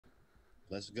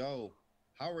Let's go.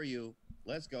 How are you?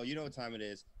 Let's go. You know what time it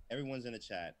is. Everyone's in the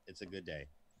chat. It's a good day.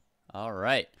 All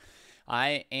right.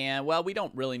 I am, well, we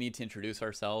don't really need to introduce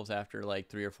ourselves after like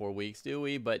 3 or 4 weeks, do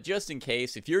we? But just in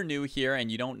case, if you're new here and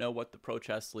you don't know what the Pro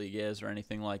Chess League is or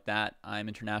anything like that, I'm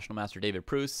International Master David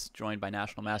Pruess, joined by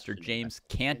National Master James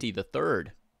Canty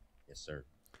III. Yes, sir.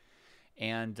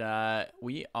 And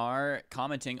we are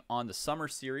commenting on the Summer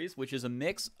Series, which is a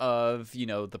mix of,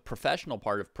 the professional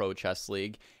part of Pro Chess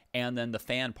League and then the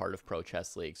fan part of Pro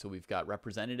Chess League. So we've got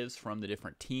representatives from the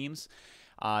different teams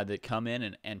that come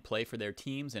in and play for their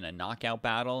teams in a knockout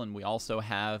battle. And we also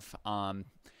have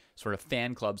sort of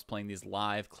fan clubs playing these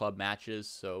live club matches.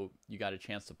 So you got a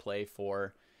chance to play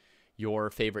for your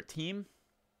favorite team.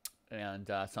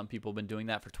 And some people have been doing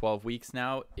that for 12 weeks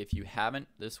now. If you haven't,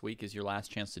 this week is your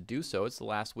last chance to do so. It's the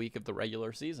last week of the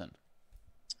regular season.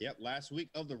 Yep, last week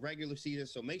of the regular season.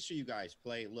 So make sure you guys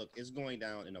play. Look, it's going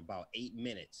down in about 8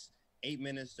 minutes. 8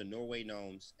 minutes to Norway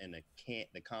Gnomes and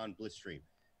the Con Blitzstream.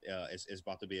 It's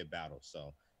about to be a battle.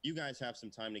 So you guys have some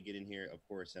time to get in here, of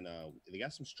course. And they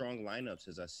got some strong lineups,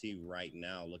 as I see right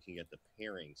now, looking at the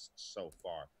pairings so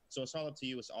far. So it's all up to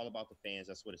you. It's all about the fans.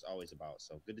 That's what it's always about.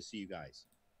 So good to see you guys.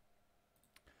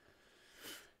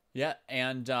 Yeah,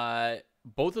 and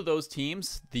both of those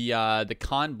teams, the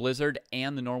Con Blizzard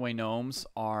and the Norway Gnomes,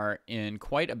 are in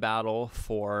quite a battle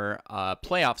for a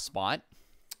playoff spot.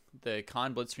 The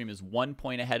Con Blitzstream is 1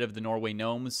 point ahead of the Norway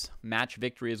Gnomes. Match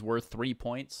victory is worth 3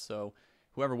 points, so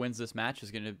whoever wins this match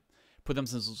is going to put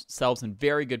themselves in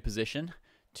very good position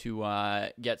to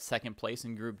get second place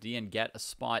in Group D and get a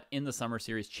spot in the Summer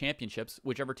Series Championships.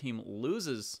 Whichever team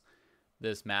loses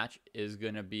this match is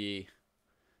going to be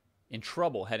in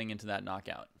trouble heading into that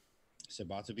knockout. It's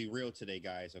about to be real today,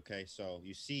 guys. Okay, so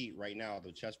you see right now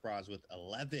the Chess Bros with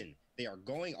 11. They are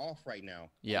going off right now.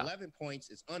 Yeah. 11 points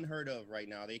is unheard of right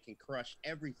now. They can crush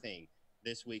everything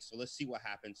this week. So let's see what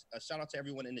happens. Shout out to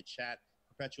everyone in the chat.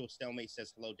 Perpetual Stalemate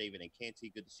says hello, David and Canty.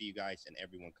 Good to see you guys and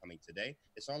everyone coming today.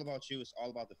 It's all about you. It's all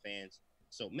about the fans.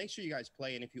 So make sure you guys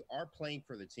play. And if you are playing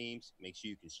for the teams, make sure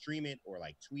you can stream it or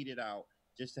like tweet it out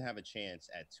just to have a chance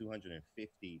at $250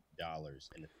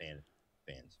 in the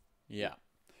fans. Yeah.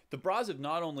 The Bras have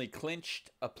not only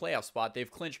clinched a playoff spot,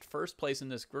 they've clinched first place in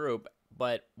this group,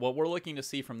 but what we're looking to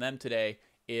see from them today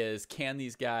is, can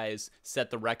these guys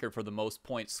set the record for the most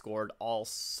points scored all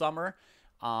summer?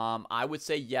 I would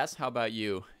say yes. How about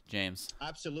you, James?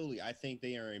 Absolutely. I think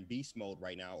they are in beast mode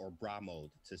right now, or bra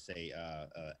mode, to say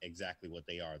exactly what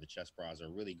they are. The Chess Bras are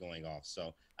really going off.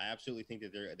 So I absolutely think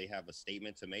that they have a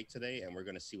statement to make today, and we're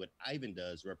going to see what Ivan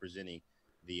does representing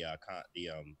the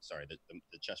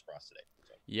Chess Bras today.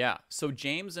 So. Yeah. So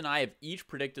James and I have each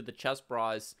predicted the Chess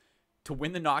Bras to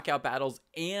win the knockout battles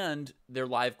and their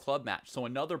live club match. So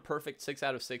another perfect 6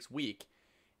 out of 6 week.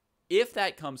 If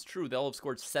that comes true, they'll have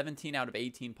scored 17 out of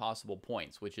 18 possible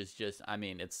points, which is just, I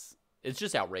mean, it's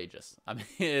just outrageous. I mean,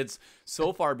 it's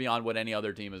so far beyond what any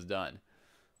other team has done.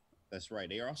 That's right.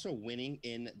 They are also winning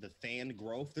in the fan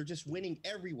growth. They're just winning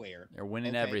everywhere. They're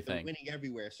winning everything. They're winning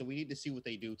everywhere. So we need to see what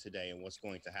they do today and what's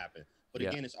going to happen. But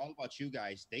again, it's all about you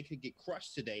guys. They could get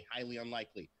crushed today, highly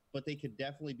unlikely. But they could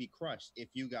definitely be crushed if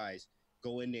you guys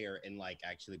go in there and like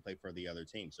actually play for the other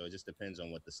team. So it just depends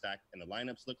on what the stack and the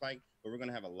lineups look like. But we're going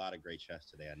to have a lot of great chess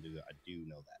today. I do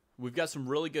know that. We've got some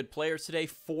really good players today.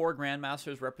 4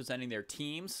 grandmasters representing their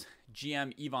teams.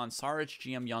 GM Ivan Saric,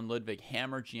 GM Jan Ludwig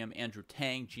Hammer, GM Andrew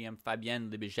Tang, GM Fabien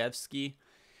Libizhevsky.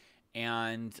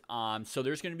 And so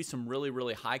there's going to be some really,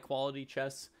 really high quality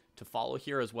chess to follow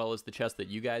here, as well as the chess that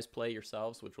you guys play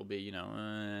yourselves, which will be,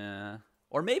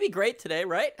 or maybe great today,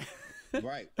 right?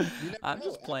 Right. I'm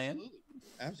just playing.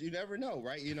 Absolutely. You never know,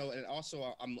 right? And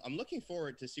also I'm looking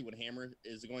forward to see what Hammer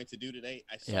is going to do today.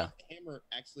 I saw Hammer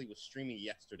actually was streaming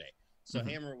yesterday. So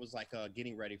Hammer was like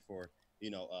getting ready for,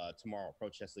 tomorrow Pro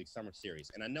Chess League Summer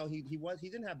Series. And I know he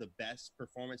didn't have the best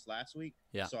performance last week.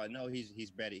 Yeah. So I know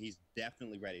he's ready. He's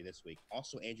definitely ready this week.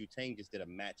 Also, Andrew Tang just did a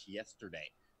match yesterday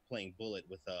playing Bullet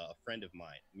with a friend of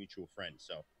mine, a mutual friend.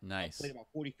 So nice. Played about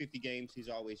 40-50 games. He's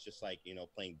always just like,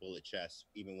 playing Bullet chess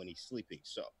even when he's sleeping.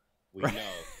 So we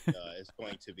know it's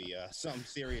going to be something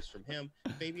serious from him.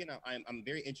 Fabian, I'm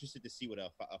very interested to see what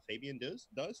Fabian does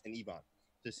and Ivan,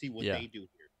 to see what they do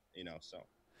here. So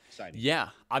exciting. Yeah,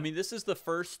 I mean, this is the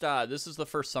first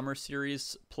Summer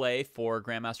Series play for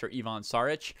Grandmaster Ivan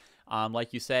Saric.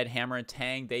 Like you said, Hammer and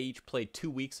Tang, they each played 2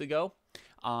 weeks ago.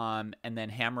 And then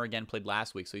Hammer again played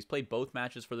last week. So he's played both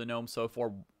matches for the Gnomes so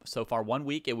far. 1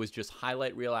 week, it was just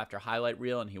highlight reel after highlight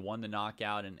reel, and he won the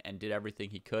knockout and did everything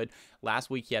he could. Last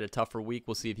week, he had a tougher week.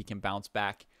 We'll see if he can bounce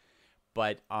back.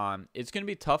 But it's going to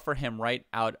be tough for him right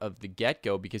out of the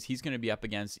get-go, because he's going to be up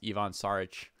against Ivan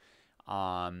Saric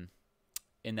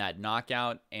in that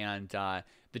knockout. And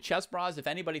the Chess Bras, if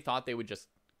anybody thought they would just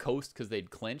coast because they'd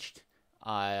clinched,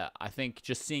 I think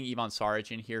just seeing Ivan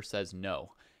Saric in here says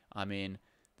no. I mean,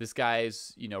 this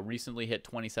guy's, recently hit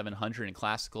 2,700 in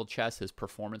classical chess. His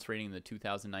performance rating in the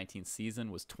 2019 season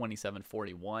was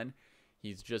 2741.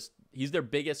 He's their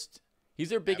biggest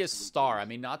star. I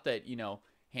mean, not that,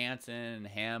 Hansen and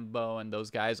Hambo and those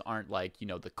guys aren't like,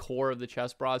 the core of the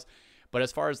Chess Bras, but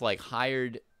as far as like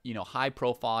hired, high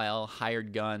profile,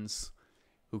 hired guns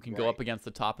who can go up against the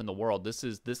top in the world,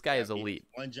 this guy is elite.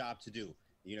 One job to do.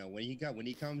 When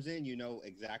he comes in, you know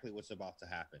exactly what's about to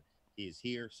happen. He is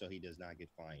here, so he does not get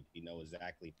fined. You know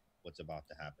exactly what's about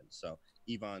to happen. So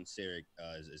Ivan Saric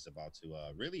is about to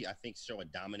really, I think, show a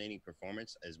dominating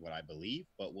performance, is what I believe.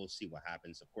 But we'll see what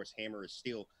happens. Of course, Hammer is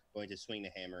still going to swing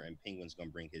the hammer, and Penguin's going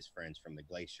to bring his friends from the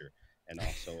glacier. And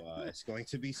also, it's going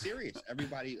to be serious.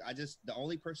 Everybody, the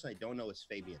only person I don't know is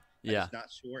Fabian. I'm just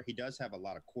not sure. He does have a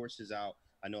lot of courses out.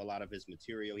 I know a lot of his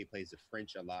material. He plays the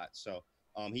French a lot. So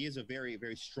he is a very,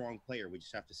 very strong player. We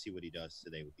just have to see what he does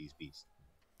today with these beasts.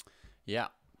 Yeah.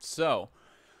 So,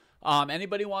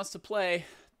 anybody wants to play,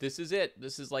 this is it.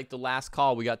 This is like the last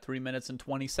call. We got 3 minutes and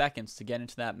 20 seconds to get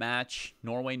into that match.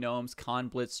 Norway Gnomes, Con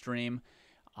Blitz stream.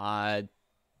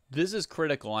 This is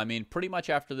critical. I mean, pretty much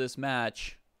after this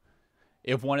match,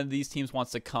 if one of these teams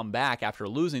wants to come back after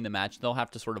losing the match, they'll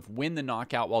have to sort of win the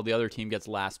knockout while the other team gets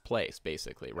last place,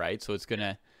 basically, right? So it's going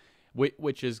to,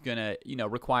 which is going to,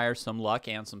 require some luck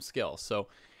and some skill. So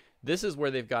this is where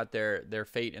they've got their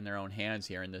fate in their own hands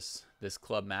here in this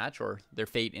club match, or their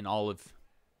fate in all of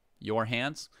your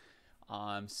hands.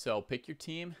 So pick your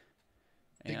team.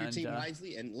 Pick your team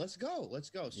wisely, and let's go. Let's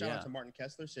go. Shout out to Martin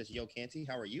Kessler, says, yo, Canty,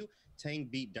 how are you? Tang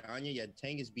beat Danya. Yeah,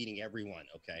 Tang is beating everyone,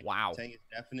 okay? Wow. Tang is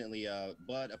definitely,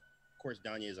 but of course,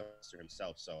 Danya is a master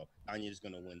himself, so Danya is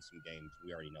going to win some games.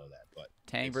 We already know that. But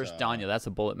Tang versus Danya, that's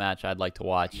a bullet match I'd like to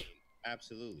watch.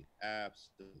 Absolutely.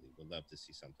 Absolutely. Would love to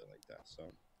see something like that.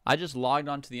 So I just logged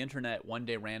onto the internet one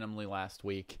day randomly last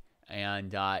week,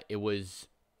 and it was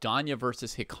Danya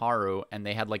versus Hikaru, and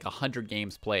they had like 100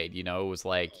 games played. It was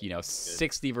like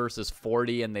 60 versus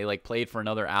 40, and they like played for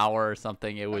another hour or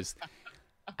something. It was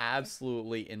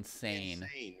absolutely insane.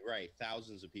 Right?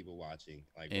 Thousands of people watching.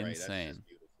 Like, insane. Right? That's just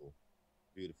beautiful.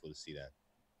 Beautiful to see that.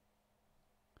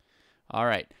 All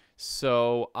right.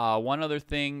 So one other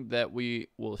thing that we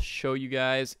will show you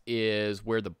guys is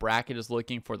where the bracket is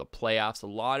looking for the playoffs. A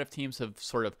lot of teams have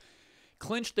sort of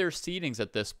clinched their seedings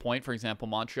at this point. For example,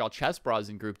 Montreal Chess Bras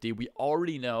in Group D. We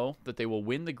already know that they will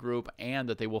win the group and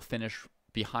that they will finish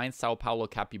behind Sao Paulo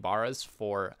Capibaras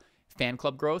for fan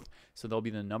club growth. So they'll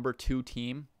be the number 2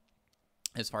 team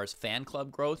as far as fan club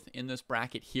growth in this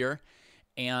bracket here.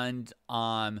 And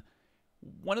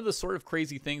one of the sort of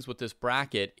crazy things with this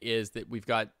bracket is that we've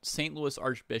got St. Louis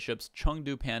Archbishops,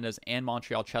 Chengdu Pandas, and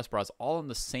Montreal Chess Bras all on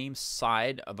the same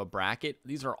side of a bracket.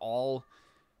 These are all,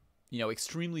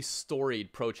 extremely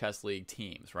storied Pro Chess League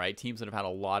teams, right? Teams that have had a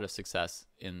lot of success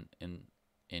in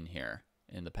here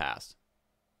in the past.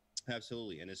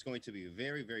 Absolutely, and it's going to be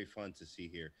very, very fun to see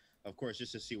here. Of course,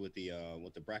 just to see what the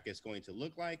bracket is going to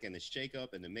look like, and the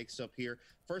shake-up and the mix-up here.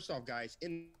 First off, guys,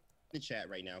 in the chat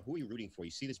right now, who are you rooting for?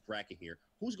 You see this bracket here.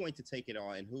 Who's going to take it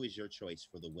all, and who is your choice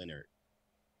for the winner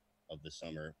of the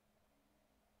summer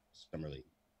league?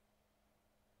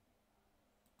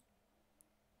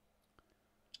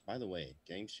 By the way,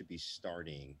 games should be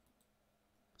starting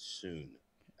soon,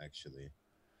 actually.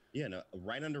 Yeah, no,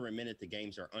 right under a minute, the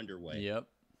games are underway. Yep.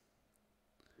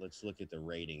 Let's look at the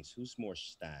ratings. Who's more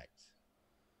stacked?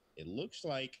 It looks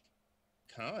like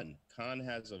Khan. Khan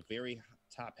has a very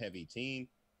top-heavy team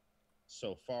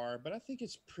so far, but I think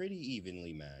it's pretty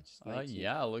evenly matched.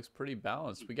 Yeah, it looks pretty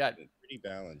balanced. We got pretty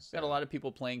balanced. We got a lot of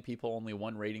people playing people only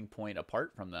 1 rating point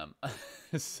apart from them.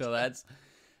 So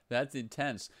that's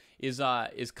intense. Is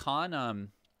Khan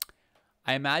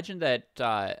I imagine that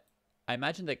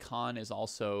Khan is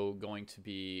also going to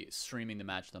be streaming the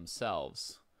match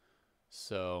themselves.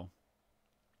 So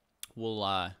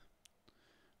we'll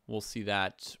see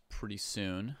that pretty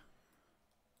soon.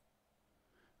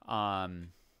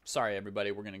 Sorry,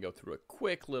 everybody. We're going to go through a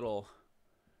quick little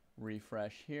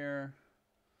refresh here.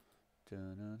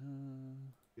 Going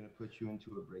to put you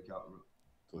into a breakout room.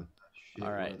 Cool.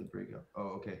 All right. The breakout.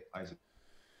 Oh, okay. Isaac.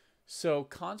 So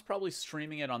Khan's probably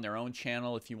streaming it on their own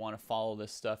channel if you want to follow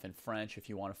this stuff in French, if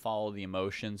you want to follow the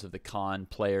emotions of the Khan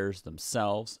players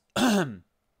themselves.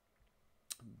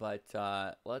 But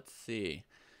let's see.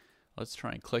 Let's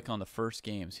try and click on the first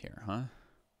games here, huh?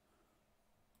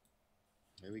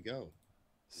 There we go.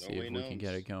 See if we can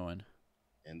get it going.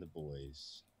 And the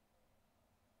boys.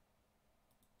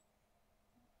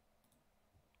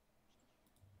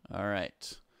 All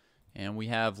right. And we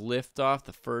have liftoff.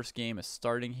 The first game is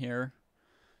starting here.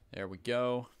 There we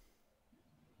go.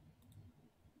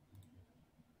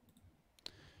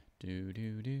 Do,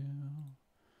 do, do.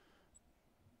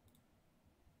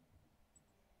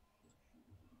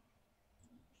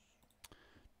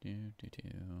 Do, do, do.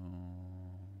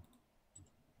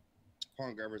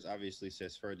 Pawn Grubbers obviously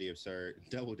says for the absurd.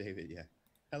 Double David, yeah.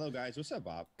 Hello, guys. What's up,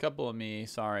 Bob? Couple of me,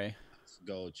 sorry. Let's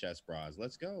go, Chess Bras.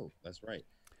 Let's go. That's right.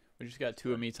 We just got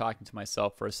two of me talking to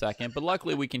myself for a second, but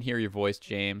luckily we can hear your voice,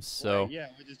 James. So right, yeah,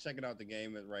 we're just checking out the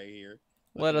game right here.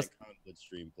 Let us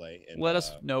stream play. And, let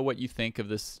us know what you think of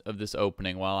this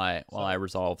opening while I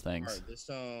resolve things.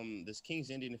 This King's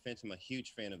Indian defense. I'm a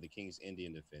huge fan of the King's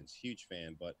Indian defense. Huge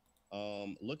fan, but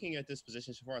looking at this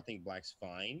position so far, I think Black's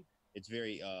fine. It's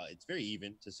very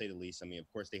even, to say the least. I mean,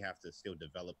 of course, they have to still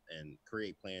develop and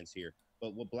create plans here.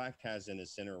 But what Black has in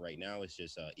his center right now is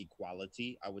just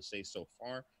equality, I would say, so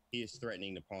far. He is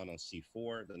threatening the pawn on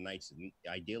c4. The knight's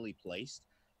ideally placed.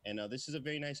 And this is a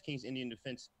very nice King's Indian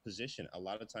defense position. A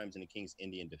lot of times in the King's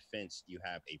Indian defense, you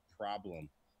have a problem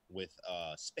with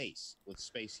space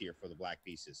here for the Black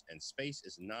pieces. And space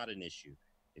is not an issue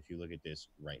if you look at this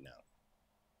right now.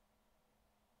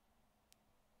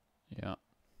 Yeah.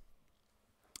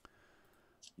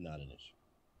 Not an issue.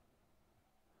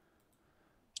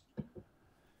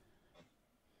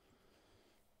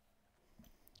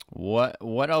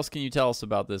 What else can you tell us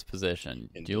about this position?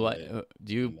 Do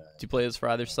you play this for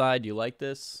either side? Do you like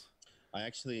this? I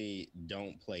actually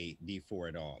don't play d4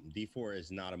 at all. D4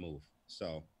 is not a move.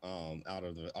 So out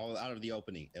of the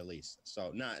opening at least.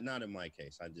 So not in my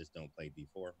case. I just don't play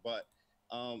d4. But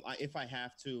if I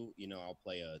have to, I'll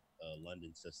play a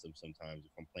London system sometimes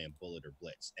if I'm playing bullet or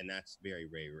blitz, and that's very,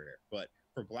 very rare. But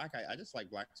for Black, I just like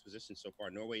Black's position so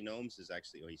far. Norway Gnomes is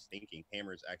actually, he's thinking.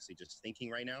 Hammer is actually just thinking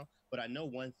right now. But I know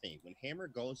one thing: when Hammer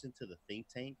goes into the think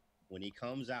tank, when he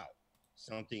comes out,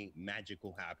 something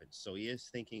magical happens. So he is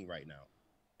thinking right now,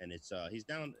 and it's he's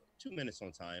down 2 minutes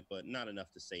on time, but not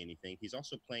enough to say anything. He's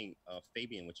also playing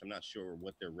Fabian, which I'm not sure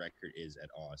what their record is at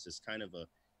all. It's just kind of a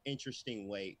interesting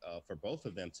way for both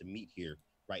of them to meet here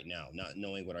right now, not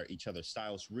knowing what each other's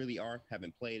styles really are,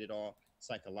 haven't played at all.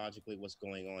 Psychologically, what's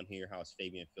going on here? How's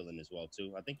Fabian feeling as well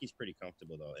too? I think he's pretty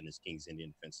comfortable though in his King's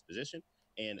Indian defense position.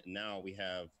 And now we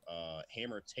have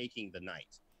Hammer taking the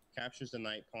knight, captures the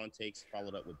knight, pawn takes,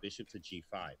 followed up with bishop to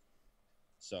g5.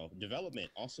 So development,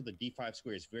 also the d5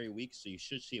 square is very weak, so you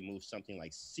should see a move something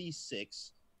like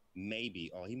c6,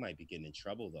 maybe. Oh, he might be getting in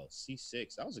trouble though.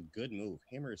 c6, that was a good move.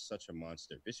 Hammer is such a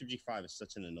monster. Bishop g5 is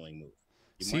such an annoying move.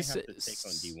 You might have to take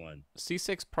on d1.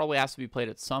 c6 probably has to be played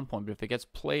at some point, but if it gets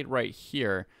played right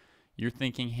here, you're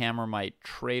thinking Hammer might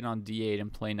trade on d8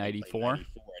 and play knight e4? And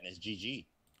it's GG.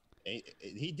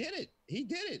 He did it. He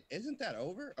did it. Isn't that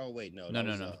over? Oh, wait, no. No.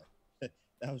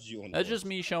 That was you on the That's just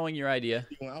me showing your idea.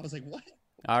 I was like, what?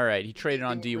 All right, he traded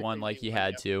on d1 like he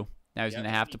had to. Now he's going to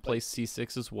have to play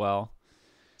c6 as well.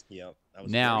 Yep. That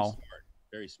was now,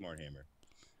 very smart Hammer.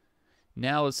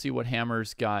 Now let's see what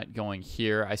Hammer's got going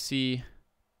here. I see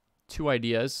two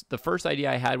ideas. The first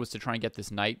idea I had was to try and get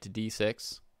this knight to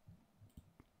d6.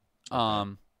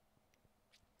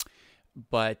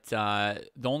 But the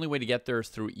only way to get there is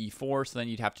through e4, so then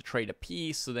you'd have to trade a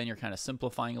piece, so then you're kind of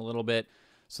simplifying a little bit.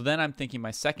 So then I'm thinking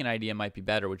my second idea might be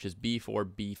better, which is b4,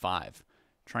 b5.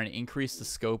 Trying to increase the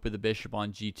scope of the bishop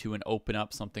on g2 and open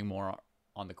up something more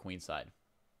on the queen side.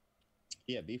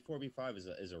 Yeah, b4, b5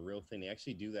 is a real thing. They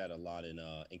actually do that a lot in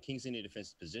King's Indian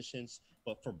defensive positions.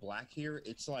 But for Black here,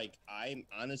 it's like I'm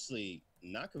honestly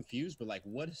not confused, but like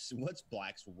what's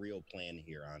Black's real plan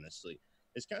here, honestly?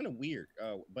 It's kind of weird.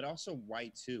 But also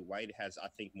White too. White has, I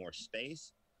think, more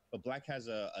space, but Black has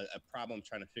a problem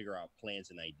trying to figure out plans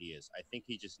and ideas. I think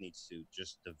he just needs to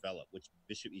just develop, which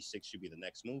bishop e6 should be the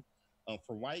next move.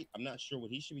 For White, I'm not sure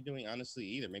what he should be doing, honestly,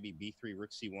 either. Maybe b3, rook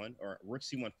c1, or rook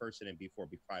c1 first and then b4,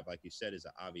 b5, like you said, is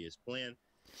an obvious plan.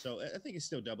 So I think it's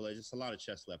still double-edged. Just a lot of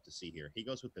chess left to see here. He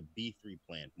goes with the b3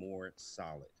 plan, more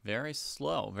solid. Very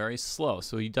slow, very slow.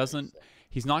 So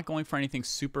he's not going for anything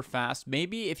super fast.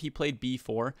 Maybe if he played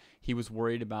b4, he was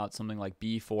worried about something like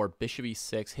b4, bishop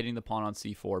e6, hitting the pawn on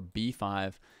c4,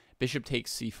 b5, bishop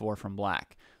takes c4 from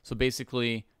Black. So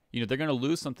basically, they're going to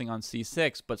lose something on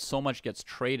c6, but so much gets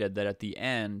traded that at the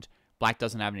end, Black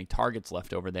doesn't have any targets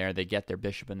left over there. They get their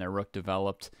bishop and their rook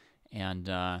developed, and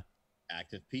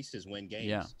active pieces win games.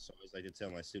 Yeah. So I like to tell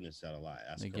my students that a lot.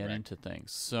 That's they correct. get into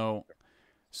things. So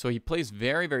he plays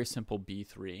very, very simple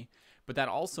b3, but that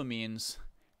also means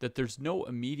that there's no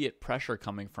immediate pressure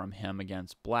coming from him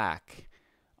against Black.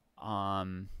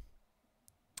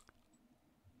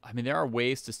 I mean, there are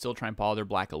ways to still try and bother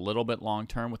black a little bit long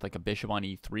term with like a bishop on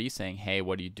e3 saying, hey,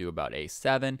 what do you do about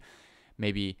a7?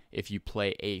 Maybe if you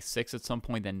play a6 at some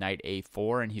point, then knight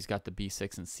a4, and he's got the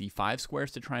b6 and c5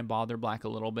 squares to try and bother black a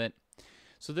little bit.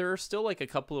 So there are still like a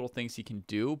couple little things he can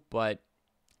do, but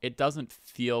it doesn't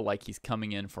feel like he's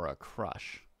coming in for a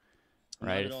crush.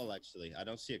 Right? Not at all, actually. I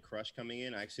don't see a crush coming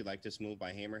in. I actually like this move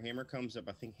by Hammer. Hammer comes up.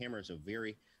 I think Hammer is a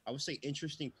very, I would say,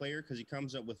 interesting player because he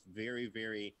comes up with very,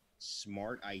 very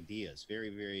smart ideas, very,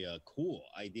 very cool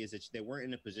ideas that they weren't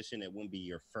in a position that wouldn't be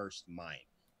your first mind.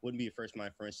 Wouldn't be your first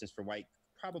mind, for instance, for white.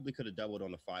 Probably could have doubled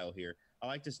on the file here. I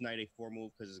like this knight a4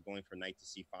 move because it's going for knight to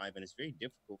c5, and it's very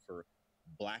difficult for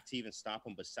black to even stop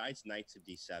him besides knight to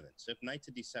d7. So if knight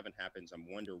to d7 happens, I'm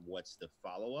wondering what's the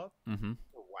follow-up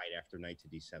for white after knight to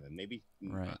d7. Maybe,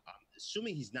 right. I'm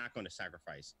assuming he's not going to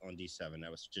sacrifice on d7.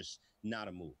 That was just not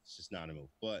a move. It's just not a move.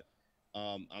 But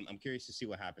I'm curious to see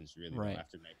what happens really right.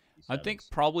 after knight to d7. I think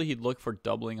probably he'd look for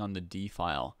doubling on the d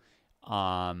file.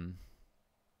 That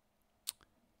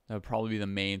would probably be the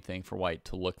main thing for white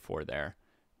to look for there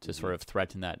to sort of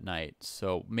threaten that knight.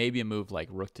 So maybe a move like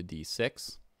rook to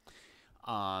d6.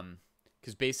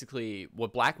 Because basically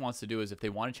what black wants to do is if they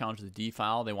want to challenge the d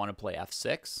file, they want to play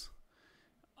f6.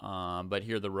 But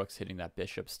here the rook's hitting that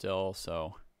bishop still,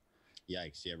 so...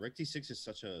 Yikes, yeah, rook d6 is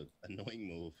such a annoying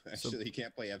move. Actually, so, you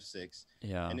can't play f6.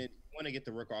 Yeah. And then you want to get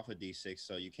the rook off of d6,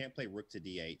 so you can't play rook to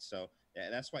d8. So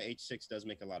that's why h6 does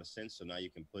make a lot of sense. So now you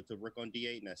can put the rook on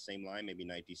d8 in that same line, maybe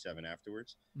knight d7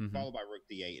 afterwards, followed by rook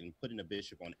d8, and put in a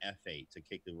bishop on f8 to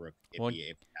kick the rook if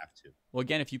you have to. Well,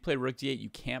 again, if you play rook d8, you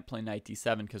can't play knight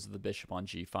d7 because of the bishop on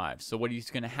g5. So what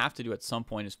he's going to have to do at some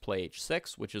point is play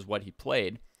h6, which is what he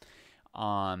played.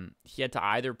 He had to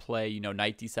either play,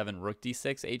 knight d7, rook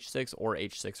d6, h6, or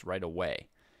h6 right away.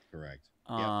 Correct.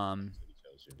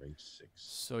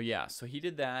 So yeah, so he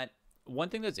did that. One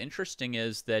thing that's interesting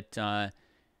is that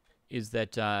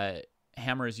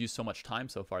Hammer has used so much time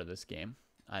so far this game.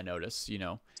 I notice,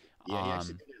 Yeah, he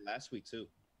actually did it last week too.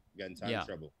 Got in time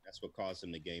trouble. That's what caused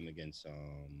him the game against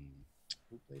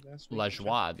who played last week?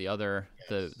 Lajoie,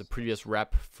 the previous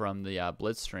rep from the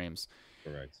Blitz streams.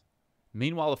 Correct.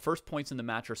 Meanwhile, the first points in the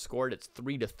match are scored. It's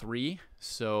 3-3,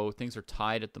 so things are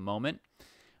tied at the moment.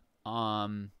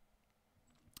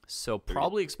 So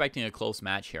probably expecting a close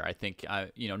match here. I think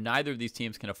neither of these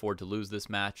teams can afford to lose this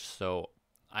match, so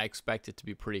I expect it to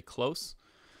be pretty close.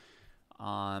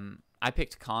 I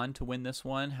picked Khan to win this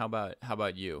one. How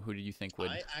about you? Who do you think would?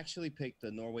 I actually picked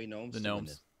the Norway Gnomes. The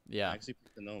Gnomes. Yeah. I actually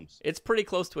picked the Gnomes. It's pretty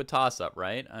close to a toss-up,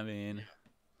 right? I mean,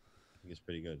 I think it's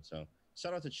pretty good. So.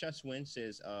 Shout out to Chess Win,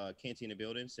 says Canty in the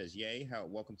building, says, yay,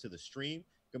 welcome to the stream.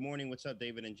 Good morning, what's up,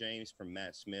 David and James from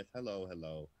Matt Smith. Hello,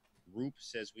 hello. Roop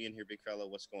says, we in here, big fella,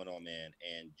 what's going on, man?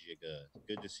 And Jigga,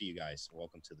 good to see you guys.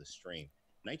 Welcome to the stream.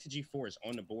 Knight to g4 is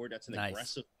on the board. That's an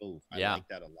aggressive move. I like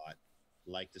that a lot.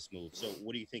 Like this move. So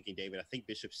what are you thinking, David? I think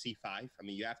bishop c5. I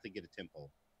mean, you have to get a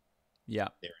tempo. Yeah.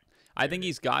 I think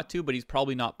he's got to, but he's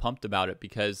probably not pumped about it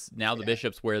because now the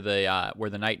bishop's where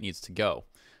the knight needs to go.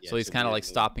 Yeah, so he's kind of like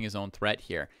stopping his own threat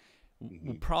here.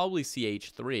 We'll probably see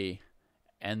h3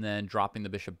 and then dropping the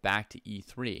bishop back to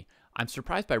e3. I'm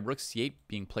surprised by rook c8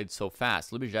 being played so fast.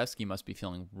 Lubezhevsky must be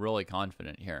feeling really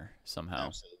confident here somehow.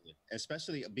 Absolutely.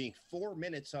 Especially being 4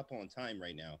 minutes up on time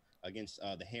right now against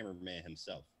the Hammer Man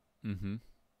himself.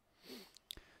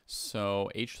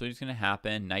 So h3 is going to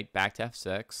happen. Knight back to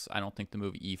f6. I don't think the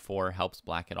move e4 helps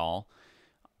black at all.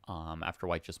 After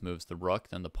white just moves the rook,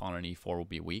 then the pawn on e4 will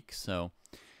be weak. So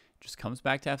just comes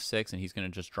back to f6, and he's going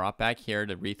to just drop back here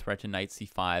to re-threaten knight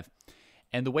c5.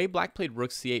 And the way black played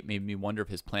rook c8 made me wonder if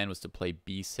his plan was to play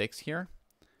b6 here.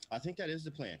 I think that is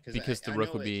the plan. Because the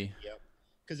rook would be...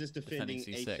 Because it's defending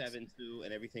a7 too,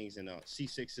 and everything's in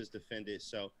c6 is defended.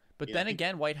 So, but then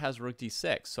again, white has rook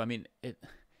d6. So, I mean...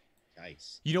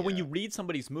 Nice. When you read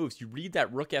somebody's moves, you read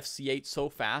that rook fc8 so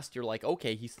fast, you're like,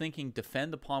 okay, he's thinking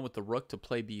defend the pawn with the rook to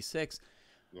play b6.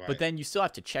 Right. But then you still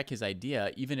have to check his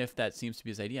idea, even if that seems to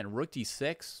be his idea. And rook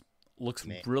d6 looks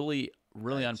really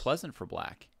unpleasant for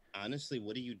black. Honestly,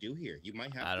 what do you do here? You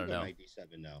might have to go knight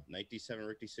d7 now. Knight d7,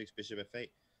 rook d6, bishop f8.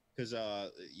 Because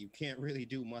you can't really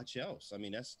do much else. I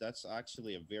mean, that's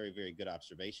actually a very, very good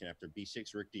observation. After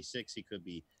b6, rook d6, he could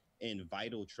be in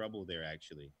vital trouble there,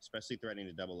 actually, especially threatening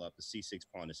to double up. The c6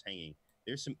 pawn is hanging.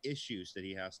 There's some issues that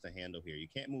he has to handle here. You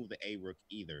can't move the a rook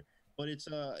either. But it's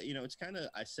it's kind of,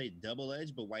 I say,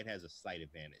 double-edged, but white has a slight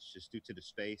advantage just due to the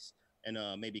space and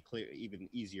maybe even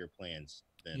easier plans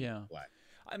than black.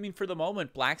 I mean, for the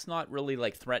moment, black's not really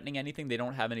like threatening anything. They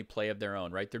don't have any play of their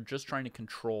own, right? They're just trying to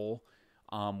control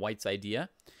white's idea.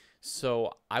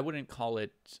 So I wouldn't call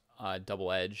it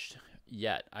double-edged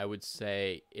yet. I would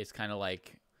say it's kind of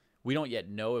like we don't yet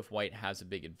know if white has a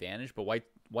big advantage, but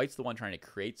white's the one trying to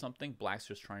create something. Black's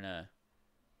just trying to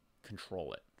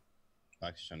control it.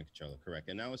 Black's trying to control it, correct.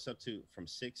 And now it's up to from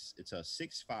 6. It's a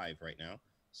 6-5 right now.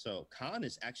 So Khan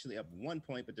is actually up 1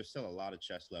 point, but there's still a lot of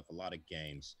chess left, a lot of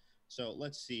games. So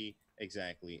let's see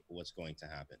exactly what's going to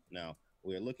happen. Now,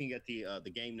 we're looking at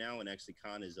the game now, and actually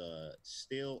Khan is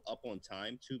still up on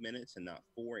time, 2 minutes and not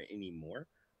 4 anymore.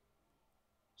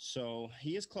 So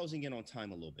he is closing in on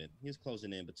time a little bit. He is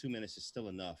closing in, but 2 minutes is still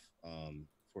enough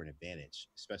for an advantage,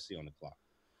 especially on the clock.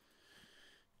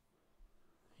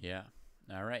 Yeah.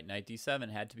 All right. Knight d7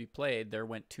 had to be played. There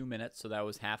went 2 minutes, so that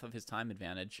was half of his time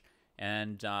advantage.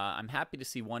 And I'm happy to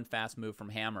see one fast move from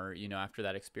Hammer, you know, after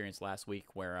that experience last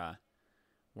week where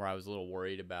I was a little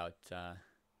worried about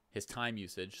his time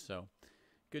usage. So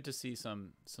good to see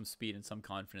some speed and some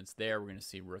confidence there. We're going to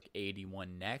see Rook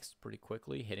A81 next pretty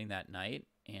quickly, hitting that knight.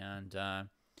 And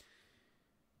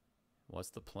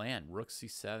what's the plan? Rook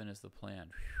C7 is the plan.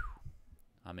 Whew.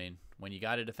 I mean, when you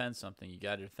got to defend something, you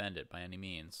got to defend it by any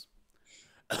means.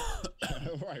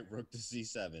 Right, Rook to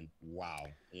C7. Wow.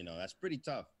 You know, that's pretty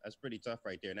tough. That's pretty tough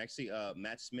right there. And actually,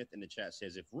 Matt Smith in the chat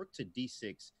says, if Rook to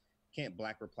D6, can't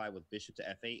Black reply with Bishop to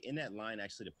F8? In that line,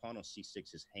 actually, the pawn on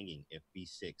C6 is hanging if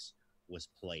B6 was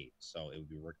played. So it would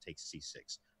be Rook takes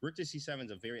C6. Rook to C7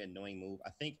 is a very annoying move.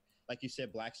 I think, like you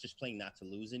said, Black's just playing not to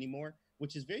lose anymore,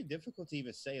 which is very difficult to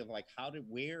even say of like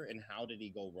where and how did he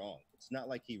go wrong? It's not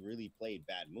like he really played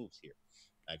bad moves here,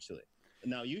 actually.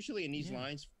 Now, usually in these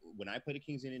lines, when I play the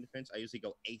King's Indian defense, I usually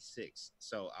go A6.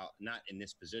 So not in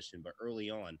this position, but early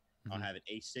on, I'll have an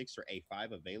A6 or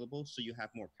A5 available. So you have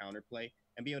more counterplay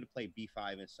and be able to play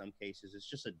B5 in some cases. It's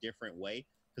just a different way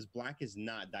because Black is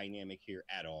not dynamic here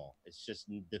at all. It's just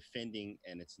defending,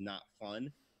 and it's not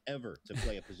fun ever to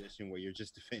play a position where you're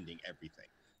just defending everything.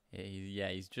 Yeah,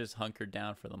 he's just hunkered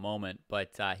down for the moment.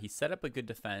 But he set up a good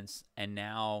defense, and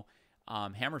now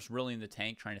Hammer's really in the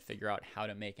tank trying to figure out how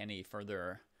to make any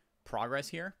further progress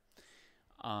here.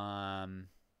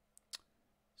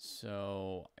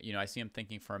 So, you know, I see him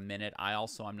thinking for a minute.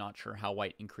 I'm not sure how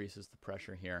white increases the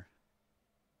pressure here.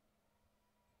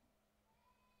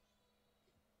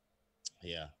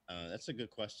 Yeah, that's a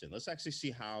good question. Let's actually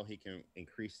see how he can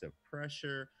increase the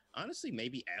pressure. Honestly,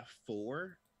 maybe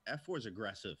F4. F4 is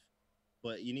aggressive,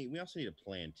 but we also need a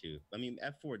plan too. I mean,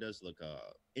 F4 does look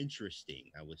interesting,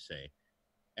 I would say.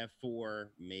 F4,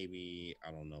 maybe,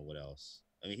 I don't know what else.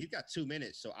 I mean, he's got 2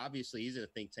 minutes, so obviously he's in a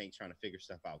think tank trying to figure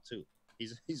stuff out too.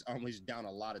 He's almost down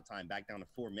a lot of time, back down to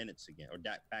 4 minutes again, or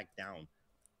back down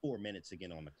 4 minutes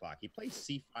again on the clock. He plays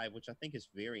C5, which I think is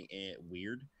very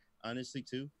weird, honestly,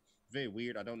 too. Very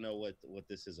weird. I don't know what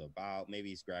this is about. Maybe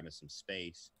he's grabbing some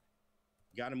space.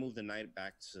 Got to move the knight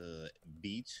back to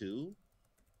B2 to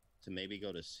maybe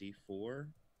go to C4.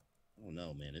 I don't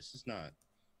know, man. It's not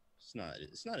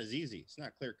as easy. It's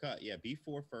not clear cut. Yeah,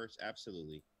 B4 first,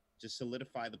 absolutely. Just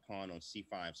solidify the pawn on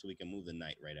C5 so we can move the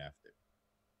knight right after.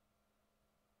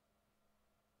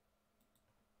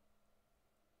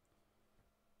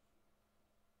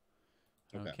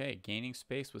 Okay, gaining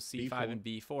space with C5 B4. And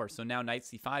B4. So now knight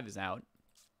C5 is out.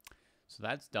 So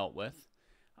that's dealt with.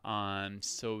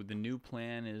 So the new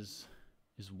plan is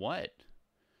what?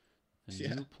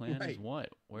 The new plan is what?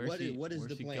 Where's he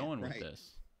going with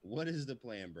this? What is the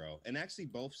plan, bro? And actually,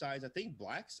 both sides, I think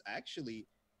Black's actually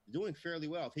doing fairly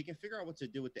well. If he can figure out what to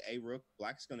do with the A-Rook,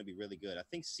 Black's going to be really good. I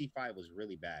think C5 was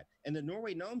really bad. And the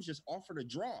Norway Gnomes just offered a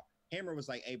draw. Hammer was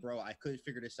like, hey, bro, I couldn't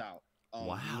figure this out.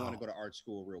 Wow. You want to go to art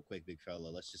school real quick, big fella?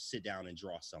 Let's just sit down and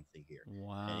draw something here.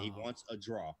 Wow. And he wants a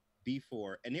draw.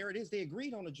 B4. And there it is. They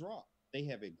agreed on a draw. They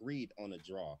have agreed on a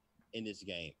draw in this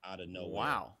game out of nowhere.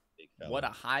 Wow. What a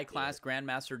high-class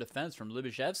grandmaster defense from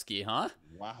Lubishevsky, huh?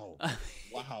 Wow.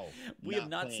 Wow. We have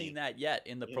not seen that yet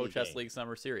in the Pro Chess League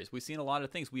Summer Series. We've seen a lot of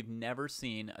things. We've never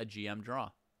seen a GM draw.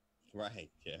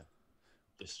 Right, yeah.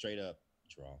 Just straight up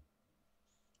draw.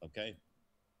 Okay.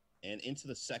 And into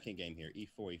the second game here.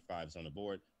 E4, E5 is on the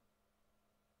board.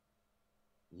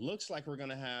 Looks like we're going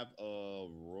to have a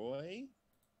Roy,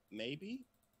 maybe.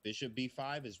 Bishop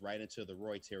B5 is right into the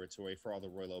Roy territory for all the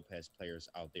Roy Lopez players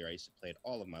out there. I used to play it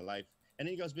all of my life. And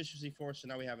then he goes Bishop C4, so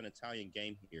now we have an Italian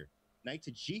game here. Knight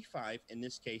to G5, in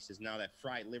this case, is now that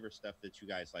fried liver stuff that you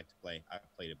guys like to play. I've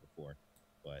played it before,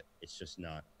 but it's just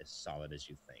not as solid as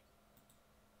you think.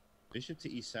 Bishop to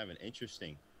E7,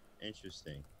 interesting.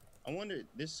 Interesting. I wonder,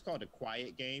 this is called a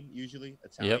quiet game, usually,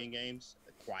 Italian games,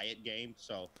 a quiet game.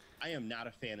 So I am not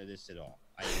a fan of this at all.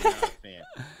 I am not a fan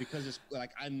because it's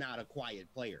like I'm not a quiet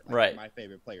player. Like, right. My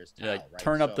favorite player is Tal, like, right?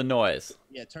 Turn up the noise.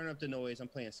 Yeah, turn up the noise. I'm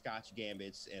playing Scotch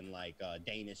gambits and like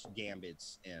Danish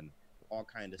gambits and all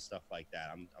kind of stuff like that.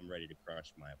 I'm ready to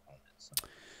crush my opponents. So.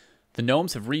 The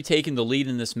Gnomes have retaken the lead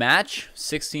in this match,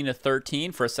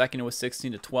 16-13. For a second, it was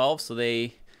 16-12, so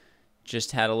they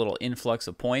just had a little influx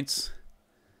of points.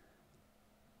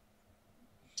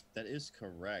 That is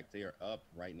correct. They are up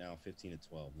right now, 15-12.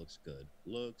 Looks good.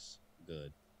 Looks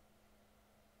good.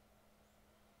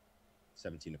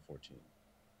 17-14.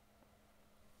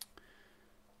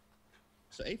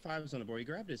 So A5 is on the board. He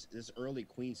grabbed this early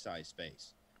queen size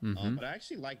space. But I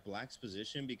actually like Black's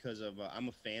position because of I'm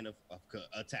a fan of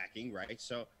attacking, right?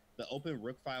 So the open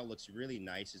rook file looks really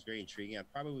nice. It's very intriguing.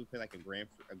 I'd probably play like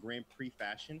a Grand Prix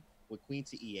fashion with queen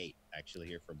to E8 actually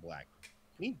here for Black.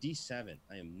 Queen D7.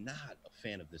 I am not a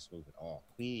fan of this move at all.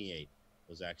 Queen E8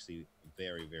 was actually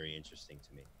very, very interesting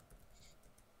to me.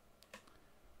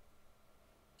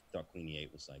 Thought Queen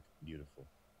E8 was like beautiful.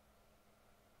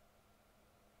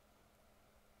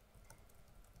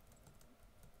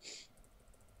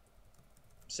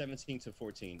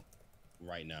 (17-14)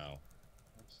 right now.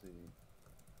 Let's see.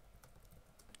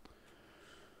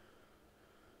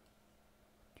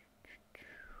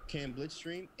 Cam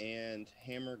Blitzstream and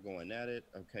Hammer going at it.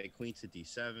 Okay, queen to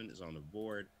D7 is on the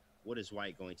board. What is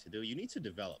White going to do? You need to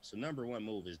develop. So number one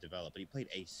move is develop. But he played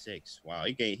A6. Wow,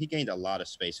 he gained a lot of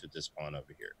space with this pawn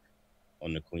over here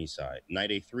on the queen side. Knight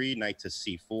A3, knight to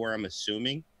C4, I'm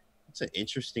assuming. It's an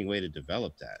interesting way to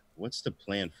develop that. What's the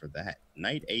plan for that?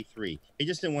 Knight A3. He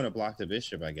just didn't want to block the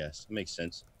bishop, I guess. It makes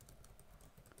sense.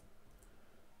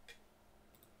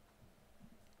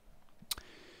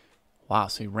 Wow,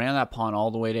 so he ran that pawn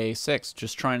all the way to A6,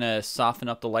 just trying to soften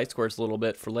up the light squares a little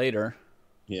bit for later.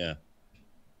 Yeah.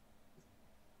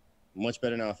 Much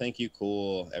better now. Thank you.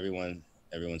 Cool. Everyone's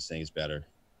saying it's better.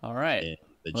 All right.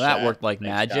 Well, that worked like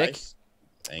magic. Guys.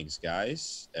 Thanks,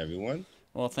 guys. Everyone.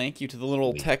 Well, thank you to the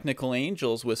little technical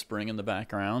angels whispering in the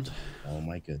background. Oh,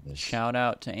 my goodness. Shout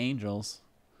out to angels.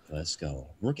 Let's go.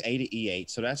 Rook A to E8.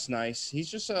 So that's nice. He's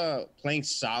just playing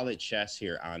solid chess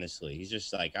here, honestly. He's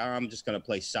just like, I'm just going to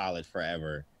play solid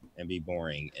forever and be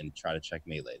boring and try to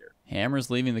checkmate later. Hammer's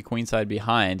leaving the queen side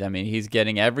behind. I mean, he's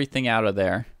getting everything out of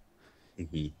there.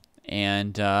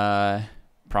 And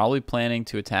probably planning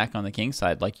to attack on the king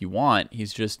side like you want.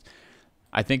 He's just...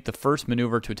 I think the first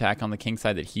maneuver to attack on the king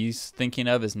side that he's thinking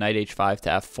of is knight h5 to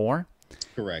f4.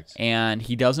 Correct. And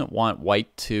he doesn't want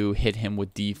white to hit him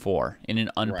with d4 in an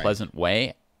unpleasant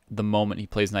way the moment he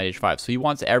plays knight h5. So he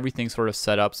wants everything sort of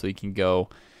set up so he can go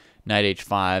knight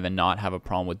h5 and not have a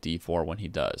problem with d4 when he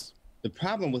does. The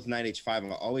problem with knight h5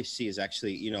 I always see is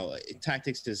actually, you know,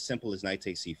 tactics as simple as knight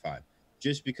takes c5.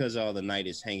 Just because the knight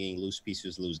is hanging, loose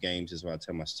pieces lose games is what I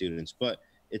tell my students. But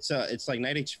it's like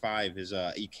knight h5 is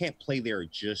you can't play there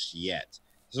just yet.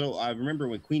 So I remember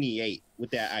when queen e8 with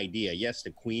that idea, yes, the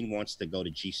queen wants to go to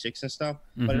g6 and stuff,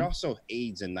 but it also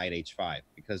aids in knight h5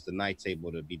 because the knight's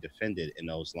able to be defended in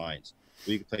those lines.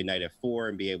 We can play knight f4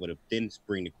 and be able to then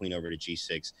bring the queen over to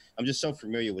g6. I'm just so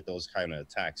familiar with those kind of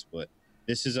attacks, but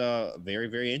this is very,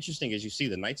 very interesting. As you see,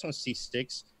 the knight's on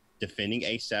c6 defending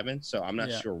a7, so I'm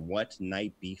not sure what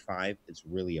knight b5 is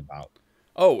really about.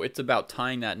 Oh, it's about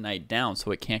tying that knight down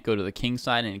so it can't go to the king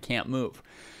side and it can't move.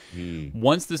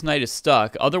 Once this knight is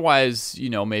stuck, otherwise, you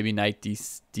know, maybe knight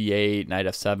d8, knight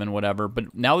f7, whatever.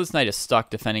 But now this knight is stuck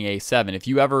defending a7. If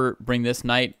you ever bring this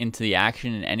knight into the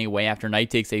action in any way after knight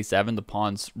takes a7, the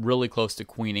pawn's really close to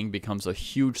queening, becomes a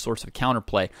huge source of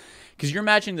counterplay. Because you're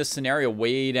imagining this scenario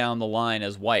way down the line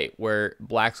as white, where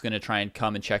black's going to try and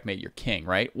come and checkmate your king,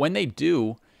 right? When they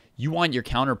do, you want your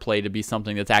counterplay to be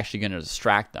something that's actually going to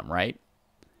distract them, right?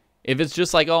 If it's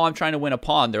just like, oh, I'm trying to win a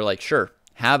pawn, they're like, sure,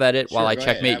 have at it while I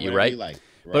checkmate you, right?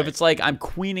 But if it's like, I'm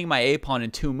queening my a pawn in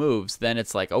 2 moves, then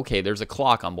it's like, okay, there's a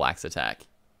clock on black's attack.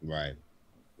 Right.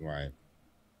 I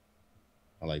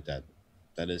like that.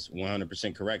 That is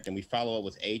 100% correct. And we follow up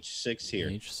with h6 here.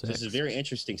 H6. So this is very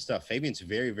interesting stuff. Fabian's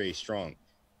very, very strong.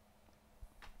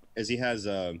 As he has,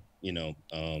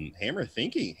 Hammer's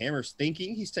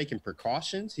thinking. He's taking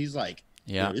precautions. He's like,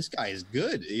 yeah, this guy is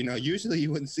good. You know, usually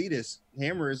you wouldn't see this.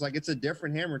 Hammer is like, it's a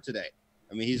different Hammer today.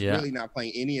 I mean, he's really not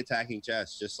playing any attacking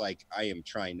chess, just like I am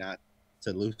trying not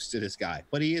to lose to this guy.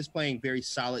 But he is playing very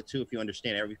solid, too, if you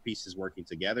understand every piece is working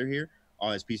together here.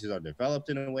 All his pieces are developed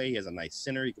in a way. He has a nice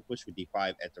center. He can push with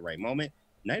d5 at the right moment.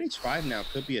 Knight h5 now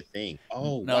could be a thing.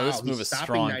 Oh, no, wow. This move is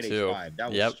strong, knight too. h5.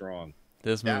 That was strong.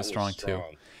 This move is strong, too.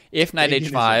 If knight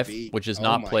h5, which is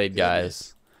not played,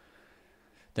 guys,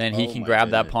 then he can grab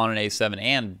that pawn on a7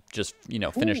 and just,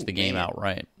 finish the game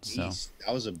outright. So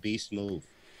that was a beast move.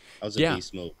 That was a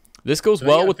beast move. This goes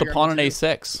well with the pawn on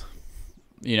a6.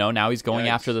 Now he's going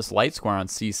after this light square on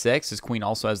c6. His queen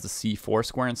also has the c4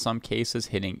 square in some cases,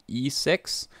 hitting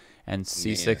e6 and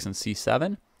c6 and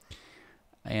c7.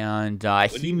 And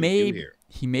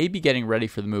he may be getting ready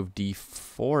for the move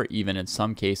d4 even in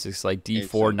some cases, like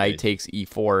d4, knight takes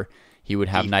e4. He would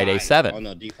have D5. Knight A7. Oh,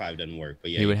 no, D5 doesn't work.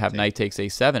 But yeah, he would have Knight takes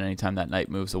A7 anytime that knight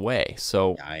moves away.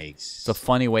 So yikes. It's a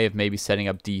funny way of maybe setting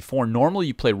up D4. Normally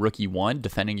you play rook E1,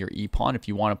 defending your E-pawn if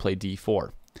you want to play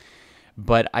D4.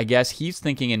 But I guess he's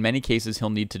thinking in many cases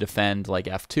he'll need to defend like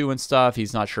F2 and stuff.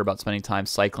 He's not sure about spending time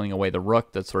cycling away the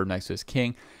rook that's sort of next to his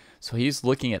king. So he's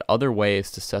looking at other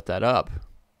ways to set that up.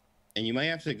 And you might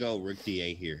have to go rook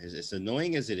d8 here. As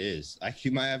annoying as it is, like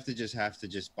you might have to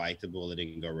just bite the bullet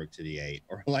and go rook to d8,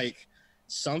 or like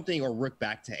something, or rook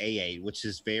back to a8, which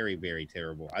is very, very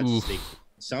terrible. I just think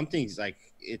something's like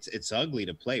it's ugly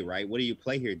to play, right? What do you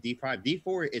play here? D5,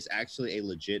 D4 is actually a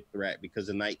legit threat because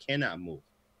the knight cannot move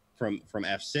from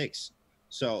f6.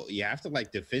 So you have to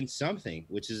like defend something,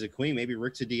 which is a queen, maybe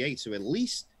rook to d8. So at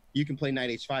least you can play knight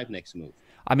h5 next move.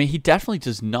 I mean, he definitely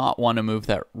does not want to move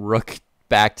that rook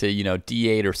back to, you know,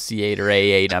 d8 or c8 or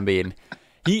a8. I mean,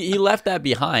 he left that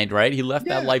behind, right? He left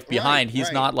that life behind.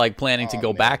 He's not like planning to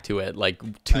go back to it like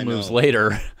two moves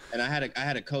later. And I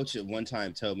had a coach at one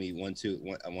time tell me one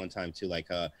time too, like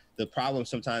the problem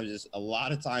sometimes is a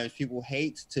lot of times people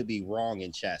hate to be wrong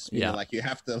in chess. You know, like you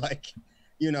have to like,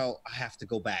 you know, I have to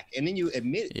go back, and then you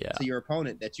admit to your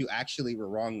opponent that you actually were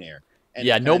wrong there.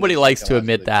 And nobody likes to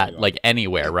admit that, like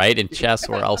anywhere, right? In chess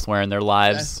or elsewhere in their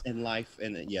lives. In life,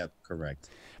 and correct.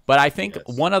 But I think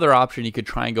one other option you could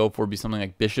try and go for would be something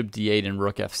like bishop d8 and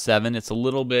rook f7. It's a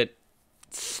little bit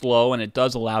slow, and it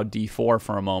does allow d4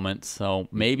 for a moment, so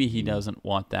maybe he doesn't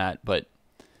want that. But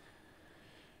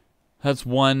that's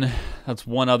one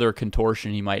other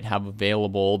contortion he might have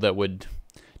available that would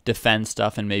defend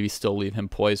stuff and maybe still leave him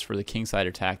poised for the kingside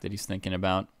attack that he's thinking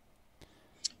about.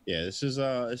 Yeah, this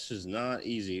is not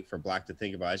easy for Black to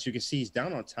think about. As you can see, he's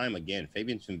down on time again.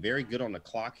 Fabian's been very good on the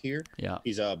clock here. Yeah,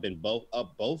 he's been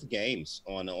both games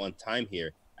on time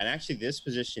here. And actually, this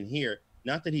position here,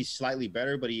 not that he's slightly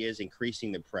better, but he is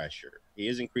increasing the pressure. He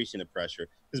is increasing the pressure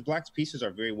because Black's pieces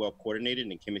are very well coordinated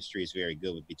and chemistry is very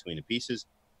good between the pieces.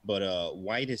 But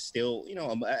White is still, you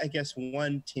know, I guess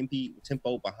one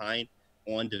tempo behind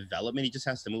on development. He just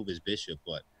has to move his bishop,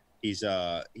 but he's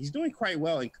doing quite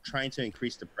well in trying to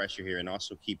increase the pressure here and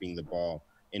also keeping the ball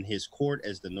in his court,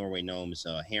 as the Norway Gnomes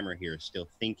Hammer here is still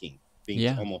thinking,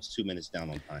 being almost 2 minutes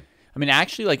down on time. I mean,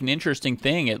 actually, like an interesting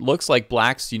thing, it looks like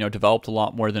Black's, you know, developed a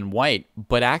lot more than White,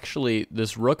 but actually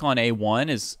this rook on a1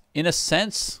 is, in a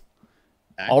sense,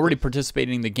 already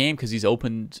participating in the game because he's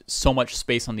opened so much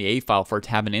space on the a file for it to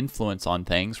have an influence on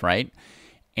things, right?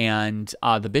 And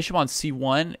the bishop on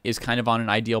c1 is kind of on an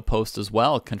ideal post as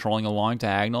well, controlling a long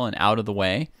diagonal and out of the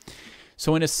way.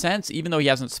 So in a sense, even though he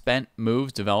hasn't spent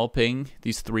moves developing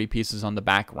these three pieces on the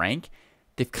back rank,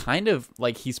 they've kind of,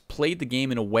 like, he's played the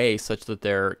game in a way such that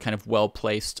they're kind of well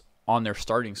placed on their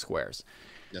starting squares.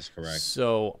 That's correct.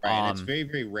 So and it's very,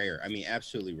 very rare. I mean,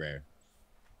 absolutely rare.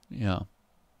 Yeah.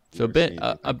 So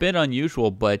a bit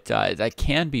unusual, but that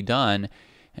can be done.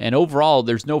 And overall,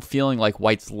 there's no feeling like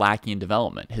White's lacking in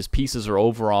development. His pieces are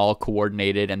overall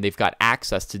coordinated, and they've got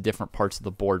access to different parts of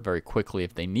the board very quickly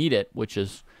if they need it, which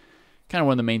is kind of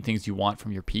one of the main things you want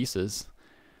from your pieces.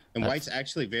 And White's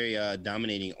actually very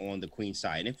dominating on the queen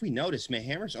side. And if we notice, man,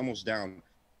 Hammer's almost down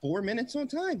 4 minutes on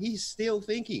time. He's still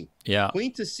thinking. Yeah.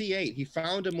 Queen to c8. He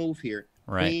found a move here.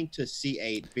 Right. Queen to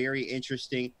c8. Very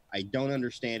interesting. I don't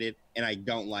understand it, and I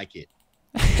don't like it.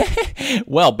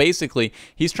 Well, basically,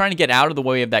 he's trying to get out of the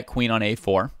way of that queen on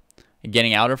a4,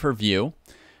 getting out of her view,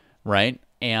 right?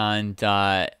 And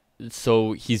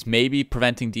so he's maybe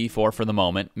preventing d4 for the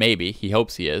moment. Maybe. He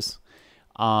hopes he is.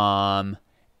 And,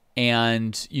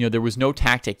 you know, there was no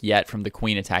tactic yet from the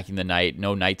queen attacking the knight.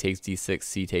 No knight takes d6,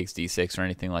 c takes d6, or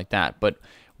anything like that. But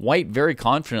White very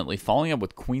confidently following up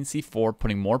with queen c4,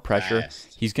 putting more pressure.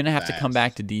 He's going to have to come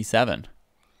back to d7.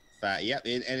 Yep,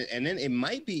 and then it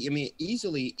might be, I mean,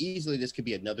 easily this could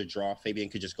be another draw. Fabian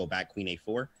could just go back queen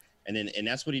a4, and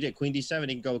that's what he did. Queen d7,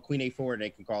 he can go queen a4, and they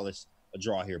can call this a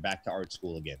draw here, back to art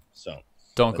school again. So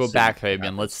don't go back,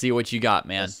 Fabian. Let's see what you got,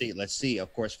 man. Let's see.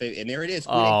 Of course, Fabian, and there it is.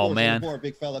 Queen A4, A4, man, A4,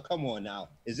 big fella, come on now.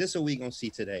 Is this what we gonna see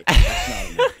today? That's not a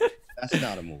move. That's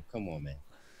not a move. Come on, man.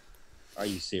 Are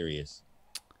you serious?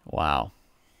 Wow.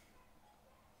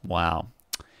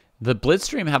 The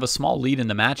Blitzstream have a small lead in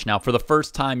the match now. For the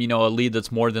first time, you know, a lead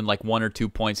that's more than like 1 or 2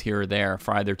 points here or there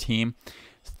for either team.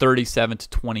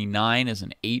 37-29 is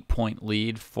an 8-point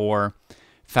lead for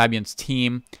Fabian's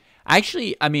team.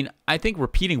 Actually, I mean, I think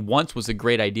repeating once was a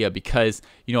great idea because,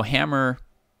 you know, Hammer,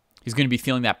 he's going to be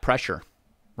feeling that pressure,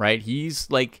 right?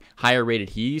 He's like higher rated.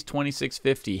 He's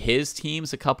 2650. His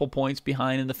team's a couple points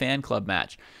behind in the fan club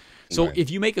match. So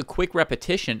if you make a quick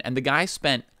repetition, and the guy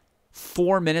spent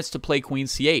 4 minutes to play queen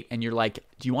c8, and you're like,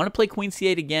 do you want to play queen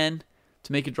c8 again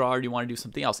to make a draw, or do you want to do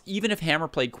something else? Even if Hammer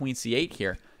played queen c8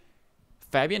 here,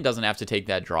 Fabian doesn't have to take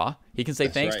that draw. He can say,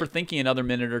 thanks for thinking another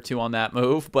minute or two on that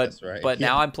move, but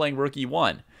now I'm playing rook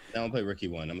e1. Now I'm playing rook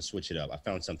e1. I'm going to switch it up. I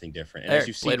found something different. And as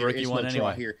you see, there is no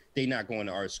draw here. They're not going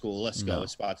to art school. Let's go.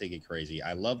 It's about to get crazy.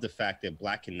 I love the fact that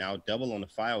black can now double on the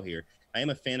file here. I am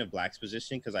a fan of black's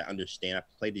position because I understand.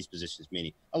 I've played these positions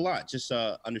a lot. Just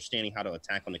understanding how to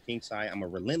attack on the king side. I'm a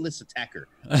relentless attacker.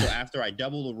 So after I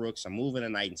double the rooks, I'm moving a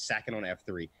knight and sacking on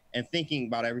f3 and thinking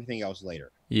about everything else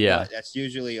later. Yeah, but that's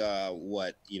usually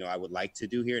what I would like to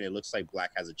do here, and it looks like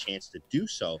black has a chance to do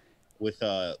so with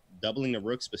doubling the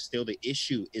rooks. But still, the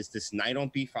issue is this knight on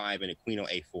b5 and a queen on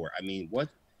a4. I mean, what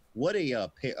a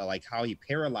like how he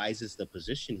paralyzes the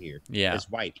position here. Yeah, is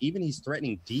white. Even he's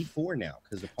threatening d4 now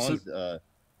because the pawn's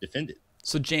defended.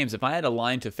 So James, if I had a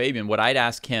line to Fabian, what I'd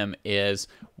ask him is,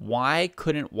 why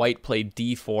couldn't white play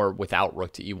d4 without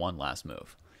rook to e1 last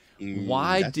move?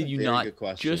 Why did you not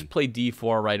just play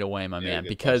d4 right away, my man?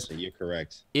 Because you're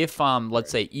correct. If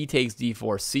let's say e takes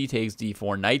d4, c takes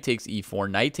d4, knight takes e4,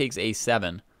 knight takes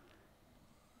a7.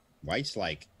 White's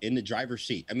like in the driver's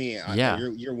seat. I mean,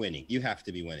 you're winning. You have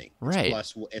to be winning. Right.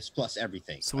 It's plus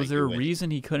everything. So was there a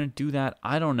reason he couldn't do that?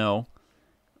 I don't know.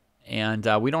 And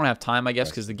we don't have time, I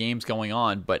guess, because the game's going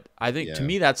on. But I think, to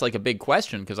me, that's like a big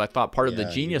question, because I thought part of the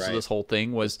genius of this whole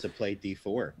thing was to play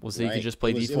d4. Was that he could just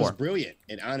play d4. It was brilliant.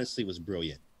 It honestly was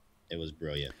brilliant. It was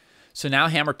brilliant. So now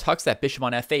Hammer tucks that bishop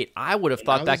on f8. I would have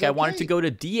thought that guy wanted to go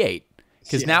to d8,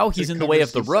 because now he's in the way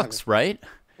of the rooks, right?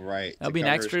 Right. That'll be an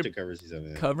extra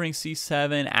covering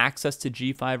c7, access to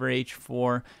g5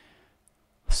 or h4.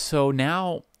 So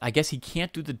now I guess he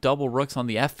can't do the double rooks on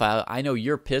the f file. I know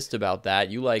you're pissed about that.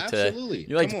 You like to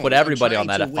put everybody on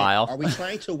that f file. Are we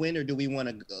trying to win, or do we want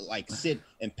to like sit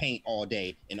and paint all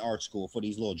day in art school for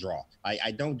these little draw?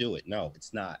 I don't do it. No,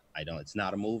 it's not. I don't. It's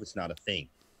not a move. It's not a thing.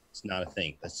 It's not a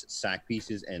thing. Let's sack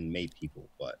pieces and mate people,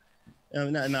 but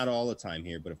not all the time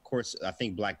here. But of course, I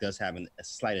think black does have a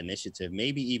slight initiative,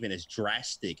 maybe even as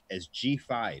drastic as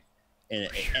g5. And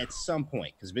at some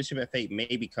point, because bishop f8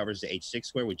 maybe covers the h6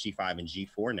 square with g5 and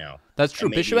g4 now. That's true.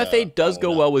 Bishop f8 does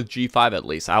go well with g5 at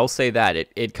least. I'll say that.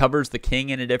 It covers the king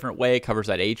in a different way. It covers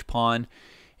that h-pawn.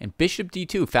 And bishop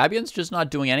d2. Fabian's just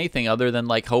not doing anything other than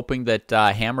like hoping that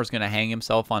Hammer's going to hang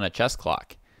himself on a chess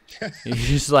clock. he's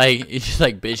just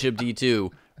like bishop d2,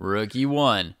 rook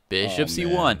e1, bishop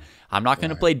c1. I'm not going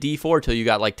to play d4 till you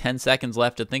got like 10 seconds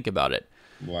left to think about it.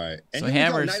 Right. And so here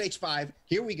Hammer's we go, knight h5.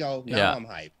 Here we go. Now I'm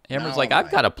hyped. Hammer's like,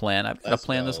 I've got a plan. I've got a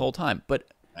plan this whole time. But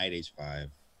knight h5.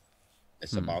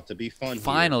 It's about to be fun.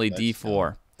 Finally,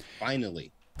 d4.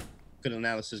 Finally. Good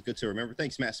analysis. Good to remember.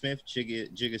 Thanks, Matt Smith.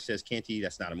 Jigga says, Canty,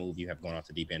 that's not a move. You have gone off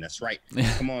the deep end. That's right.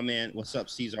 Come on, man. What's up,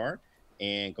 Cesar?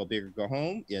 And go big or go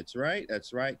home. Yeah, that's right.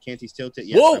 That's right. Canty's tilted.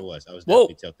 Yes, I was. I was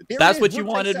definitely tilted. That's what you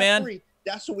wanted, man.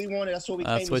 That's what we wanted. That's what we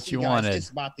came to see, what you guys. wanted. It's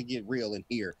about to get real in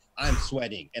here. I'm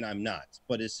sweating, and I'm not.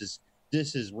 But this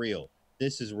is real.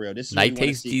 This is real. This is knight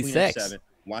takes d6.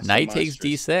 Knight takes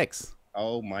d6.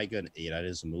 Oh my goodness. Yeah, that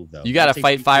is a move though. You got to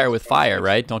fight fire with fire,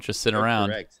 right? Don't just sit around.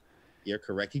 Correct. You're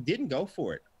correct. He didn't go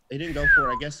for it. He didn't go for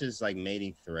it. I guess it's like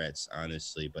mating threats,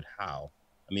 honestly. But how?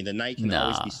 I mean, the knight can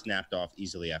always be snapped off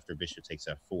easily after bishop takes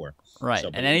f4. Right.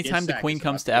 So, and anytime the queen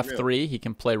comes to f3, he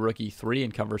can play rook e3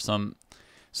 and cover some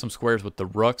squares with the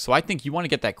rook. So I think you want to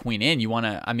get that queen in. You want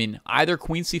to, I mean, either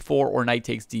queen c4 or knight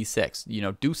takes d6. You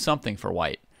know, do something for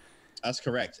white. That's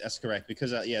correct. That's correct.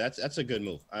 Because, yeah, that's a good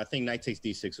move. I think knight takes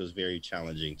d6 was very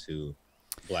challenging to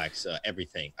black's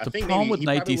everything. The problem with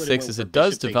knight d6 is it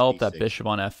does develop that bishop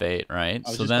on f8, right? I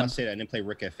was just about to say that, and then play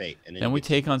rook f8. And then we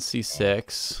take on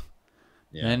c6.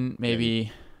 Yeah, and maybe,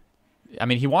 I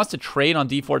mean, he wants to trade on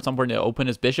d4 at some point to open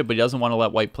his bishop, but he doesn't want to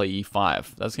let white play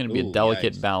e5. That's going to be a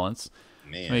delicate balance.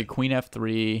 Man. Maybe queen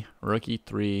f3, rook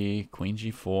e3, queen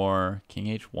g4, king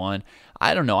h1.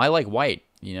 I don't know. I like white,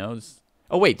 you know.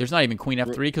 Oh, wait, there's not even queen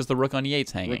f3 because the rook on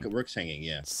e8's hanging. Rook's hanging,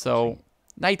 yeah. So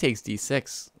knight takes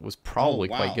d6 was probably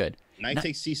quite good. Knight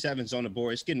takes c7's on the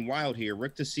board. It's getting wild here.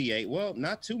 Rook to c8. Well,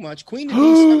 not too much. Queen to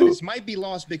d7. This might be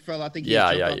lost, big fella. I think he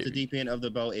jumped off the deep end of the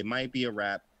bow. It might be a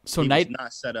wrap. So he knight was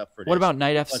not set up for this. What about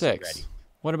knight f6?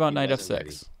 What about knight f6?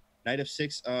 Ready. Knight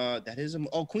f6. That is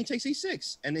queen takes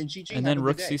e6, and then GG. And then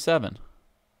rook c7.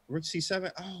 Rook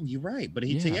c7. Oh, you're right. But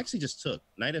he actually just took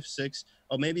knight f6.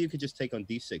 Oh, maybe you could just take on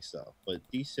d6 though. But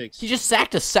d6. He just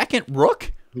sacked a second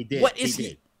rook. He did. What is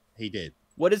he? He did.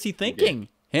 What is he thinking?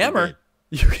 Hammer.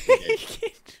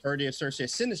 Heard the assertion.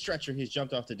 Send the stretcher. He's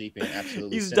jumped off the deep end.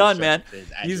 Absolutely. He's done, man.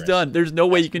 He's done. There's no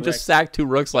way you can just sack two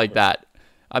rooks like that.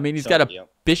 I mean, he's got a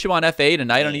bishop on f8, a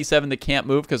knight on e7 that can't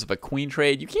move because of a queen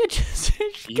trade. You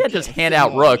can't just hand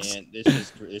out rooks. Man.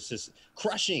 This is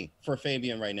crushing for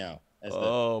Fabian right now. As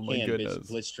my goodness.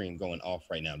 Blitzstream going off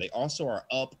right now. They also are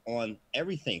up on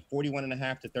everything,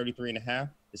 41.5 to 33.5.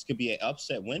 This could be an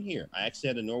upset win here. I actually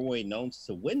had a Norway known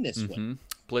to win this win.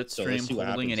 Blitzstream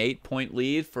holding an 8-point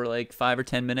lead for like 5 or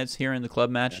 10 minutes here in the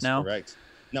club match. That's now. Correct.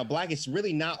 Now, Black, it's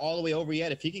really not all the way over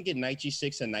yet. If he can get knight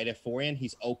g6 and knight f4 in,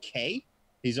 he's okay.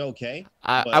 He's okay.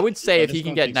 I would say if he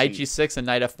can get knight g6 and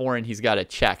knight f4 in, he's got to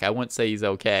check. I wouldn't say he's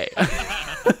okay.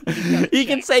 He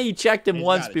can say he checked him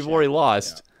once before he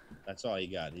lost. Yeah. That's all he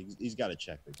got. He's got to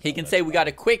check. He can say we got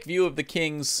a quick view of the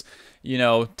king's,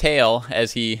 tail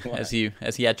as he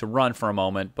had to run for a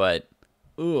moment, but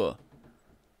pawn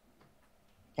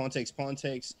takes. Yeah, pawn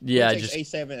takes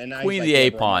just a7 and now queen he's the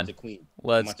like, a pawn.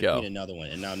 Let's go. Queen another one,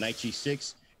 and now knight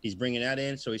g6. He's bringing that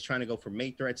in, so he's trying to go for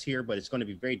mate threats here, but it's going to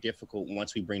be very difficult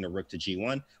once we bring the rook to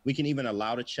g1. We can even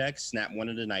allow to check, snap one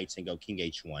of the knights, and go king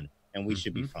h1, and we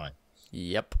should be fine.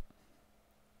 Yep.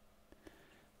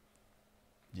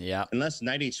 Yeah. Unless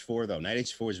knight h4 though. Knight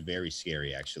h4 is very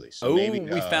scary actually. So maybe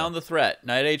we found the threat.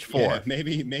 Knight h4. Yeah,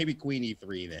 maybe queen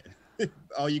e3 then.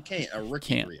 Oh, you can't. A rook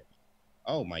e3.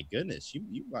 Oh my goodness.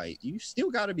 You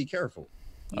still got to be careful.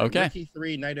 Okay. Rook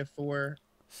e3, knight f4.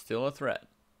 Still a threat.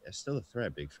 That's still a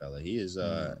threat, big fella. He is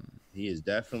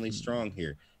definitely strong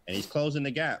here, and he's closing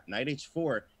the gap. Knight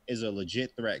h4 is a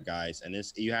legit threat, guys, and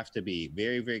you have to be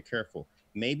very, very careful.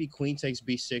 Maybe queen takes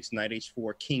b6, knight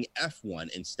h4, king f1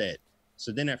 instead.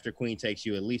 So then after queen takes,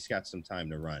 you at least got some time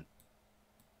to run.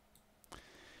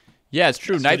 Yeah, it's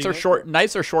true. Knights are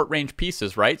short range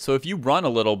pieces, right? So if you run a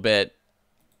little bit,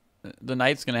 the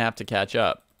knight's going to have to catch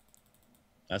up.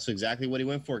 That's exactly what he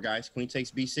went for, guys. Queen takes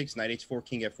b6, knight h4,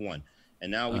 king f1.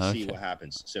 And now we see what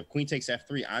happens. So if queen takes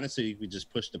f3, honestly, you could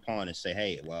just push the pawn and say,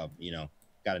 hey, well,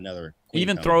 got another queen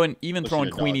even throwing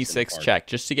queen e6 check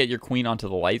just to get your queen onto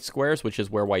the light squares, which is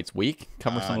where white's weak.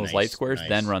 Cover some of those light squares,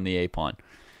 then run the a pawn.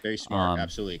 Very smart,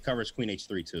 absolutely. It covers queen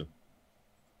h3 too.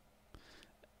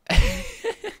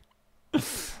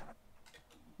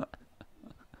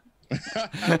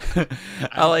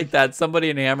 I like that.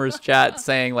 Somebody in Hammer's chat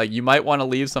saying like you might want to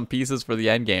leave some pieces for the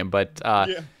end game, but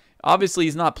obviously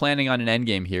he's not planning on an end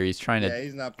game here. He's trying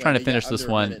to finish this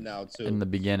one in the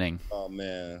beginning. Oh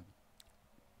man.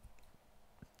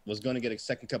 Was going to get a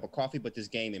second cup of coffee, but this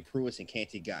game in Pruess and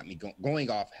Canty got me going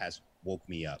off has woke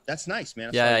me up. That's nice, man.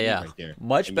 That's yeah. Right there.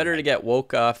 Much better to get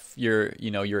woke off your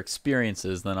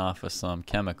experiences than off of some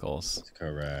chemicals.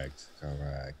 Correct.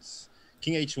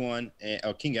 King h1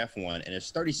 and king f1, and it's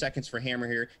 30 seconds for Hammer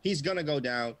here. He's going to go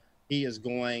down. He is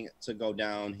going to go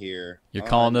down here. You're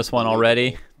calling this one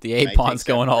already? The a pawn's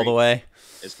going all the way.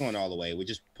 It's going all the way. We're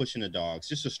just pushing the dogs.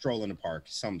 Just a stroll in the park.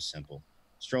 Something simple.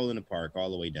 Stroll in the park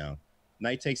all the way down.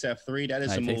 Knight takes f3. That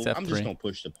is a move. I'm just going to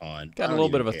push the pawn. Got a little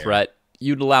bit of a threat.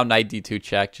 You'd allow knight d2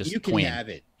 check. Just you can queen. have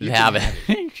it. You have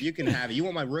it. You can have it. You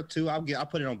want my rook too? I'll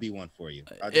put it on b1 for you.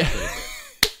 I'll just put it there.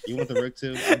 You want the rook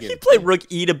too? I'll give you it play to rook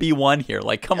e to b1 here.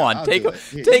 Like, come on, take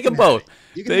them both.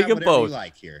 You can have whatever you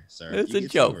like here, sir. It's a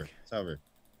joke. It's over.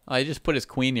 I just put his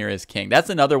queen near his king.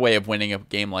 That's another way of winning a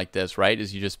game like this, right?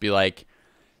 Is you just be like,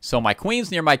 so my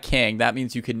queen's near my king. That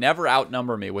means you can never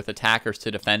outnumber me with attackers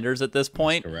to defenders at this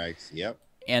point. That's correct. Yep.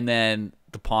 And then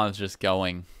the pawn's just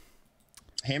going.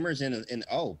 Hammer's in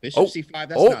bishop c5.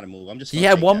 That's not a move. I'm just. He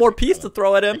had one more piece to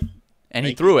throw at him, and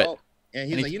he threw it. And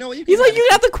he's like, you know what? He's like, you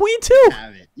got the queen too.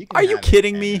 Are you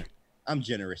kidding me? I'm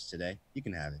generous today. You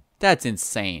can have it. That's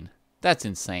insane.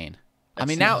 I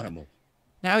mean,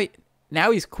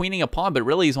 now he's queening a pawn, but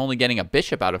really he's only getting a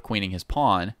bishop out of queening his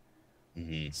pawn.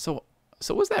 So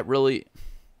was that really?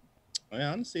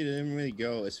 Well, honestly, it didn't really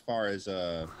go as far as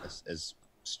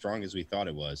strong as we thought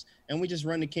it was, and we just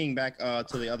run the king back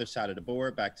to the other side of the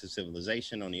board, back to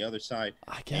civilization on the other side.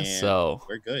 I guess so.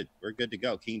 We're good to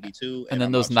go. King d2, and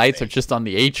then those knights are just on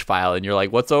the h file, and you're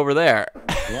like, what's over there?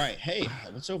 Right. Hey,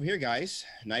 what's over here, guys?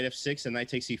 Knight f6 and knight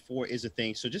takes c4 is a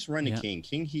thing. So just run the king.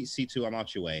 King c2. I'm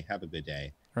out your way. Have a good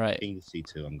day. Right. King to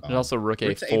c2. I'm gone. And also rook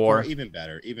a4. Even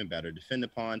better. Defend the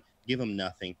pawn. Give him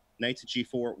nothing. Knight to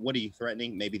g4. What are you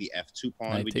threatening? Maybe the f2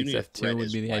 pawn. Knight takes f2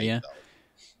 would be the idea.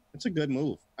 It's a good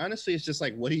move. Honestly, it's just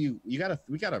like, we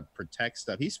gotta protect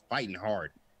stuff. He's fighting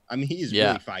hard. I mean, he's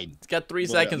really fighting. He's got 3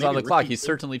 seconds on the clock. He's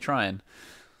certainly trying.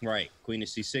 Right. Queen to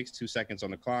c6, 2 seconds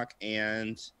on the clock,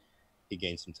 and he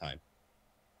gained some time.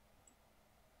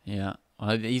 Yeah.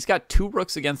 He's got 2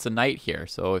 rooks against the knight here,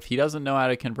 so if he doesn't know how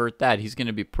to convert that, he's going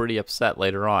to be pretty upset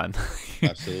later on.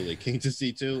 Absolutely. King to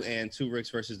c2 and 2 rooks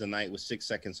versus the knight with 6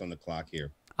 seconds on the clock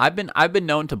here. I've been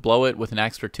known to blow it with an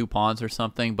extra 2 pawns or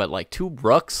something, but like 2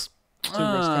 rooks,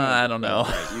 I don't know.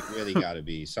 Right. You really got to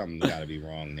be something. Got to be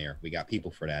wrong there. We got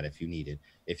people for that if you need it.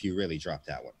 If you really drop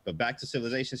that one. But back to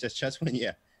Civilization says chess win.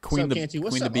 Yeah. Queen the Canty,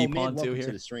 what's Queen up, the B man? pawn Welcome 2 to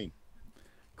here. the stream.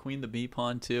 Queen the B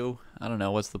pawn 2. I don't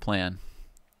know. What's the plan?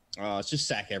 It's just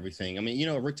sack everything. I mean, you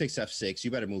know, Rook takes F6.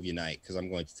 You better move your knight because I'm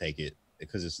going to take it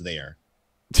because it's there.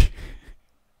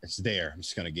 It's there. I'm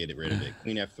just going to get rid of it.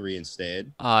 Queen F3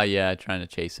 instead. Oh, yeah, trying to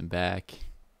chase him back.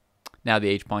 Now the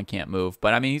H-pawn can't move.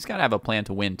 But, I mean, he's got to have a plan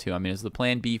to win, too. I mean, is the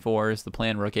plan B4? Is the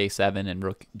plan Rook A7 and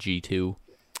Rook G2?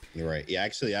 You're right. Yeah,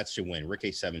 actually, that should win. Rook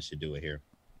A7 should do it here.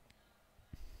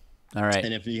 All right.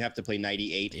 And if you have to play knight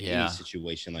E8, any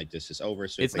situation like this is over.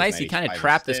 So it's nice he kind of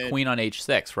trapped this queen on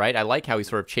H6, right? I like how he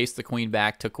sort of chased the queen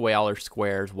back, took away all her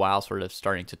squares while sort of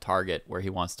starting to target where he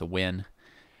wants to win.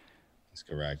 That's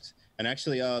correct. And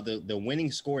actually, the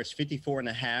winning score is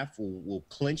 54.5. Will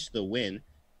clinch the win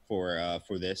for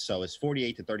this. So it's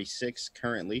 48-36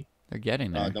 currently. They're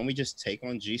getting there. Don't we just take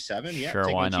on G7? Yeah, sure,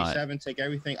 take why on not? G7, take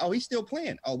everything. Oh, he's still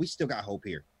playing. Oh, we still got hope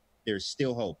here. There's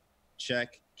still hope.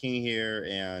 Check, king here,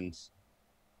 and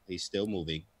he's still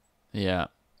moving. Yeah.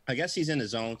 I guess he's in the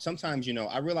zone. Sometimes, you know,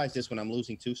 I realize this when I'm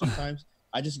losing too sometimes.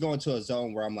 I just go into a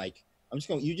zone where I'm like,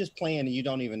 you just playing and you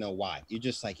don't even know why. You're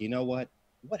just like, you know what?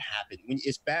 What happened?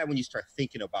 It's bad when you start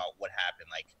thinking about what happened.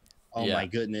 Like, oh my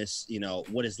goodness, you know,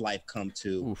 what does life come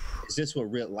to? Oof. Is this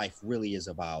what real life really is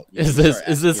about? Is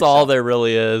this all there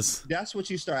really is? That's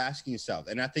what you start asking yourself.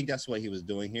 And I think that's what he was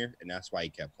doing here. And that's why he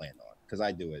kept playing on. Because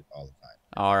I do it all the time.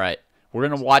 All right. We're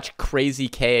going to watch Crazy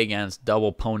K against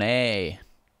Double Poney.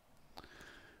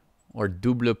 Or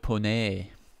Double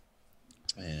Poney.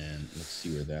 And let's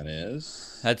see where that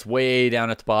is. That's way down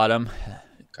at the bottom.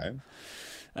 Okay.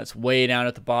 That's way down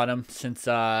at the bottom. Since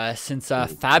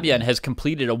Fabian has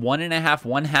completed a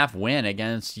 1.5 win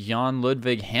against Jan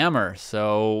Ludwig Hammer.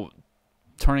 So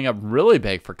turning up really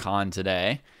big for Khan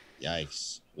today.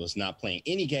 Yikes. Was not playing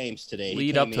any games today.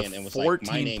 Lead up to 14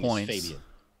 My name points. is Fabian.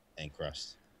 And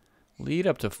crushed. Lead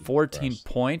up to 14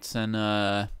 points, and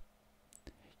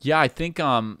yeah, I think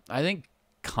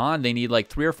Khan, they need like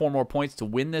 3 or 4 more points to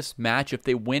win this match. If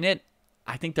they win it,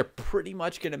 I think they're pretty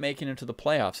much going to make it into the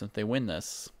playoffs if they win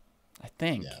this. I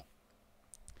think. Yeah.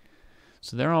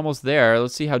 So they're almost there.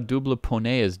 Let's see how Double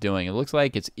Poney is doing. It looks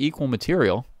like it's equal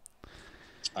material.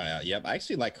 Yep. I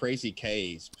actually like Crazy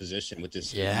K's position with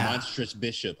this monstrous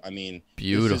bishop. I mean,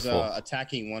 beautiful. This is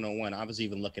attacking 101. I was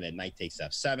even looking at knight takes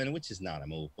f7, which is not a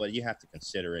move, but you have to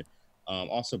consider it.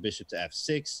 Also bishop to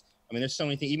f6. I mean, there's so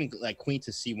many things, even like queen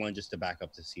to c1 just to back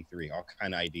up to c3. All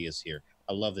kind of ideas here.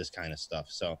 I love this kind of stuff.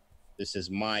 So this is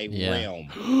my realm.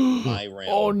 My realm.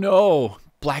 Oh, no.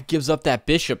 Black gives up that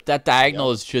bishop. That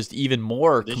diagonal is just even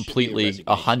more completely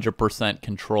 100%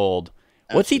 controlled.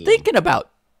 Absolutely. What's he thinking about?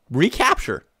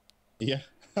 Recapture. Yeah.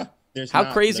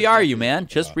 How crazy are you, man?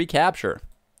 Just recapture.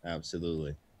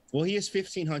 Absolutely. Well, he is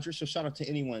 1,500, so shout out to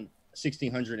anyone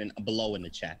 1,600 and below in the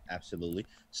chat. Absolutely.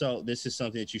 So this is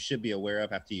something that you should be aware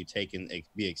of after you take and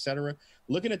be etc.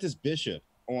 Looking at this bishop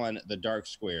on the dark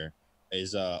square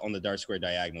is on the dark square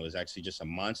diagonal is actually just a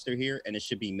monster here, and it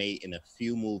should be made in a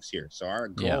few moves here. So our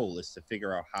goal is to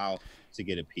figure out how to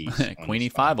get a piece. Queen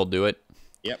E5 will do it.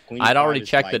 Yep. I'd already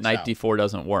checked that knight D4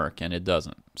 doesn't work, and it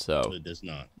doesn't. So it does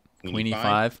not. Queen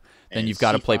E5, then you've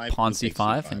got to play pawn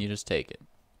C5, and you just take it.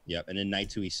 Yep, and then knight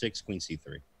to E6, queen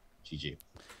C3. GG.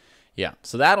 Yeah,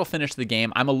 so that'll finish the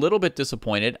game. I'm a little bit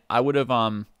disappointed. I would have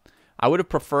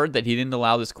preferred that he didn't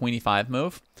allow this queen E5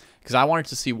 move, because I wanted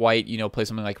to see white, play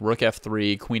something like rook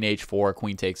F3, queen H4,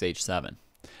 queen takes H7.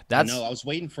 I was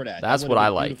waiting for that. That's what I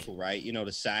like. Right?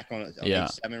 The sack on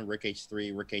H7, rook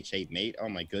H3, rook H8 mate. Oh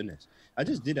my goodness. I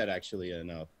just did that actually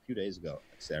a few days ago.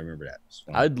 I remember that.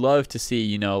 I'd love to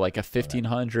see, like a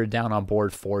 1,500 down on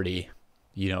board 40,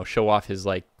 show off his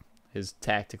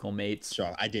tactical mates.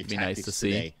 Sure, I did. Be nice to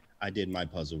see. Today. I did my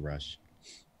puzzle rush.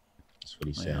 That's what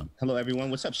he said. Yeah. Hello,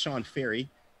 everyone. What's up, Sean Ferry?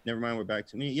 Never mind, we're back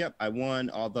to me. Yep, I won,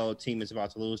 although team is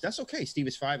about to lose. That's okay. Steve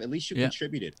is 5. At least you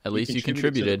contributed. At least you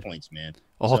contributed. Points, man.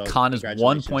 Oh, so, Khan is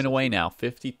 1 point away now.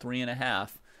 53.5.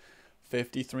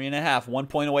 53.5. 1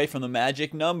 point away from the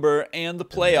magic number and the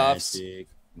playoffs. Magic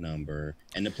number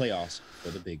and the playoffs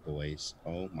for the big boys.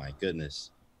 Oh my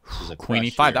goodness. Queen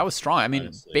E5. That was strong. I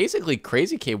mean, basically,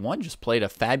 Crazy K1 just played a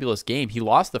fabulous game. He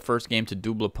lost the first game to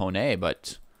Double Poney,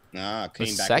 but the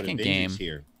second game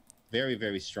here. Very,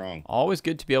 very strong. Always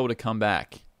good to be able to come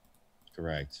back.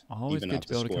 Correct. Always good to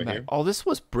be able to come back. Oh, this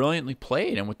was brilliantly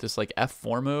played. And with this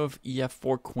F4 move,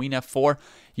 EF4, Queen F4,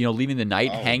 leaving the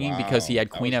knight hanging because he had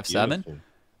Queen F7.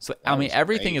 So, I mean,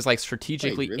 everything is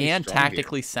strategically and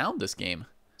tactically sound this game.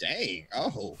 Dang.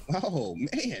 Oh,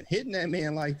 man. Hitting that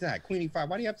man like that. Queen E5.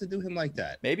 Why do you have to do him like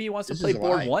that? Maybe he wants to play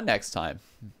board 1 next time.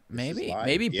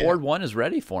 Maybe board 1 is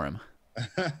ready for him.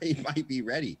 He might be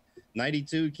ready.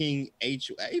 92, King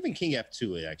H, even King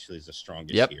F2 actually is the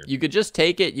strongest here. You could just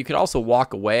take it. You could also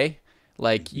walk away.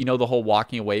 Like, you know, the whole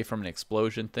walking away from an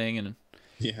explosion thing. And,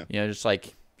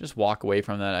 just walk away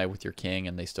from that with your king,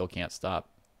 and they still can't stop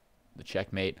the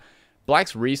checkmate.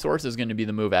 Black's resource is going to be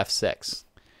the move F6.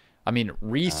 I mean,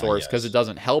 resource because it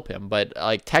doesn't help him, but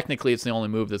like technically it's the only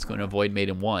move that's going to avoid mate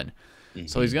in 1.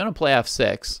 So he's going to play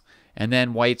F6, and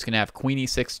then White's going to have Queen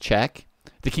E6 check.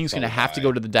 The King's going to have to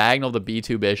go to the diagonal of the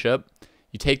B2 bishop.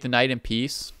 You take the knight in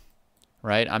peace,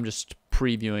 right? I'm just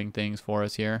previewing things for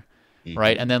us here,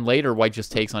 right? And then later White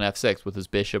just takes on F6 with his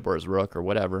bishop or his rook or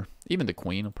whatever. Even the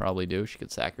Queen will probably do. She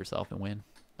could sack herself and win.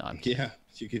 No, yeah,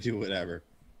 she could do whatever.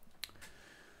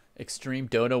 Extreme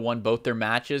Dota won both their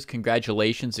matches.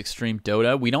 Congratulations, Extreme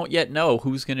Dota. We don't yet know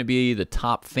who's going to be the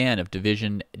top fan of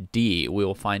Division D. We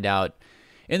will find out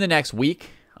in the next week.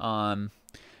 When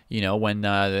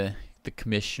the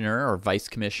commissioner or vice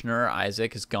commissioner,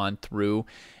 Isaac, has gone through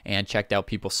and checked out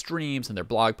people's streams and their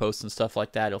blog posts and stuff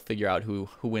like that. He'll figure out who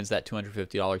wins that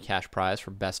 $250 cash prize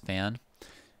for best fan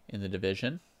in the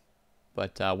division.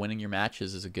 But winning your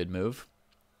matches is a good move.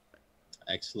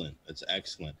 Excellent. That's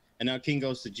excellent. And now King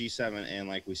goes to G7, and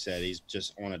like we said, he's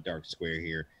just on a dark square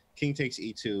here. King takes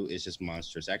E2 is just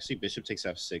monstrous. Actually, Bishop takes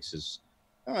F6 is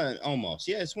almost.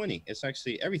 Yeah, it's winning. It's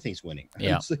actually, everything's winning.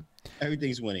 Yeah.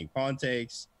 Everything's winning. Pawn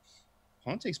takes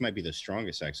might be the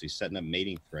strongest, actually, setting up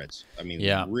mating threats. I mean,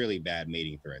 really bad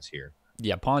mating threats here.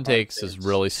 Yeah, pawn takes is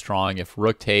really strong. If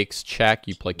rook takes, check.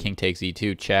 You play king takes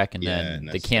E2, check, and then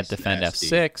they can't defend nasty.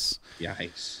 F6.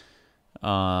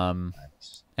 Yikes.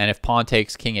 And if pawn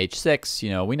takes king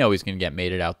H6, we know he's going to get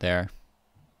mated out there.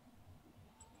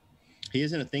 He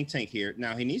is in a think tank here.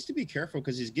 Now, he needs to be careful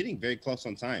because he's getting very close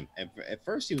on time. At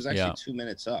first, he was actually 2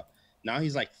 minutes up. Now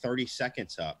he's like 30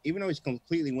 seconds up, even though he's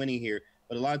completely winning here.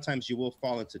 But a lot of times you will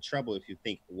fall into trouble if you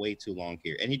think way too long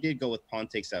here. And he did go with pawn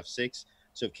takes F6.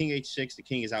 So if king H6, the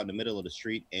king is out in the middle of the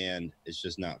street, and it's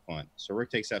just not fun. So rook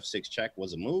takes F6 check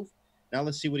was a move. Now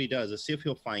let's see what he does. Let's see if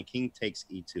he'll find king takes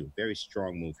E2. Very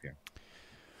strong move here.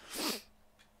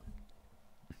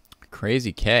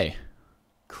 Crazy K.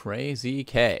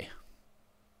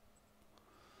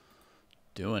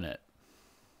 Doing it.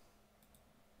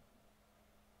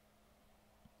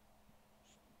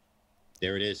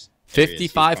 There it is.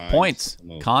 55 points.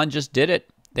 Khan just did it.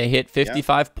 They hit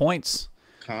 55 points.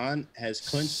 Khan has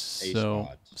clinched a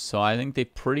spot. So I think they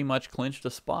pretty much clinched a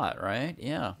spot, right?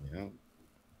 Yeah.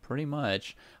 Pretty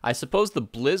much. I suppose the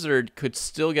Blizzard could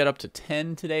still get up to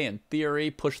 10 today in theory,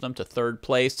 push them to 3rd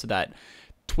place to that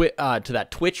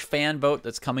Twitch fan vote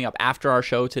that's coming up after our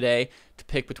show today to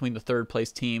pick between the 3rd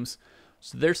place teams.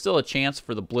 So there's still a chance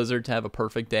for the Blizzard to have a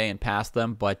perfect day and pass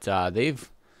them, but they've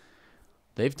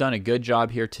done a good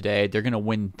job here today. They're going to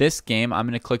win this game. I'm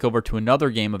going to click over to another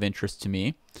game of interest to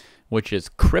me, which is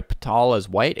Kryptal as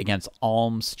White against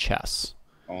Alms Chess.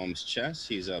 Alms Chess,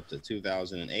 he's up to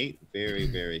 2008. Very,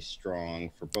 very strong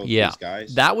for both these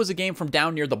guys. That was a game from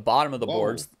down near the bottom of the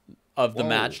boards of the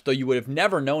match, though you would have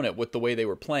never known it with the way they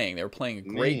were playing. They were playing a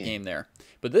great game there.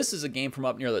 But this is a game from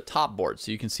up near the top board,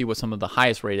 so you can see what some of the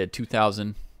highest rated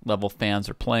 2000 level fans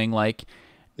are playing like.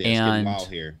 Yeah, it's getting wild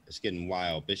here. It's getting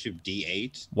wild. Bishop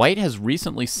D8. White has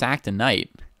recently sacked a knight.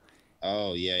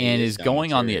 Oh, yeah. And is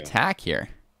going on the attack here.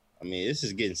 I mean, this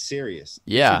is getting serious.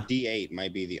 Yeah. Bishop D8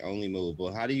 might be the only move.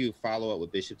 But how do you follow up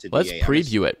with Bishop to D8? Let's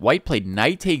preview it. White played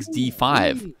knight takes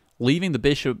D5, leaving the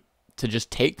bishop to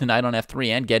just take the knight on F3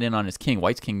 and get in on his king.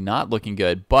 White's king not looking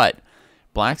good, but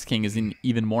Black's king is in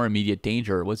even more immediate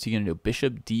danger. What's he going to do?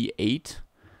 Bishop D8,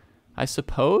 I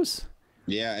suppose?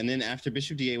 Yeah, and then after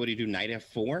Bishop D8, what do you do? Knight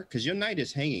F4? Because your knight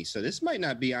is hanging, so this might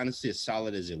not be honestly as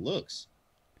solid as it looks.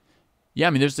 Yeah, I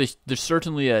mean, there's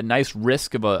certainly a nice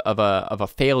risk of a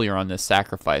failure on this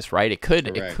sacrifice, right?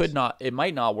 It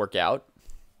might not work out.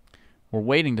 We're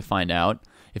waiting to find out.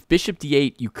 If Bishop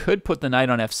D8, you could put the knight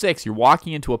on F6. You're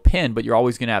walking into a pin, but you're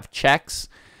always going to have checks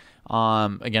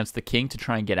against the king to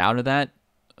try and get out of that.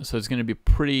 So it's going to be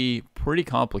pretty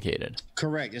complicated.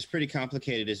 Correct. It's pretty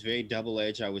complicated. It's very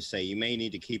double-edged, I would say. You may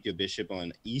need to keep your bishop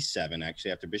on E7,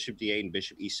 actually, after Bishop D8 and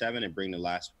Bishop E7, and bring the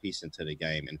last piece into the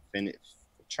game and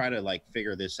try to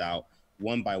figure this out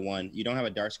one by one. You don't have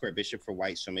a dark square bishop for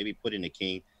White, so maybe put in a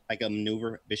king, like a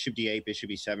maneuver, Bishop D8, Bishop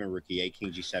E7, Rook E8,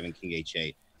 King G7, King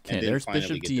H8. Okay, there's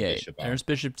Bishop D8. There's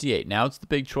Bishop D8. Now it's the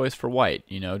big choice for White.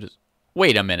 Just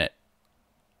wait a minute.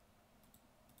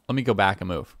 Let me go back a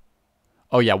move.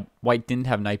 Oh, yeah. White didn't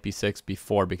have knight b6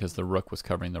 before because the rook was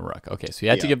covering the rook. Okay, so you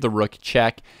had to Yeah. give the rook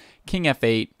check, king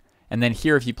f8, and then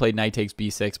here if you played knight takes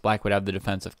b6, black would have the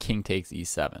defense of king takes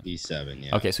e7. E7,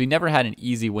 yeah. Okay, so he never had an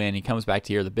easy win. He comes back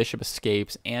to here. The bishop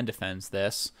escapes and defends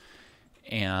this.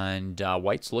 And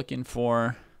White's looking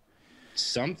for...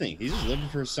 something. He's just looking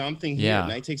for something here. Yeah.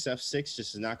 Knight takes f6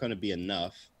 just is not going to be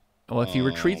enough. Well, if he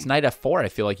retreats knight f4, I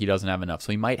feel like he doesn't have enough.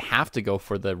 So he might have to go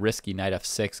for the risky knight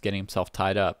f6, getting himself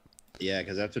tied up. Yeah,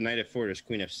 because after knight f4, there's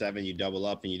queen f7. You double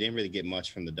up, and you didn't really get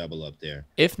much from the double up there.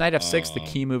 If knight f6, the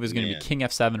key move is going to be king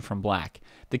f7 from black.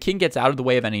 The king gets out of the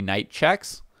way of any knight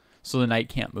checks, so the knight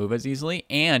can't move as easily,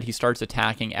 and he starts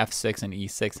attacking f6 and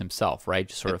e6 himself, right?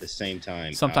 Just sort at the same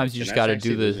time. Sometimes you just got to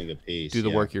do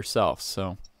the work yourself.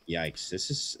 So yikes!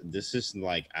 This is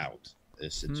like out.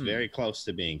 It's very close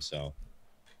to being so.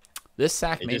 This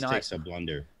sack takes a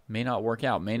blunder. May not work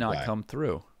out. May not come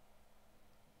through.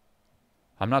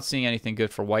 I'm not seeing anything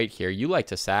good for White here. You like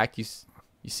to sack. You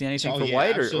see anything for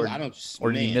White,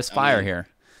 or did he misfire here?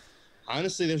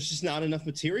 Honestly, there's just not enough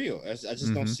material. I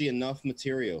just don't see enough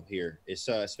material here. It's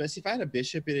especially if I had a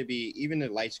bishop, it'd be even a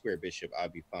light square bishop.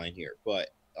 I'd be fine here. But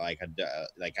like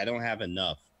I don't have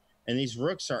enough, and these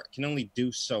rooks can only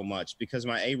do so much because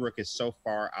my a rook is so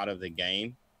far out of the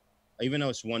game. Even though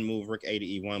it's one move, rook a to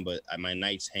e1, but my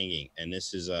knight's hanging, and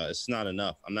this is it's not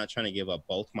enough. I'm not trying to give up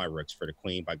both my rooks for the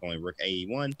queen by going rook a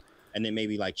e1, and then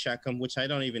maybe like check them, which I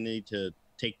don't even need to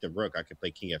take the rook. I could play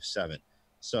king f7.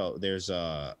 So there's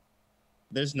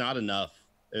not enough.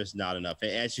 There's not enough.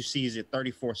 As you see, he's at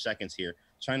 34 seconds here,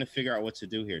 trying to figure out what to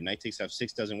do here. Knight takes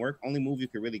f6 doesn't work. Only move you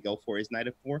could really go for is knight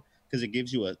f4 because it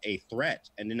gives you a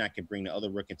threat, and then I can bring the other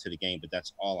rook into the game. But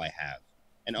that's all I have,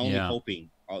 and only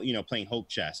hoping, playing hope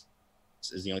chess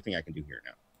is the only thing I can do here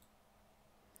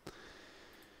now.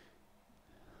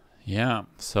 Yeah,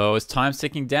 so his time's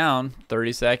ticking down.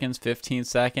 30 seconds, 15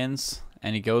 seconds,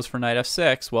 and he goes for knight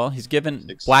f6. Well, he's given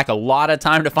black a lot of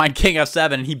time to find king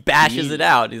f7, and he bashes it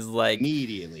out. He's like,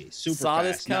 immediately, super saw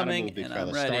fast. this coming, Not a move, and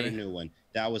I'm ready. Start a new one.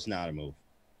 That was not a move.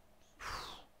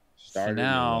 Start so a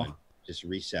now, new one. Just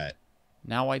reset.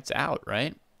 Now White's out,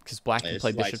 right? Because black can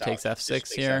play bishop takes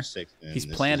f6 here. F6, he's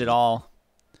planned it all.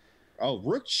 Oh,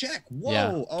 rook check. Whoa.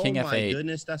 Yeah, oh, king my f8.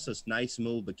 goodness. That's a nice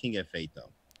move, but king f8,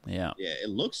 though. Yeah. Yeah, it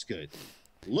looks good.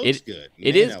 Looks good.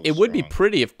 It would be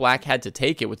pretty if black had to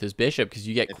take it with his bishop because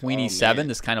you get queen e7,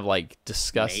 this kind of like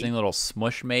disgusting little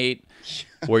smush mate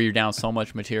where you're down so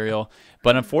much material.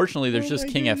 But unfortunately, there's just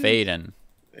king f8 and,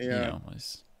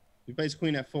 he plays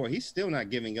queen f4. He's still not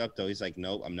giving up, though. He's like,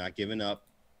 nope, I'm not giving up.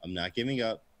 I'm not giving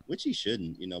up, which he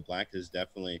shouldn't. Black is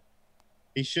definitely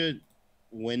 – he should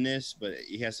win this, but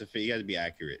he has to be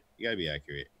accurate. You got to be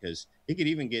accurate because he could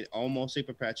even get almost a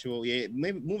perpetual. Yeah,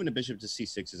 maybe moving the bishop to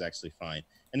c6 is actually fine.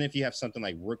 And if you have something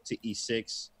like rook to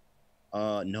e6,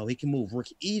 no, he can move rook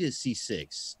e to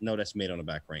c6. No, that's made on the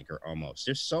back ranker almost.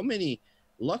 There's so many.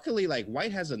 Luckily, like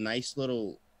White has a nice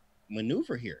little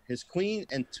maneuver here. His queen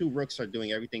and two rooks are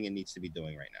doing everything it needs to be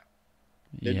doing right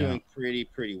now. They're doing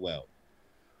pretty well.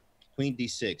 Queen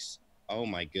d6. Oh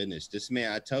my goodness, this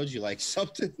man! I told you, like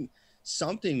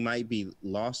something might be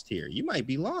lost here. You might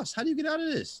be lost. How do you get out of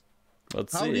this?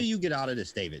 How do you get out of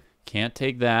this, David? Can't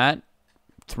take that.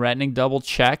 Threatening double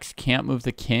checks. Can't move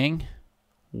the king.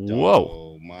 Whoa.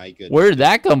 Oh, my goodness. Where did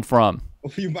that come from?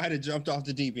 You might have jumped off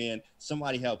the deep end.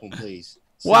 Somebody help him, please.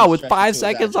 Wow, with 5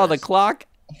 seconds on the clock?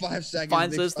 5 seconds.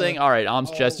 Finds this thing. All right, arms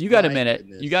chest. You got a minute.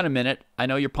 Goodness. You got a minute. I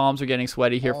know your palms are getting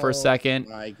sweaty here for a second.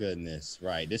 My goodness.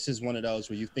 Right. This is one of those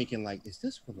where you're thinking, like, is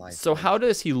this for life? So how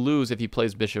does he lose if he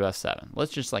plays bishop f7?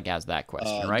 Let's just, like, ask that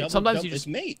question, right? Sometimes you just...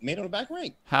 It's mate on the back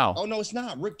rank. How? Oh, no, it's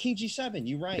not. Rook, king g7.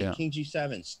 You're right. Yeah. King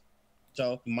g7.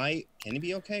 So, can it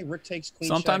be okay? Rook takes queen.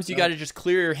 Sometimes you got to just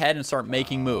clear your head and start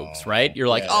making moves, right? You're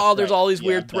like, there's all these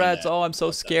weird threats. Oh, I'm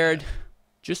so scared.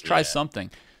 Just try something.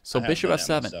 So bishop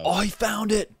f7. Oh, he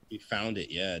found it. He found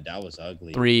it. Yeah, that was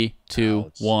ugly. 3,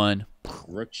 2, 1.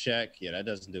 Rook check. Yeah, that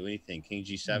doesn't do anything. King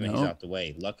g7. Nope. He's out the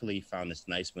way. Luckily, he found this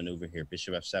nice maneuver here.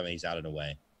 Bishop f7. He's out of the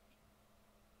way.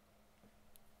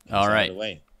 All right. Out of the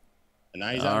way. And now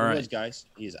he's out of the woods, guys.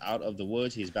 He's out of the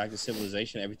woods. He's back to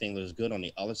civilization. Everything looks good on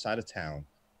the other side of town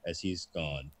as he's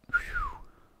gone.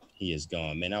 He is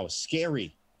gone. Man, that was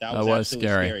scary. That was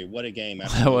scary. What a game.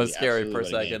 That was scary for a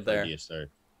second there.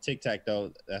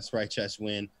 Tic-tac-toe. That's right, chess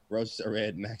win. Roses are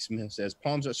red. Maxime says,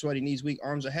 palms are sweaty, knees weak,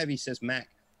 arms are heavy, says Mac.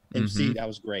 MC, that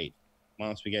was great.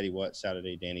 Mom Spaghetti, what?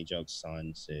 Saturday, Danny jokes.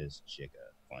 Son says, Chica.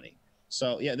 Funny.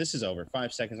 So, yeah, this is over.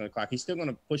 5 seconds on the clock. He's still going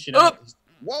to push it up.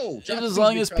 Whoa. Just as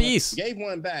long as peace. Gave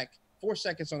one back. 4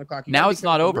 seconds on the clock. Now it's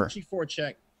not over. Rook g4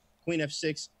 check. Queen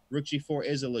f6. Rook g4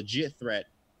 is a legit threat.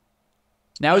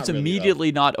 Now it's really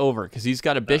immediately not over because he's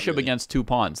got a bishop against 2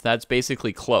 pawns. That's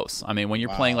basically close. I mean, when you're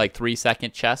playing like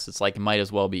 3-second chess, it's like it might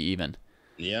as well be even.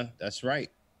 Yeah, that's right.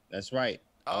 That's right.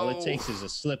 All it takes is a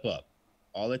slip up.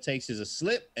 All it takes is a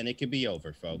slip, and it could be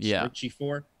over, folks. Yeah. Rook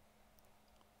G4.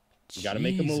 You got to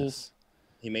make a move.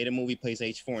 He made a move. He plays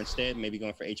H4 instead, maybe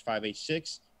going for H5,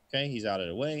 H6. Okay, he's out of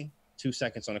the way. 2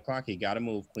 seconds on the clock. He got to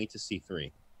move. Queen to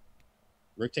C3.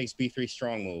 Rook takes B3,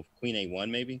 strong move. Queen A1,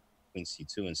 maybe. Queen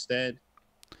C2 instead.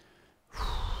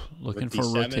 Looking for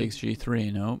rook takes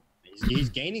G3. Nope. He's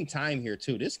gaining time here,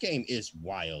 too. This game is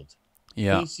wild.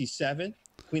 Yeah. Queen C7.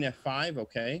 Queen F5,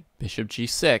 okay. Bishop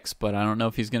G6, but I don't know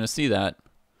if he's going to see that.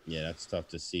 Yeah, that's tough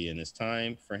to see in this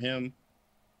time for him.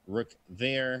 Rook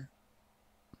there.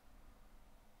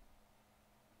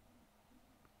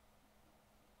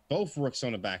 Both rooks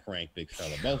on the back rank, big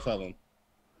fella. Both of them.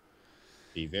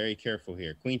 Be very careful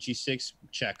here. Queen G6,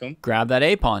 check him. Grab that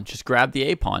A pawn. Just grab the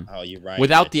A pawn. Oh, you're right.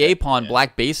 Without the A pawn,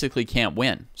 black basically can't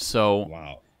win.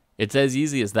 So it's as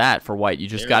easy as that for white. You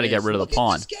just got to get rid of the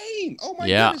pawn. Look at this game. Oh my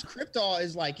goodness. Crypto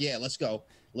is like, yeah, let's go.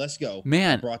 Let's go.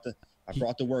 Man. I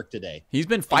brought the work today. He's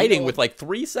been fighting with like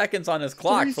 3 seconds on his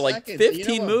clock for like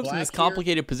 15 moves in this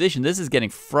complicated position. This is getting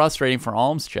frustrating for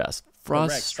Alm's chess.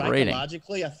 Frustrating.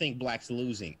 Psychologically, I think black's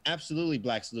losing. Absolutely,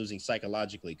 black's losing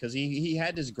psychologically because he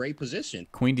had this great position.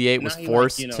 Queen D8 was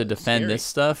forced to defend this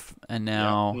stuff, and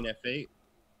now Queen F8.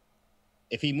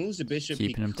 If he moves the bishop,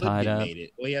 keeping him tied up.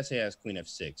 Well, he has Queen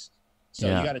F6, so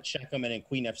you got to check him, and then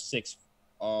Queen F6.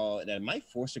 That might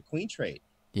force a queen trade.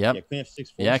 Yep. Yeah, Queen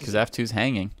F6. Yeah, because F2's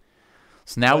hanging.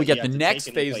 So now we get the next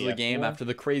phase of the game. After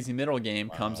the crazy middle game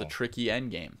comes a tricky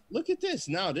end game. Look at this.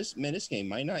 Now this game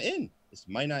might not end. This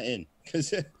might not end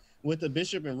because with the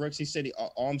bishop and rooks, he said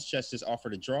Alm's chess just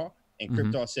offered a draw, and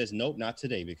Crypto says nope, not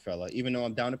today, big fella. Even though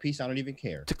I'm down a piece, I don't even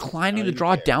care. Declining to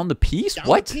draw down the piece.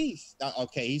 What? Down the piece.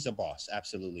 Okay, he's a boss.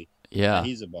 Absolutely. Yeah,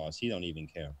 he's a boss. He don't even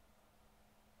care.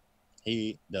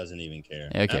 He doesn't even care.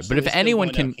 Okay, absolutely. But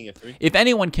if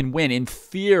anyone can win in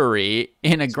theory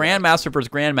in a grandmaster versus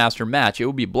grandmaster match, it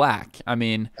would be black. I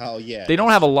mean, they don't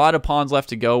have a lot of pawns left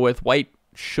to go with. White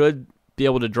should be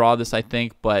able to draw this, I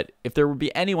think, but if there would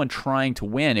be anyone trying to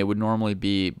win, it would normally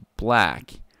be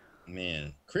black.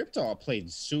 Man, Crypto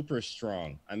played super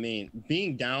strong. I mean,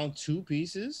 being down 2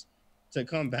 pieces to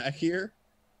come back here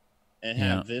and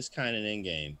have this kind of end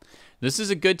game. This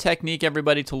is a good technique,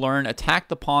 everybody, to learn. Attack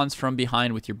the pawns from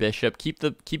behind with your bishop.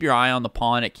 Keep your eye on the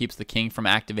pawn. It keeps the king from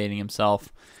activating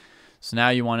himself. So now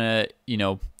you want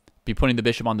to, be putting the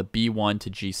bishop on the B1 to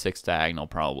G6 diagonal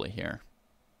probably here.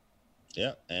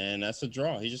 Yeah, and that's a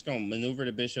draw. He's just going to maneuver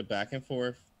the bishop back and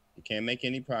forth. You can't make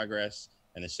any progress.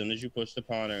 And as soon as you push the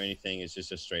pawn or anything, it's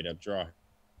just a straight-up draw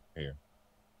here.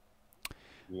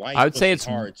 I would say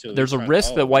there's a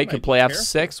risk that white could play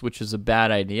F6, which is a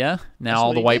bad idea. Now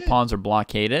all the white pawns are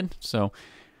blockaded, so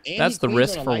that's the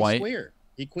risk for white.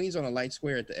 He queens on a light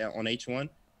square on H1,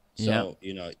 so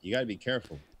you got to be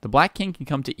careful. The black king can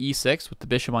come to E6 with the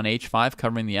bishop on H5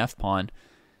 covering the F pawn.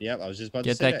 Yep, I was just about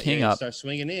to say that king up. Start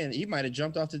swinging in. He might have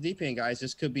jumped off the deep end, guys.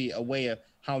 This could be a way of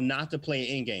how not to play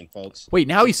an in-game, folks. Wait,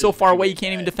 now he's so far away he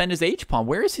can't even defend his H-pawn.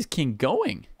 Where is his king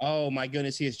going? Oh, my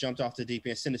goodness. He has jumped off the deep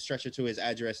end. Send a stretcher to his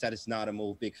address. That is not a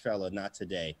move, big fella. Not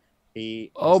today.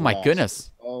 Oh, my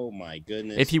goodness. Oh, my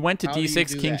goodness. If he went to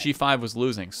D6, king G5 was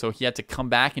losing. So he had to come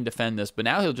back and defend this. But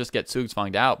now he'll just get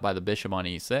zugzwanged out by the bishop on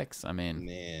E6. I mean.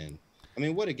 Man. I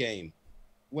mean, what a game.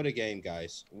 What a game,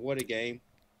 guys. What a game.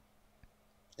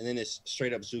 And then it's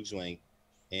straight up zugzwang.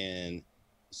 And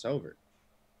it's over.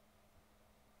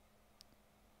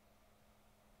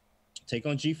 Take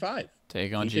on G5.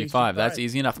 Take on G5. That's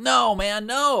easy enough. No, man.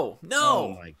 No.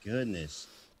 Oh, my goodness.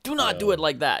 Do not do it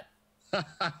like that.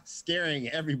 Scaring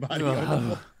everybody.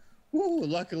 Ooh,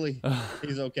 luckily,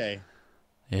 he's okay.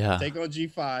 Yeah. Take on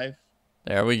G5.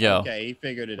 There we go. Okay, he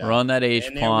figured it out. Run that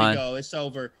H-pawn. There we go. It's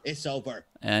over. It's over.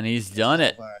 And he's done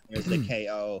it. There's the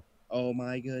KO. Oh,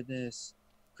 my goodness.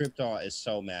 Crypto is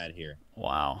so mad here.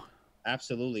 Wow.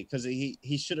 Absolutely. Because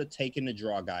he should have taken the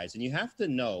draw, guys. And you have to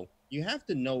know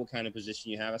what kind of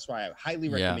position you have. That's why I highly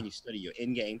recommend you study your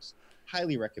end games.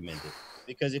 Highly recommend it.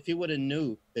 Because if you would have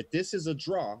knew that this is a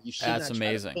draw, you should not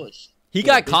try to push. He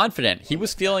got confident. He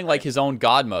was feeling like his own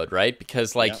god mode, right?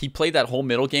 Because he played that whole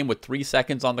middle game with 3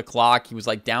 seconds on the clock. He was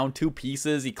like down 2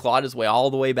 pieces. He clawed his way all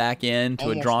the way back in to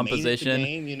a drawn position.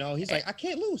 He's like, I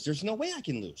can't lose. There's no way I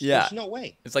can lose. Yeah. There's no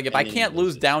way. It's like if I can't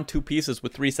lose down 2 pieces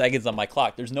with 3 seconds on my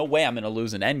clock, there's no way I'm going to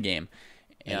lose an end game.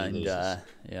 And he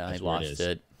lost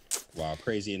it. Wow,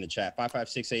 crazy in the chat.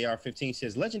 556AR15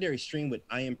 says, legendary stream with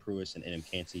I am Pruess and NM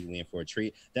Canty. We in for a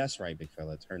treat. That's right, big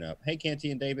fella. Turn up. Hey,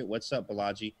 Canty and David. What's up,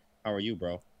 Balaji? How are you,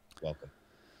 bro? Welcome.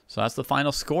 So that's the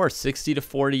final score,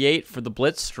 60-48 for the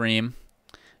Blitz stream.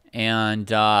 And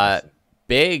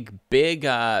big play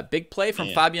from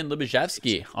Fabian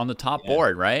Libizhevsky on the top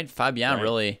board, right? Fabian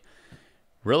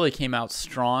really came out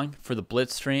strong for the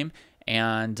Blitz stream.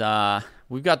 And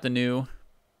we've got the new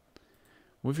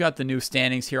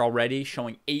standings here already,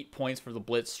 showing 8 points for the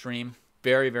Blitz stream.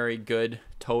 Very, very good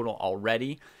total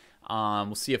already.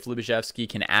 We'll see if Libizhevsky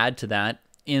can add to that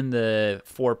in the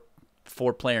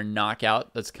four-player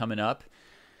knockout that's coming up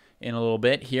in a little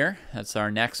bit here. That's our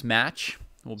next match.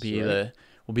 Will be the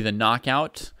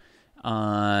knockout.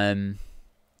 Yeah,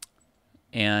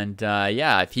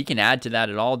 if he can add to that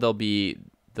at all, they'll be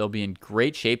in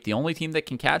great shape. The only team that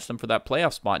can catch them for that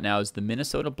playoff spot now is the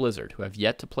Minnesota Blizzard, who have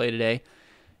yet to play today.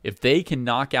 If they can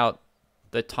knock out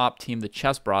the top team, the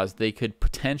Chess Bras, they could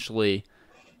potentially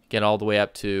get all the way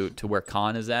up to where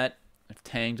Khan is at. If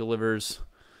Tang delivers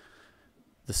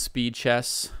the speed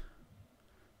chess.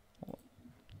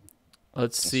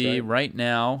 Let's see. Right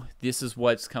now, this is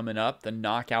what's coming up. The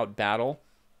knockout battle.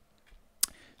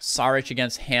 Saric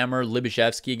against Hammer.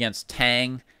 Libizhevsky against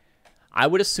Tang. I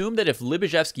would assume that if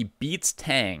Libizhevsky beats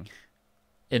Tang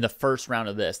in the first round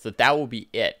of this, that will be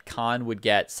it. Khan would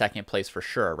get second place for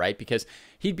sure, right? Because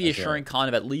he'd be assuring Khan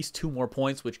of at least 2 more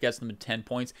points, which gets them to 10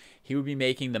 points. He would be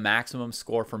making the maximum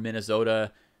score for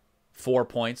Minnesota 4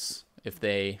 points if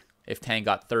Tang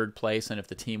got third place and if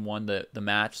the team won the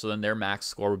match. So then their max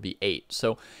score would be 8.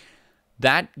 So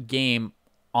that game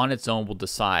on its own will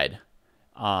decide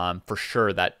for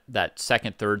sure that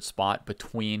second, third spot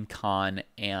between Khan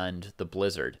and the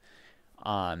Blizzard.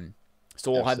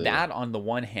 So we'll have that on the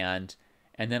one hand,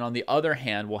 and then on the other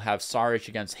hand, we'll have Saric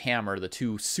against Hammer, the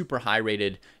two super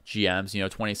high-rated GMs,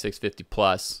 2650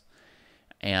 plus,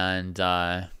 and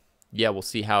yeah, we'll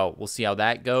see how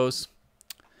that goes.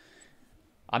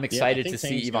 I'm excited to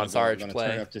see Ivan Saric play.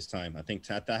 Turn up this time. I think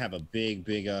I have a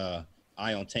big eye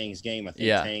on Tang's game. I think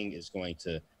Tang is going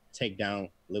to take down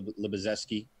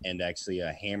Libizhevsky, and actually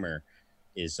Hammer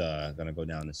is going to go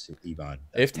down to Ivan.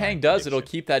 If Tang does, it'll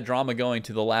keep that drama going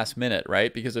to the last minute,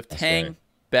 right? Because if Tang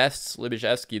bests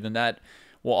Libizhevsky, then that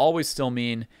will always still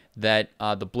mean that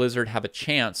the Blizzard have a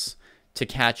chance to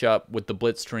catch up with the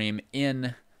Blitzstream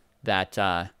in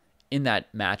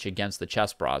that match against the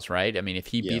Chess Bras, right? I mean, if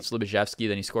he beats Libizhevsky,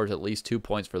 then he scores at least 2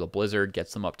 points for the Blizzard,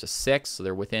 gets them up to 6, so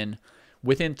they're within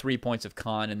 3 points of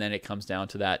Khan, and then it comes down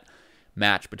to that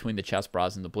match between the Chess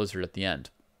Bras and the Blizzard at the end.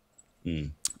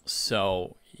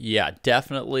 So yeah,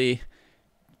 definitely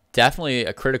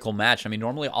a critical match. I mean,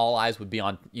 normally all eyes would be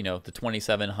on the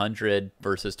 2700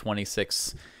 versus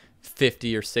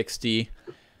 2650 or 60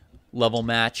 level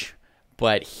match,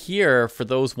 but here, for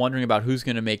those wondering about who's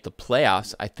going to make the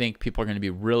playoffs, I think people are going to be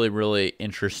really, really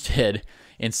interested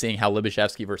in seeing how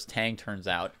Libizhevsky versus Tang turns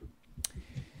out.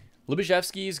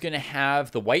 Libizhevsky is going to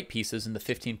have the white pieces in the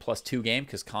 15+2 game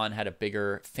because Khan had a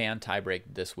bigger fan tiebreak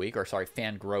this week, or sorry,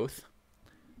 fan growth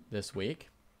this week.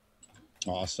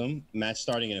 Awesome. Match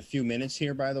starting in a few minutes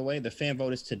here, by the way. The fan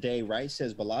vote is today, right?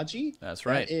 Says Balaji. That's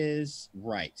right. That is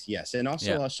right. Yes. And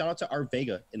also shout out to Art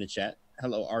Vega in the chat.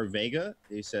 Hello, Art Vega.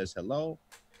 He says hello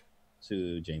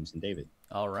to James and David.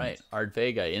 All right. Art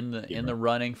Vega in the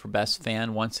running for best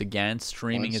fan once again,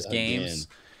 streaming his games.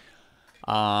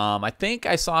 I think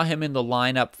I saw him in the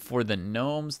lineup for the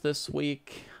Gnomes this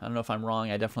week. I don't know if I'm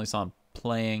wrong. I definitely saw him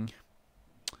playing.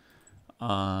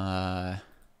 Match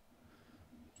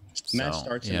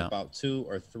starts in about 2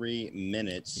 or 3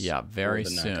 minutes. Yeah, very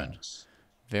soon.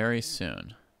 Very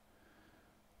soon.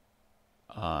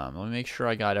 Let me make sure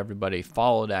I got everybody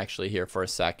followed actually here for a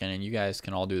second, and you guys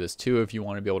can all do this too if you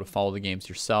want to be able to follow the games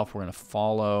yourself. We're going to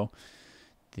follow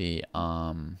the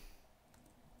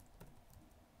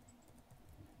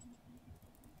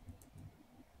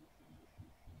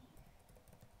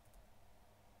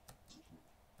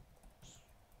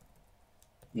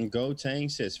Go Tang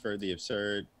says for the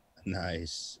absurd.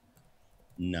 Nice.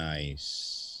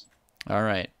 All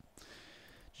right.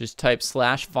 Just type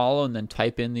 /follow and then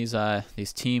type in these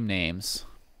team names.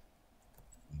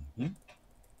 I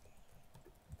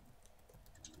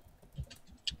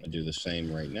do the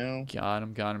same right now. Got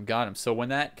him. So when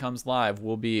that comes live,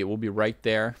 we'll be right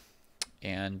there,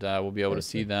 and we'll be able to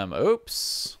see them.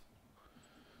 Oops.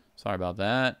 Sorry about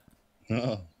that.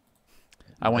 Oh.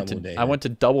 I went to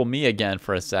double me again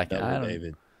for a second. Double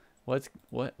David.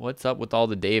 What's up with all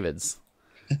the Davids?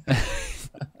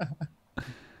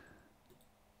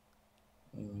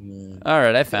 All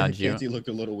right, I found you. Canty looked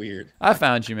a little weird. I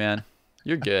found you, man.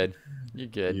 You're good.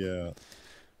 Yeah.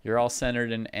 You're all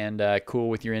centered and cool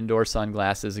with your indoor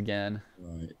sunglasses again.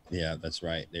 Right. Yeah, that's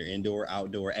right. They're indoor,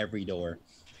 outdoor, every door.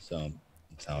 So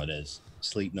that's how it is.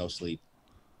 Sleep, no sleep.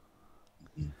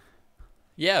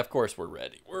 Yeah, of course we're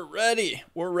ready. We're ready.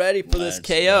 We're ready for this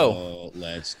KO.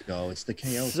 Let's go. It's the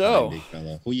KO So, time, big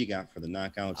fella. Who you got for the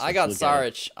knockouts? I got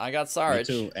Sarich. I got Sarich. Me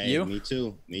too. Hey, you? Me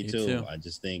too. Me You too. too. I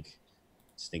just think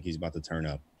he's about to turn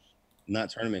up.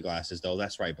 Not tournament glasses though.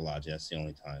 That's right, Balaji. That's the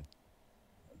only time.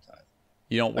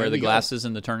 You don't wear the glasses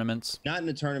in the tournaments? Not in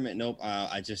the tournament. Nope.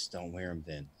 I just don't wear them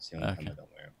then. It's the only time I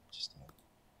don't wear them. Just don't.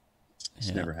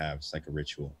 Just never have. It's like a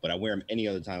ritual. But I wear them any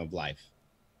other time of life.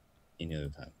 Any other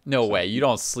time. No way. You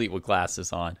don't sleep with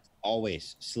glasses on.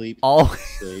 Always. Sleep.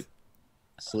 Always.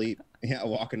 Sleep. Yeah,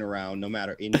 walking around, no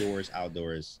matter indoors,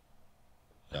 outdoors.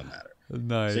 Don't matter.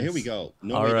 Nice. So here we go.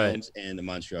 Norway Gnomes and the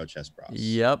Montreal Chess Bros.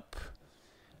 Yep.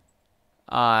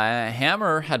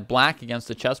 Hammer had black against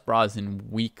the Chess Bros in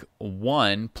week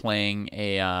 1, playing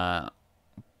a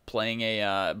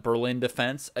Berlin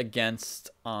defense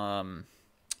against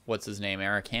what's his name,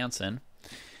 Eric Hansen,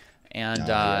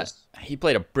 and he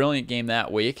played a brilliant game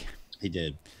that week. He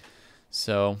did.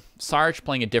 So Sarich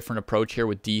playing a different approach here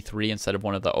with D3 instead of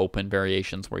one of the open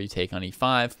variations where you take on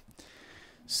E5.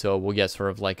 So we'll get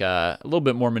sort of like a little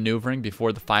bit more maneuvering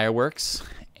before the fireworks,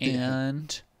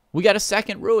 and we got a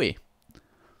second Rui.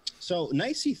 So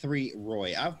knight c3,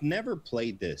 Roy. I've never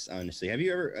played this, honestly. Have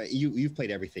you ever? You've played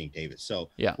everything, David. So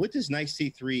yeah, with this knight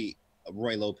c3,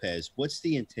 Roy Lopez, what's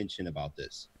the intention about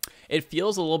this? It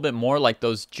feels a little bit more like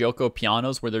those Joko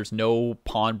pianos where there's no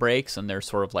pawn breaks and they're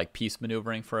sort of like piece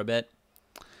maneuvering for a bit.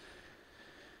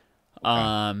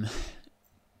 Okay.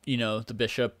 You know, the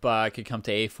bishop could come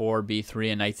to a4,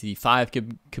 b3, and knight to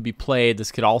d5 could be played.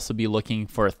 This could also be looking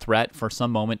for a threat for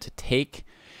some moment to take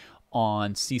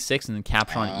on c6 and then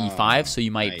capture on e5. So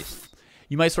you might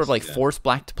sort of like force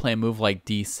black to play a move like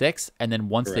d6, and then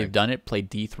once they've done it, play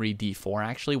d3, d4.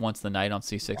 Actually, once the knight on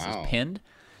c6 is pinned.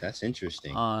 That's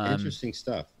interesting. Interesting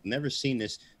stuff. Never seen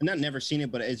this. Not never seen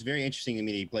it, but it's very interesting to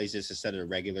me that he plays this instead of the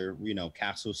regular, you know,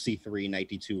 castle c3, knight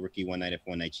d2, rook e1, knight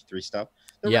f1, knight g3 stuff.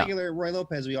 The regular Roy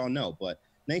Lopez we all know, but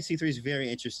knight c3 is very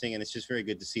interesting, and it's just very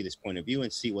good to see this point of view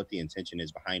and see what the intention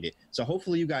is behind it. So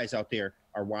hopefully you guys out there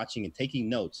are watching and taking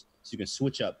notes so you can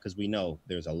switch up, because we know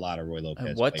there's a lot of Roy Lopez.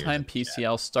 At what time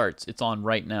PCL starts? It's on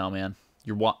right now, man.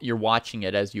 You're watching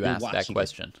it as you ask that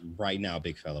question. Right now,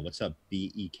 big fella. What's up,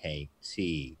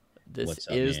 BEKT? This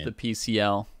is the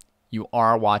PCL. You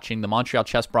are watching. The Montreal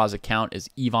Chess Bros account is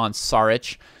Ivan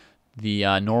Sarich.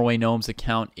 The Norway Gnomes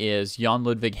account is Jan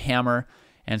Ludwig Hammer.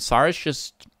 And Sarich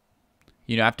just,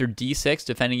 you know, after d6,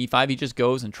 defending e5, he just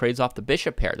goes and trades off the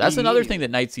bishop pair. That's another thing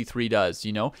that knight c3 does,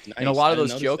 you know. In a lot of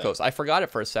those Jokos, I forgot it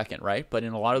for a second, right? But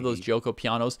in a lot of those Joko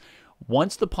pianos,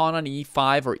 once the pawn on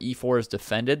e5 or e4 is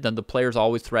defended, then the player's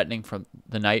always threatening from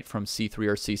the knight from c3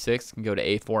 or c6 can go to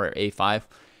a4 or a5,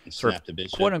 sort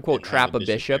of quote-unquote trap a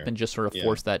bishop and just sort of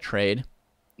force that trade.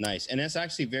 Nice. And that's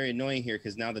actually very annoying here,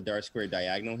 because now the dark square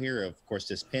diagonal here, of course,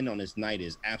 this pin on his knight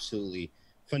is absolutely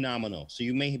phenomenal. So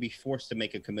you may be forced to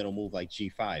make a committal move like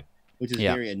g5, which is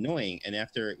very annoying. And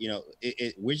after, you know,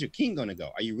 where's your king going to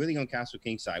go? Are you really going to castle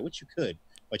king side? Which you could,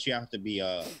 but you have to be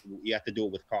you have to do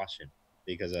it with caution,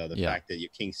 because of the fact that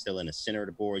your king's still in the center of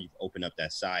the board. You've opened up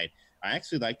that side. I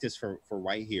actually like this for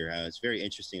white here. It's very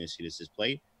interesting to see this is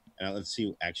played. And let's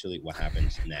see actually what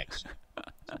happens next.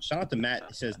 So shout out to Matt.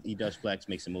 He says he does flex,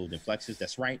 makes a move, then flexes.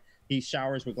 That's right. He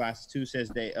showers with glasses too, says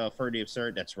they for the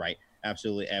absurd. That's right.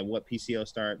 Absolutely. At what PCO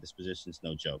start, this position's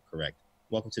no joke. Correct.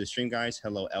 Welcome to the stream, guys.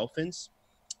 Hello, Elfins.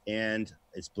 And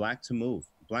it's black to move.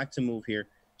 Black to move here.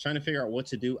 Trying to figure out what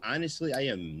to do. Honestly, I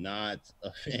am not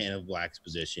a fan of black's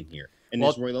position here. And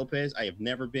this Roy Lopez, I have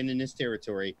never been in this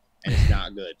territory, and it's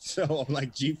not good. So I'm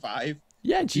like g5.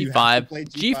 Yeah, g5.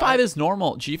 G5 is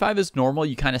normal. G5 is normal.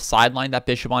 You kind of sideline that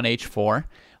bishop on h4.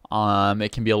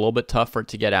 It can be a little bit tough for it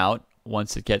to get out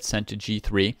once it gets sent to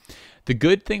g3. The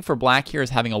good thing for black here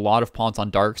is having a lot of pawns on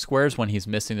dark squares when he's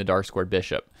missing the dark squared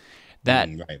bishop. That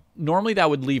normally that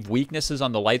would leave weaknesses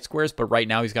on the light squares, but right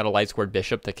now he's got a light squared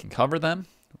bishop that can cover them,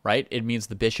 right? It means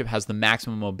the bishop has the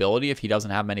maximum mobility if he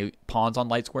doesn't have many pawns on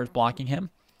light squares blocking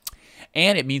him.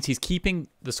 And it means he's keeping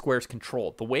the squares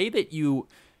controlled. The way that you...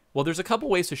 Well, there's a couple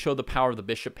ways to show the power of the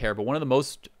bishop pair, but one of the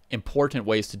most important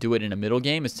ways to do it in a middle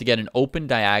game is to get an open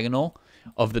diagonal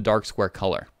of the dark square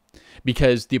color,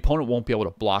 because the opponent won't be able to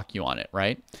block you on it,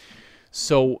 right?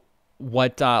 So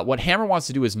what Hammer wants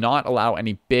to do is not allow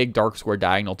any big dark square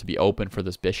diagonal to be open for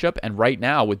this bishop, and right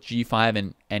now with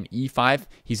g5 and e5,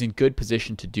 he's in good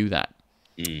position to do that.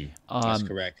 That's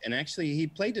correct. And actually, he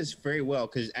played this very well,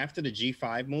 because after the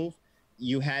g5 move,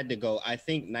 you had to go, I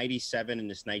think, knight e7 and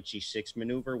this knight g6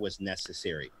 maneuver was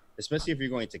necessary, especially if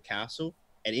you're going to castle.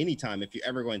 At any time, if you're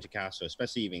ever going to castle,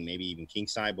 especially maybe even king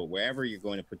side, but wherever you're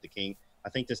going to put the king, I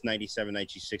think this 97 knight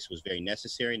g6 was very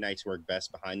necessary. Knights work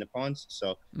best behind the pawns,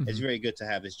 so it's very good to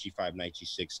have this g5 knight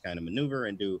g6 kind of maneuver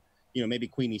and do, you know, maybe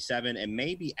queen e7 and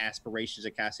maybe aspirations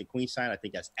of casting queenside. I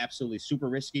think that's absolutely super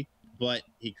risky, but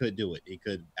he could do it. He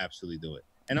could absolutely do it.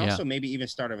 And also maybe even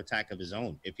start an attack of his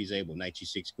own if he's able. Knight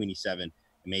g6, queen e7, and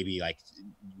maybe like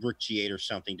rook g8 or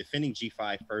something, defending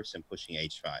g5 first and pushing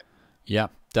h5. Yeah,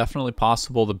 definitely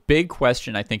possible. The big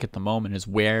question, I think, at the moment is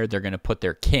where they're going to put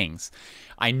their kings.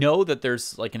 I know that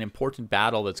there's like an important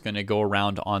battle that's going to go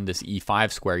around on this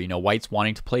e5 square. You know, white's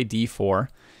wanting to play d4.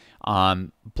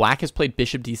 Black has played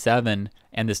bishop d7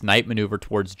 and this knight maneuver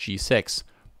towards g6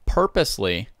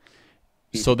 purposely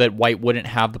so that white wouldn't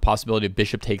have the possibility of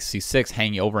bishop takes c6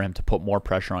 hanging over him to put more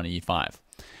pressure on e5.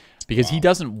 Because he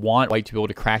doesn't want white to be able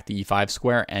to crack the e5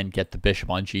 square and get the bishop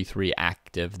on g3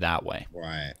 active that way.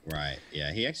 Right.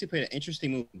 Yeah, he actually played an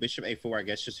interesting move, bishop a4, I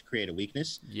guess, just to create a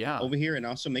weakness over here and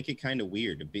also make it kind of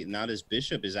weird. Now this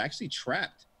bishop is actually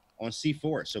trapped on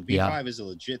c4, so b5 is a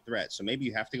legit threat. So maybe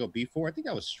you have to go b4. I think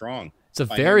that was strong. It's a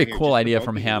very cool idea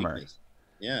from Hammer.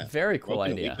 Yeah, very cool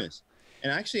idea.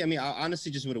 And actually, I mean, I honestly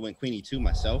just would have went queen e2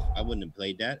 myself. I wouldn't have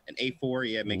played that. And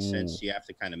a4, yeah, it makes sense. You have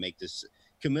to kind of make this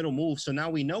committal move. So now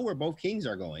we know where both kings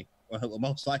are going, well,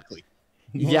 most likely.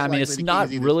 I mean, it's not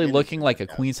really looking like a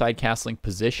queenside castling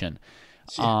position.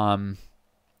 So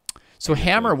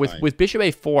Hammer with bishop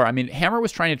a4, I mean, Hammer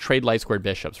was trying to trade light squared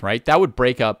bishops, right? That would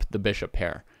break up the bishop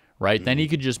pair, right? Then he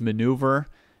could just maneuver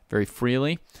very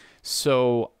freely.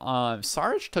 So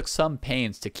Sarge took some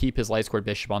pains to keep his light squared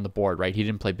bishop on the board, right? He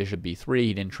didn't play bishop b3.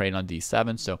 He didn't trade on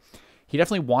d7. So he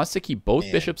definitely wants to keep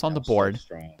both bishops on the board.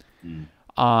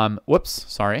 Whoops,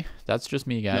 sorry. That's just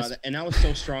me, guys. No, and that was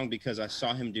so strong because I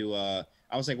saw him do I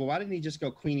was like, well, why didn't he just go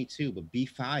queen e2, but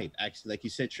b5 actually, like you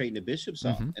said, trading the bishops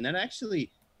off. And that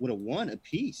actually would have won a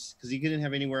piece because he didn't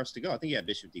have anywhere else to go. I think he had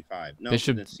bishop d5. No,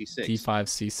 bishop c6. d5,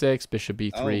 c6, bishop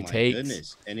b3 takes.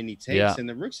 Goodness. And then he takes and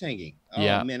the rook's hanging. Oh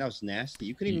man, that was nasty.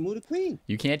 You couldn't even move the queen.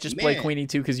 You can't just play queen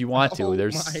e2 because you want to.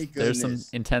 There's some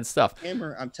intense stuff.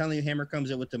 Hammer, I'm telling you, Hammer comes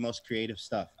in with the most creative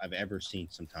stuff I've ever seen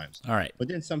sometimes. All right. But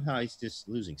then somehow he's just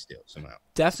losing still somehow.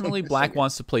 Definitely Black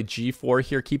wants to play g4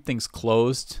 here, keep things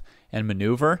closed and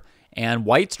maneuver. And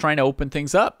White's trying to open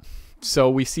things up.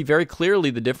 So we see very clearly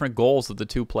the different goals of the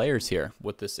two players here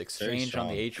with this exchange on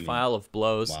the H-file of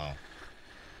blows. Wow.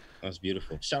 That was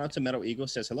beautiful. Shout out to Metal Eagle.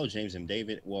 Says, hello, James and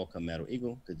David. Welcome, Metal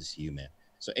Eagle. Good to see you, man.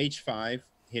 So H5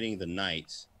 hitting the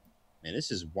knights. Man,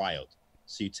 this is wild.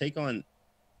 So you take on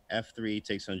F3,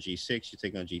 takes on G6. You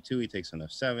take on G2. He takes on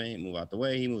F7. You move out the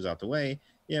way. He moves out the way.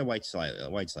 Yeah, White's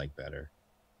like better.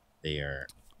 They are.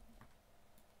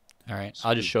 All right.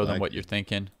 I'll just show them what you're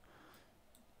thinking.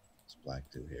 What's Black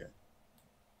do here?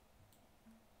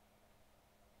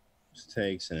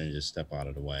 Takes and then just step out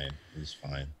of the way. It's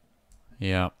fine.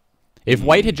 Yeah. If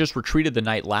White had just retreated the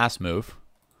knight last move,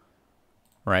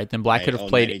 right, then Black could have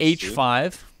played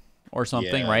H5 or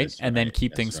something, right? And then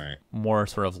keep things more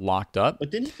sort of locked up. But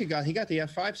then he got the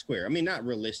F5 square. I mean, not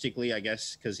realistically, I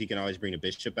guess, because he can always bring the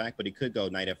bishop back, but he could go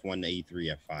knight F1 to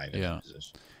E3, F5 in that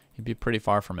position. He'd be pretty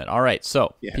far from it. All right,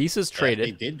 so pieces traded.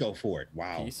 They did go for it.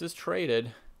 Wow. Pieces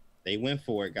traded. They went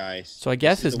for it, guys. So I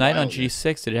guess his knight on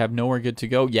g6, did it have nowhere good to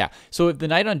go? Yeah. So if the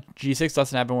knight on g6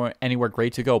 doesn't have anywhere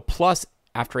great to go, plus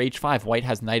after h5, White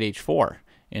has knight h4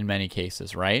 in many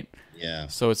cases, right? Yeah.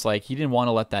 So it's like he didn't want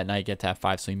to let that knight get to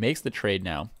f5, so he makes the trade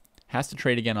now. Has to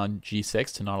trade again on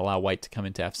g6 to not allow White to come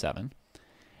into f7.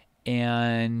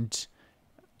 And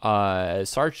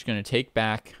Sarge is going to take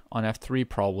back on f3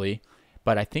 probably,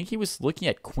 but I think he was looking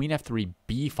at queen f3,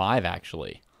 b5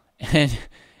 actually.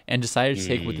 And decided to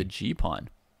take with the g-pawn.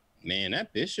 Man,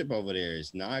 that bishop over there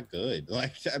is not good.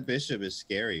 Like, that bishop is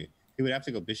scary. He would have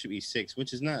to go bishop e6,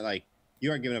 which is not like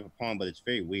you are giving up a pawn, but it's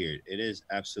very weird. It is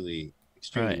absolutely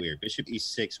extremely weird. Bishop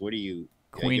e6, what do you...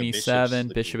 Queen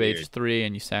e7, bishop h3,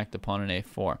 and you sack the pawn on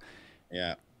a4.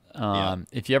 Yeah.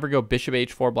 If you ever go bishop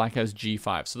h4, Black has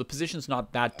g5. So the position's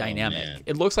not that dynamic.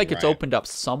 It looks like it's opened up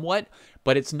somewhat,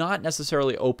 but it's not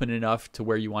necessarily open enough to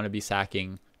where you want to be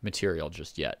sacking material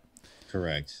just yet.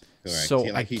 Correct.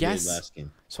 So I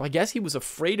guess he was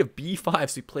afraid of b5,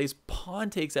 so he plays pawn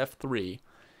takes f3.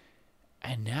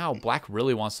 And now Black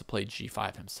really wants to play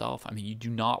g5 himself. I mean, you do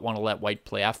not want to let White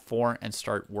play f4 and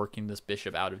start working this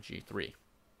bishop out of g3.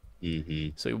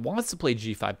 So he wants to play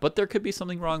g5, but there could be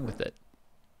something wrong with it.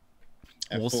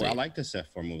 We'll see. I like this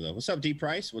f4 move, though. What's up, D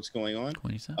Price? What's going on?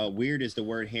 Weird is the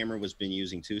word Hammer was been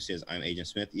using, too. Says, I'm Agent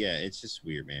Smith. Yeah, it's just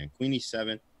weird, man. Queen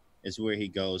e7. Is where he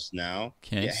goes now.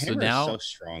 Okay, yeah, Hammer is so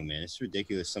strong, man. It's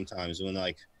ridiculous sometimes when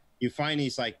like you find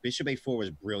he's like bishop a4 was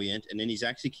brilliant, and then he's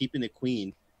actually keeping the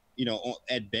queen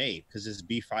at bay because this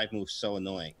b5 move's so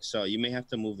annoying. So you may have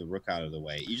to move the rook out of the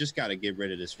way. You just got to get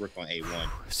rid of this rook on a1.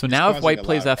 So now if white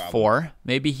plays f4,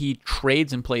 maybe he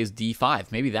trades and plays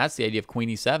d5. Maybe that's the idea of queen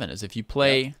e7, is if you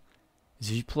play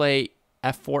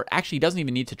f4. Actually, he doesn't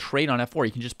even need to trade on f4.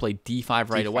 He can just play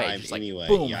d5 right away. Just like, anyway.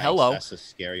 boom, Yikes, hello. That's a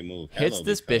scary move. Hits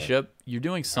this bishop. You're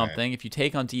doing something. Right. If you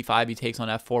take on d5, he takes on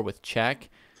f4 with check.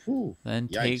 Whew. Then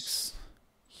takes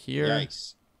here.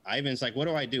 Yikes. Ivan's like, what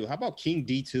do I do? How about king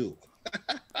d2?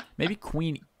 Maybe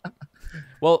queen.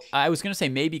 Well, I was going to say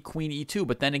maybe queen e2,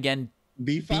 but then again,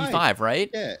 b5, right?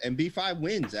 Yeah, and b5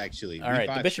 wins, actually. All right,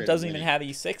 the bishop doesn't even have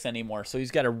e6 anymore, so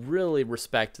he's got to really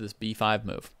respect this b5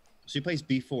 move. So he plays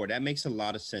b4. That makes a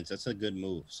lot of sense. That's a good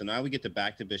move. So now we get to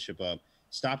back the bishop up,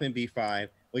 stop in b5.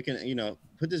 We can,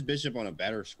 put this bishop on a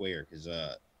better square because,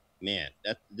 man,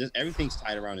 everything's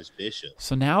tied around his bishop.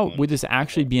 So now would this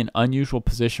actually be an unusual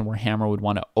position where Hammer would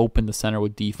want to open the center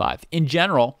with d5? In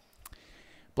general,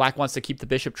 Black wants to keep the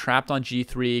bishop trapped on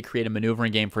g3, create a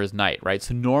maneuvering game for his knight, right?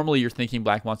 So normally you're thinking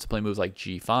Black wants to play moves like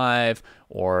g5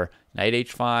 or knight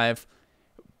h5,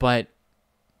 but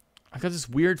I've got this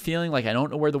weird feeling like I don't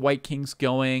know where the white king's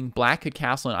going. Black could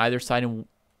castle on either side, and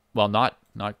well, not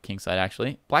king side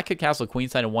actually. Black could castle queen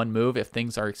side in one move if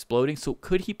things are exploding. So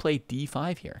could he play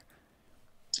d5 here?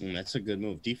 That's a good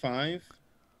move. d5?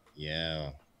 Yeah.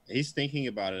 He's thinking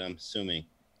about it, I'm assuming.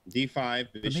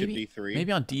 d5, bishop d3.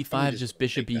 Maybe on d5, just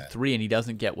bishop e3, and he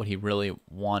doesn't get what he really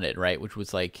wanted, right? Which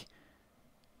was like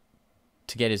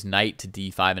to get his knight to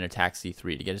d5 and attack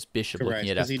c3, to get his bishop looking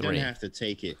at f3. Because he didn't have to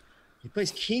take it. He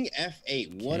plays king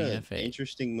f8. What an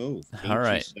interesting move. King all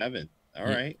right. g7. All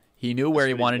right. He knew where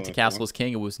he wanted to castle his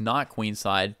king. It was not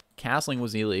queenside. Castling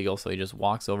was illegal, so he just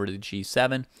walks over to the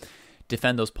g7,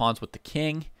 defend those pawns with the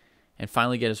king, and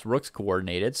finally get his rooks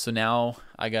coordinated. So now,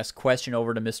 I guess, question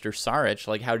over to Mr. Sarich,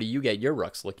 like, how do you get your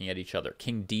rooks looking at each other?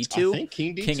 King d2? I think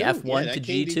king d2. King f1 to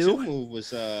king g2? D2 move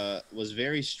was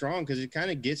very strong because it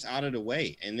kind of gets out of the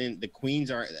way. And then the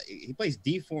queens are... He plays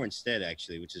d4 instead,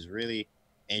 actually, which is really...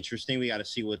 interesting. We got to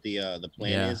see what the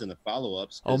plan is and the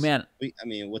follow-ups. Oh man,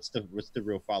 what's the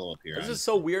real follow-up here? This is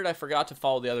so weird. I forgot to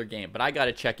follow the other game, but I got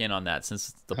to check in on that since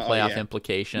it's the playoff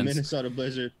implications. Minnesota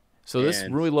Blizzard. So this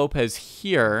Rui Lopez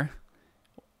here,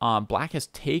 Black has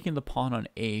taken the pawn on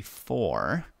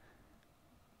a4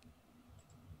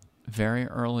 very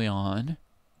early on,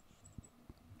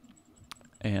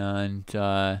 and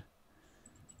yeah,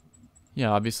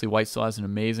 obviously White still has an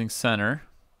amazing center.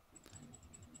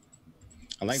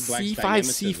 I like Black's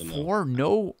c5, c4,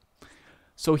 no.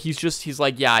 So he's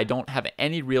like, yeah, I don't have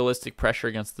any realistic pressure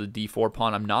against the d4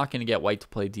 pawn. I'm not going to get white to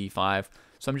play d5.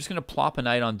 So I'm just going to plop a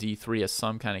knight on d3 as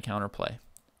some kind of counterplay.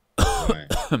 Right.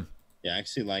 Yeah, I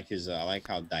actually like I like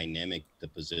how dynamic the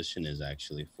position is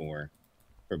actually for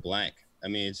Black. I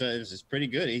mean, it's pretty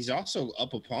good. He's also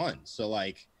up a pawn. So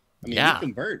like, we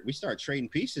convert, we start trading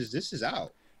pieces. This is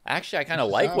out. Actually, I kind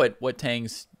of like what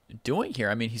Tang's doing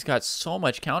here. I mean, he's got so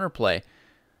much counterplay.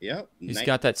 Yep. He's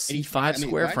got that c5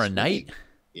 square for a knight.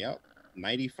 Yep.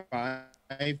 Knight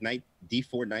e5, knight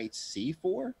d4, knight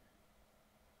c4.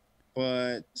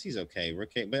 But he's okay.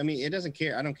 But I mean, it doesn't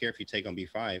care. I don't care if you take on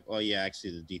b5. Oh yeah,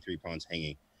 actually the d3 pawn's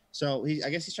hanging. So I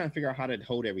guess he's trying to figure out how to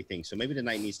hold everything. So maybe the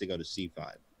knight needs to go to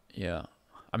c5. Yeah.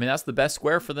 I mean, that's the best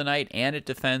square for the knight, and it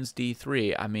defends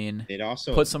d3. I mean, it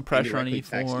also puts some pressure on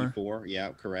e4.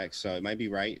 Yeah, correct. So it might be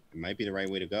right. It might be the right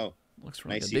way to go. Looks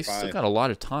really good. They still got a lot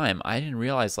of time. I didn't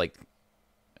realize, like,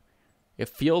 it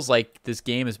feels like this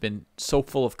game has been so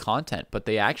full of content, but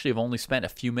they actually have only spent a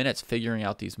few minutes figuring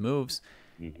out these moves,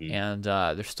 and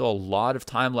there's still a lot of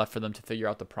time left for them to figure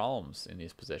out the problems in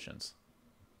these positions.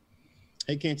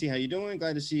 Hey, Canty, how you doing?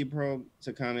 Glad to see you, bro.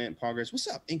 To comment, progress. What's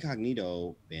up,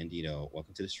 Incognito Bandito?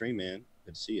 Welcome to the stream, man.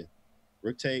 Good to see you.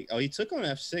 Rook take. Oh, he took on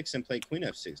f6 and played queen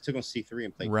f6. Took on c3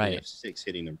 and played queen f6,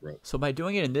 hitting the rook. So by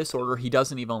doing it in this order, he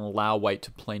doesn't even allow white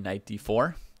to play knight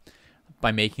d4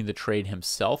 by making the trade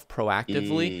himself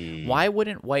proactively. Why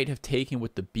wouldn't white have taken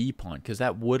with the b pawn? Because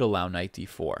that would allow knight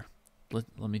d4.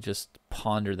 Let me just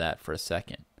ponder that for a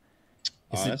second.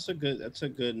 That's a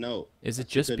good note. Is it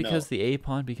just because the a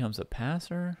pawn becomes a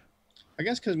passer? I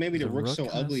guess because maybe the rook's so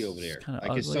ugly over there.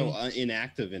 Like it's so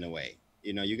inactive in a way.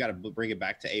 You know, you got to bring it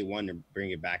back to a1 to bring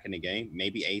it back in the game.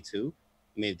 Maybe a2.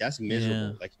 I mean, that's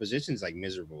miserable. Yeah. Like, position's like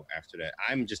miserable after that.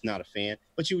 I'm just not a fan.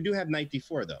 But you do have knight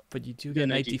d4, though. But you do get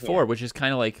knight d4, which is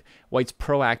kind of like white's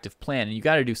proactive plan. And you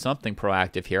got to do something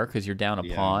proactive here because you're down a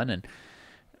pawn. And,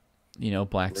 you know,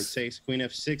 black's... Rook takes queen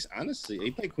f6. Honestly,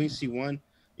 he played queen c1.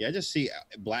 Yeah, I just see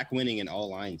black winning in all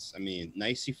lines. I mean,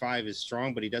 knight c5 is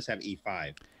strong, but he does have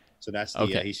e5. So that's the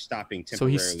he's stopping So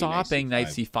temporarily. he's stopping knight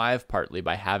c5 partly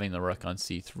by having the rook on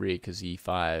c3 because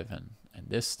e5 and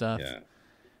this stuff. Yeah.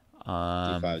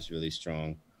 e5 is really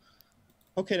strong.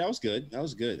 Okay, that was good. That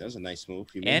was good. That was a nice move.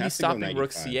 And he's stopping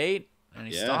rook c8, and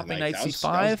he's stopping knight c5.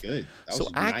 That was good. That so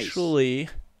was actually,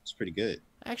 it's pretty good.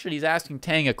 Actually, he's asking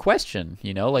Tang a question.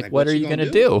 You know, like what are you gonna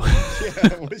do?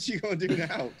 Yeah, what you gonna do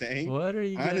now, Tang? What are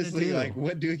you gonna do? Like,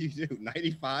 what do you do?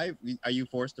 95? Are you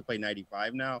forced to play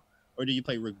 95 now, or do you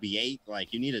play rook b8?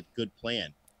 Like, you need a good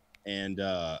plan, and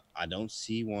I don't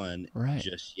see one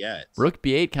just yet. Rook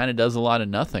b8 kind of does a lot of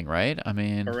nothing, right? I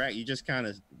mean, correct. You just kind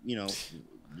of,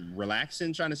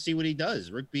 relaxing, trying to see what he does.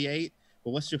 Rook b8,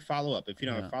 but what's your follow up? If you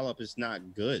don't have follow up, it's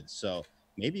not good. So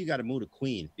maybe you got to move to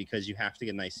queen because you have to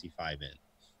get knight c5 in.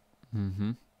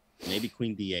 Mm-hmm. Maybe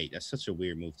queen d8. That's such a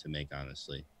weird move to make,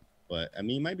 honestly. But I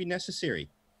mean, it might be necessary.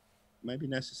 It might be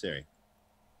necessary.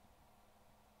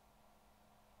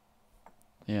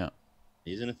 Yeah.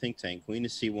 He's in a think tank. Queen to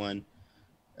c1.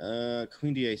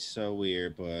 Queen d8 is so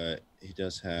weird, but he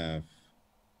does have.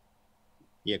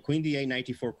 Yeah, queen d8, knight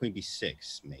d4, queen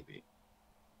b6, maybe.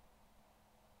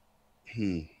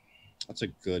 That's a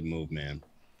good move, man.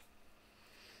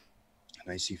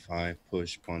 Knight c5,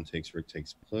 push, pawn takes, rook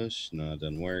takes, push. No, it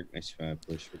doesn't work. Knight c5,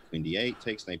 push, rook, queen d8,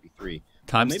 takes, knight b3.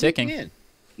 Time's ticking.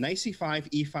 Knight c5,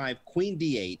 e5, queen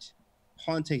d8,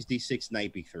 pawn takes d6,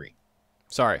 knight b3.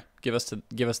 Sorry, give us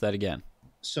that again.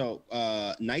 So,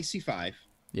 knight c5.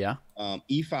 Yeah.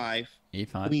 E5.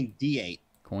 E5. Queen d8.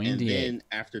 Queen d8. Then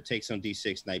after takes on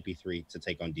d6, knight b3 to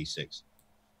take on d6.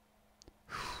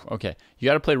 Okay, you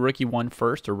got to play rook e1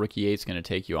 first, or rook e8 is going to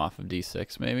take you off of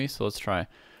d6, maybe. So let's try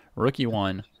rook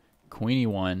e1, queen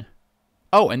e1.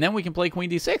 Oh, and then we can play queen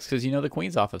d6 because the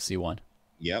queen's off of c1.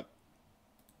 Yep.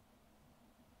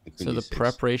 So the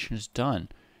preparation is done.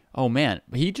 Oh man,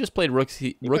 he just played rook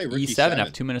e7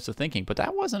 after 2 minutes of thinking, but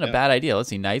that wasn't a bad idea. Let's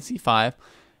see, knight c5,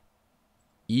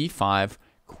 e5,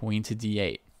 queen to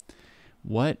d8.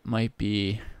 What might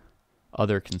be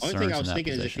other concerns? Only thing I was in that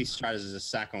thinking position? is if he tries to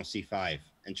sack on c5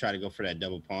 and try to go for that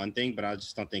double pawn thing, but I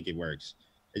just don't think it works.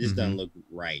 It just doesn't look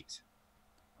right.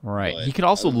 Right. But he could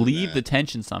also leave the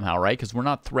tension somehow, right? Because we're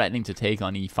not threatening to take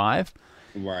on e5.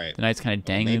 Right. The knight's kind of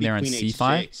dangling there on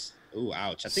c5. Ooh,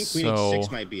 ouch. I think queen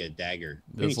h6 might be a dagger.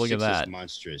 Let's look at that. Is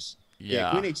monstrous. Yeah.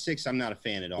 Queen h6, I'm not a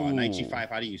fan at all. Ooh. Knight g5,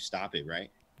 how do you stop it,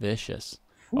 right? Vicious.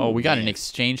 Ooh, oh, we got an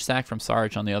exchange sack from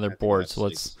Sarge on the other board, so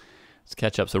let's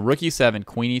catch up. So rook e7,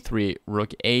 queen e3,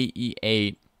 rook a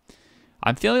e8.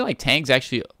 I'm feeling like Tang's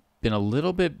actually been a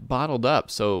little bit bottled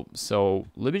up. So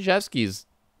Libijevsky's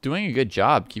doing a good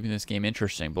job keeping this game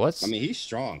interesting. But let's. I mean, he's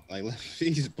strong. Like,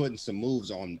 he's putting some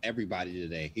moves on everybody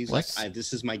today. He's like,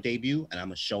 this is my debut, and I'm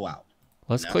gonna show out.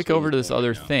 Let's click over to this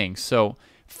other thing. So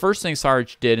first thing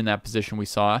Sarge did in that position we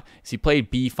saw is he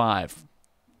played b5,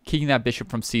 kicking that bishop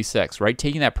from c6, right,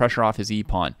 taking that pressure off his e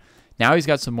pawn. Now he's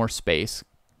got some more space.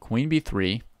 Queen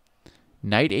b3,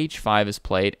 knight h5 is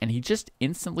played, and he just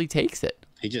instantly takes it.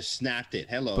 He just snapped it.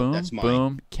 Hello, boom, that's mine.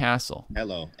 Boom, castle.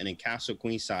 Hello, and then castle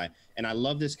queenside. And I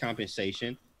love this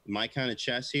compensation. My kind of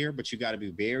chess here, but you got to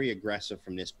be very aggressive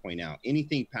from this point out.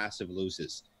 Anything passive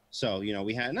loses. So,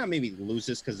 we had not maybe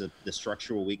loses because of the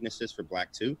structural weaknesses for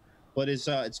black too, but it's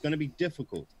going to be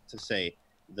difficult to say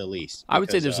the least. I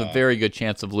would say there's a very good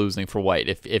chance of losing for white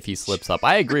if he slips up.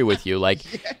 I agree with you. Like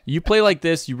you play like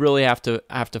this, you really have to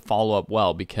follow up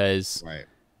well because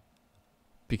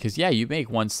you make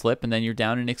one slip and then you're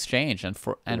down in exchange and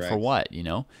for what,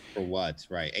 For what,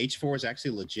 right? H4 is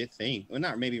actually a legit thing. Well,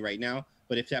 not maybe right now,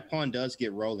 but if that pawn does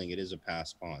get rolling, it is a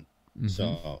pass pawn.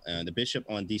 So the bishop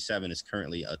on d7 is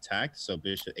currently attacked, so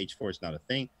bishop h4 is not a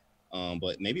thing.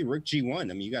 But maybe rook g1. I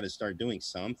mean, you got to start doing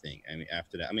something. I mean,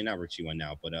 after that, I mean, not rook g1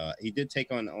 now, but he did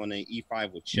take on an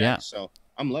e5 with check. Yeah. So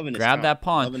I'm loving this. Grab that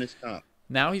pawn. Loving this comp.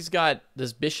 Now he's got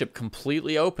this bishop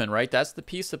completely open, right? That's the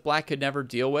piece that black could never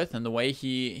deal with, and the way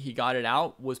he got it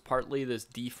out was partly this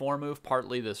d4 move,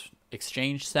 partly this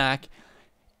exchange sack,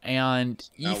 and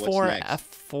e4,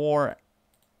 f4.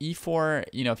 E4,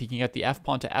 if he can get the f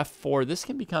pawn to f4, this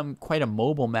can become quite a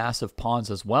mobile mass of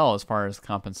pawns as well as far as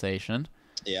compensation.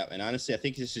 Yeah, and honestly, I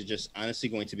think this is just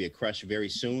going to be a crush very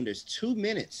soon. There's 2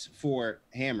 minutes for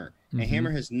Hammer, and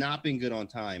Hammer has not been good on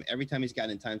time. Every time he's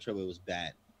gotten in time trouble, it was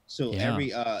bad. So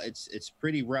it's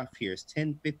pretty rough here. It's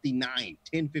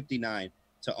 10:59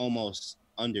 to almost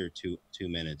under two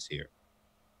minutes here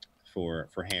for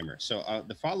Hammer. So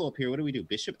the follow up here, what do we do?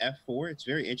 Bishop f4. It's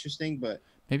very interesting, but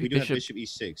maybe we do have bishop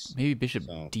e6. Maybe bishop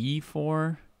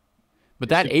d4. But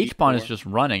that h-pawn is just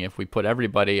running if we put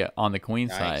everybody on the queen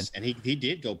side. And he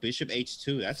did go bishop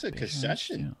h2. That's a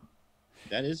concession.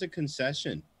 That is a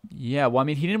concession. Yeah, well, I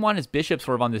mean, he didn't want his bishop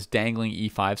sort of on this dangling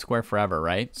e5 square forever,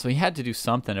 right? So he had to do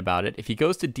something about it. If he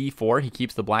goes to d4, he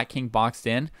keeps the black king boxed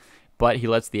in, but he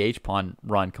lets the h-pawn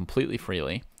run completely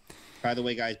freely. By the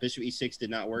way, guys, bishop e6 did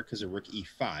not work because of rook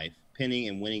e5. Pinning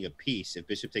and winning a piece. If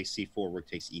bishop takes c4, rook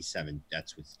takes e7.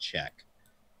 That's with check.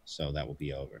 So that will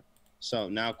be over. So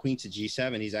now queen to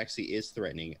g7. He's actually is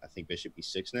threatening, I think, bishop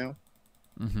e6 now.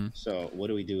 So what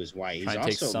do we do is white? He's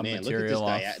also, man, look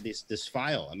at this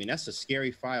file. I mean, that's a scary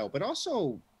file. But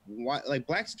also, like,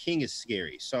 black's king is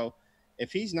scary. So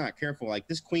if he's not careful, like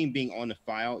this queen being on the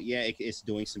file, yeah, it's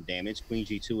doing some damage. Queen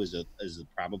g2 is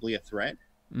probably a threat.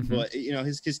 But, you know,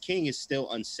 his king is still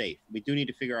unsafe. We do need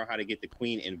to figure out how to get the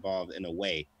queen involved in a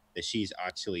way that she's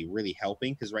actually really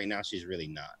helping, because right now she's really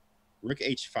not. Rook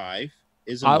h5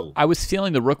 is a move. I was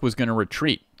feeling the rook was going to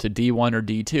retreat to d1 or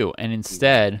d2, and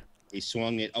instead he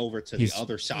swung it over to the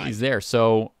other side. He's there.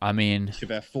 So, I mean, bishop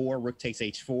f4, rook takes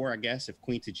h4, I guess, if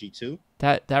queen to g2.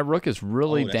 That rook is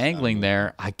really dangling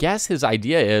there. I guess his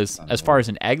idea is, as far as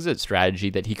an exit strategy,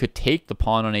 that he could take the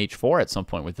pawn on h4 at some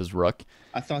point with his rook.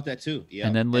 I thought that too. Yeah.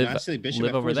 And then actually, bishop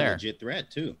live over there. A legit threat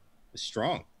too. It's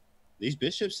strong. These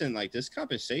bishops and like this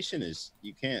compensation is,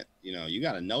 you can't, you know, you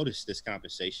got to notice this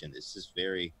compensation. This is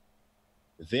very,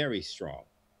 very strong.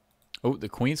 Oh, the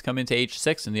queen's come into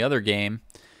h6 in the other game.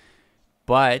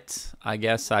 But I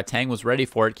guess Tang was ready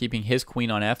for it, keeping his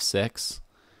queen on f6.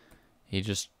 He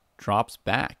just drops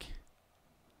back.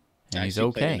 And he's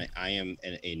okay. I am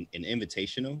an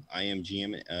invitational. I am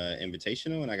GM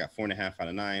invitational, and I got 4.5 out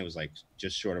of 9. It was like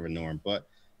just short of a norm. But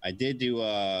I did do.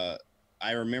 I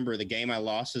remember the game I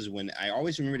lost is when I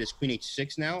always remember this queen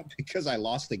h6 now because I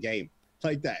lost the game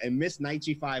like that and missed knight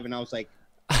g5, and I was like,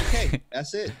 okay,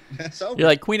 that's it. That's over. You're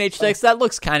like, queen h6. That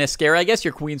looks kind of scary. I guess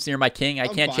your queen's near my king. I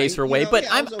can't chase her away, but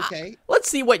I'm okay. Let's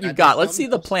see what you got. Let's see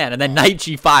the plan. And then knight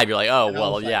g5. You're like, oh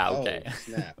well, yeah, okay.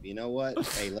 Snap. You know what?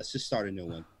 Hey, let's just start a new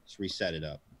one. Let's reset it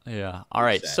up. Yeah. All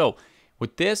right. So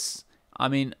with this, I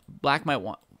mean, black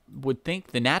would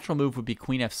think the natural move would be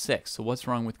queen f6. So what's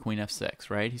wrong with queen f6,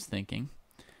 right? He's thinking.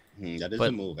 That is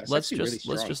a move. That's let's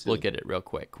just look at it real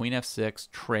quick. Queen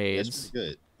f6 trades. That's pretty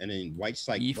good. And then white's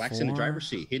like E4. Black's in the driver's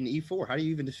seat, hitting e4. How do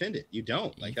you even defend it? You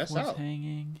don't. Like that's out.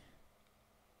 Hanging.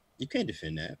 You can't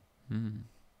defend that.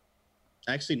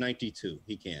 Actually, knight d2.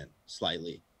 He can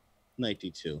slightly. Knight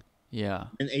d2. Yeah.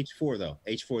 And h4 though.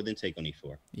 H4 then take on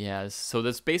e4. Yeah. So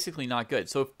that's basically not good.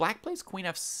 So if black plays queen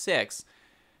f6,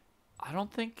 I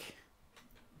don't think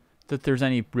that there's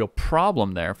any real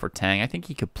problem there for Tang. I think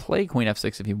he could play queen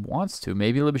f6 if he wants to.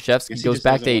 Maybe Lubashevsky goes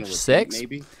back to h6.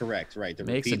 Maybe. Correct. Right. The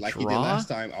Makes repeat like he did last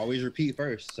time. Always repeat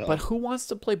first. So. But who wants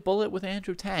to play bullet with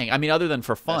Andrew Tang? I mean, other than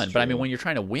for fun. But I mean, when you're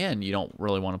trying to win, you don't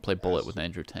really want to play bullet with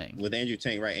Andrew Tang. With Andrew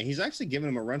Tang, right. And he's actually giving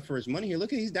him a run for his money here.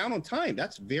 Look at he's down on time.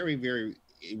 That's very, very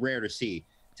rare to see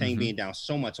Tang being down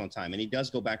so much on time. And he does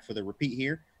go back for the repeat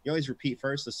here. You always repeat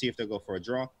first. Let's see if they'll go for a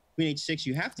draw. Queen h6,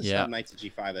 you have to stop knight to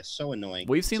g5. That's so annoying.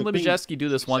 We've seen Lubashevsky do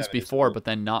this once before, but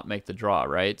then not make the draw,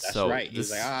 right? That's right. He's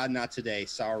like, not today.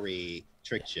 Sorry.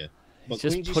 Tricked you. But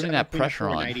just putting that pressure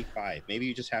on. Knight e5. Maybe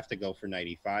you just have to go for knight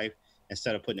e5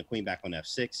 instead of putting the queen back on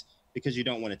f6 because you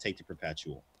don't want to take the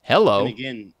perpetual. Hello. And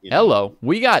again, hello.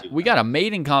 We got a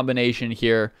mating combination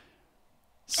here.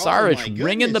 Sarich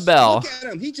ringing the bell. Look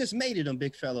at him. He just mated him,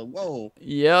 big fella. Whoa.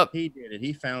 Yep. He did it.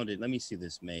 He found it. Let me see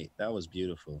this mate. That was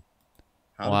beautiful.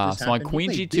 Wow, so on queen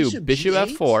g2, bishop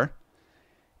f4.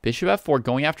 Bishop f4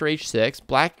 going after h6.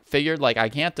 Black figured, like, I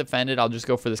can't defend it. I'll just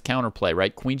go for this counterplay,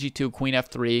 right? Queen g2, queen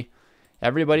f3.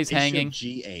 Everybody's hanging.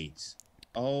 Bishop g8.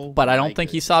 Oh, but I don't think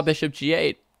he saw bishop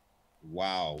g8.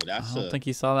 Wow, I don't think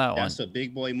he saw that one. That's a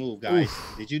big boy move, guys.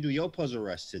 Did you do your puzzle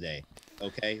rush today?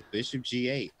 Okay, bishop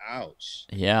g8. Ouch.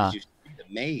 Yeah. Did you see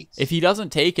the mates? If he doesn't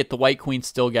take it, the white queen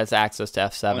still gets access to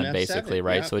f7, basically,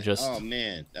 right? Yeah. So it just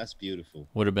man, that's beautiful.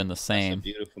 Would have been the same. That's a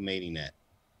beautiful mating net.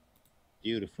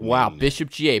 Beautiful. Wow,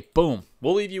 bishop g8. Boom.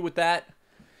 We'll leave you with that.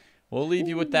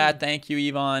 Thank you,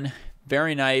 Yvonne.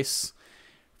 Very nice.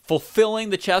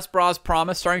 Fulfilling the Chess Bras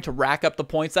promise, starting to rack up the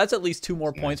points. That's at least 2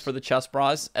 more points for the Chess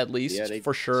Bras, at least,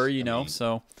 for sure, you know.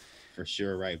 So for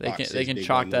sure, right. They can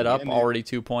chalk that up. Already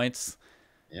 2 points.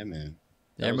 Yeah, man.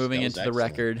 They're moving into the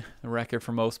record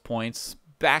for most points.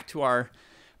 Back to our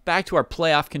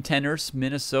playoff contenders,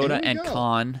 Minnesota and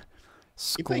Khan,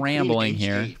 scrambling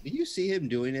here. Do you see him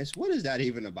doing this? What is that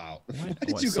even about?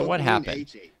 What happened?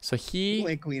 H8? So he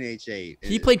played queen h8.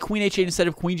 He played queen h8 instead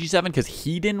of queen g7 because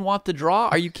he didn't want the draw.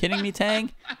 Are you kidding me,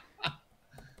 Tang?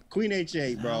 Queen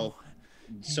h8, bro.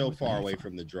 So far away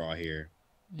from the draw here.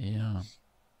 Yeah.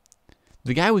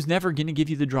 The guy was never going to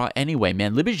give you the draw anyway,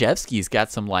 man. Lubashevsky's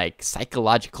got some, like,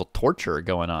 psychological torture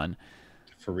going on.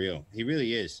 For real, he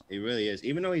really is. He really is.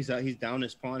 Even though he's down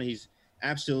his pawn, he's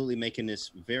absolutely making this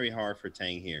very hard for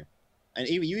Tang here. And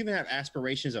even you even have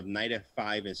aspirations of knight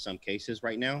f5 in some cases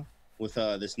right now with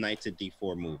this knight to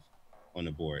d4 move on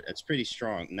the board. That's pretty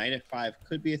strong. Knight f5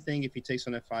 could be a thing if he takes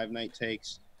on f5, knight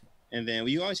takes. And then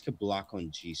you always could block on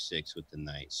g6 with the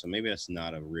knight. So maybe that's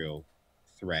not a real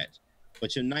threat.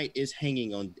 But your knight is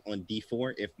hanging on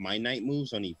d4 if my knight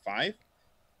moves on e5.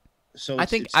 So I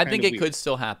think it could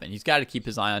still happen. He's got to keep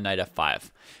his eye on knight f5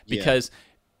 because,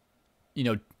 you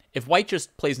know, if white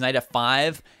just plays knight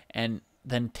f5 and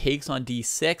then takes on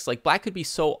d6, like black could be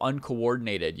so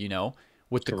uncoordinated, you know,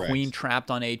 with the queen trapped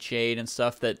on h8 and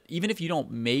stuff that even if you don't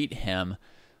mate him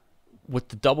with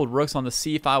the doubled rooks on the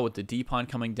c file with the d pawn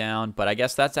coming down, but I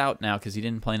guess that's out now because he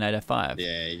didn't play knight f5.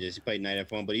 Yeah, he just played knight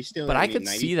f1, but he's still. But I could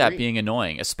see that being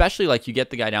annoying, especially like you get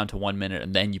the guy down to 1 minute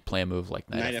and then you play a move like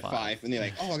knight f5, and they're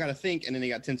like, oh, I gotta think, and then they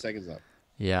got 10 seconds up.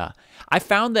 Yeah, I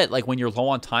found that like when you're low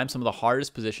on time, some of the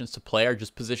hardest positions to play are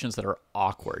just positions that are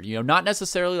awkward. You know, not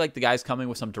necessarily like the guy's coming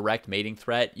with some direct mating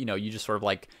threat. You know, you just sort of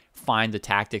like find the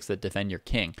tactics that defend your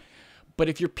king. But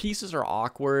if your pieces are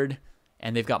awkward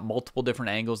and they've got multiple different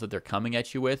angles that they're coming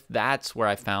at you with, that's where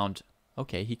I found,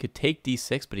 okay, he could take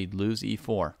d6, but he'd lose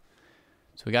e4.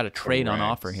 So we got a trade on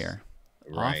offer here.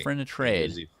 Offering a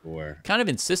trade. Kind of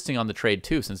insisting on the trade,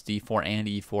 too, since d4 and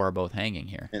e4 are both hanging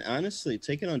here. And honestly,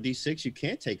 taking on d6, you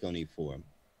can't take on e4.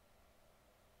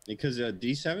 Because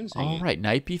d7's hanging. All right,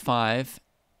 knight b5,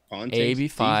 a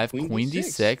b5, queen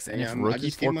d6, and if rook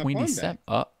e4, queen d7.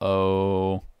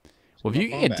 Uh-oh. Well, if you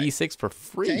can get d6 for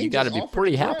free, you got to be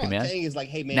pretty happy, man. Tang is like,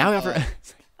 hey, man. Now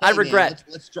I regret.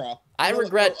 Let's draw. I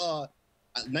regret.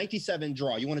 97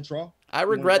 draw. You want to draw? I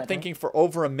regret thinking for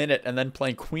over a minute and then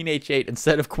playing queen h8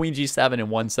 instead of queen g7 in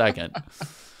 1 second.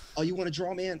 Oh, you want to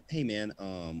draw, man? Hey, man.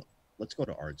 Let's go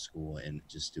to art school and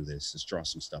just do this. Let's draw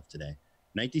some stuff today.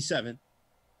 Knight d7.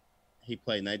 He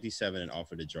played knight d7 and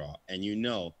offered to draw, and you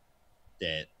know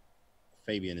that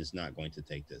Fabian is not going to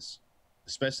take this.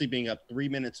 Especially being up 3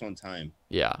 minutes on time.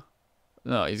 Yeah.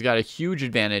 No, he's got a huge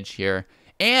advantage here.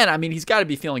 And, I mean, he's got to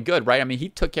be feeling good, right? I mean, he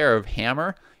took care of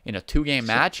Hammer in a 2-game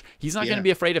match. He's not going to be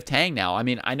afraid of Tang now. I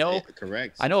mean, I know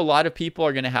I know a lot of people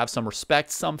are going to have some respect,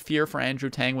 some fear for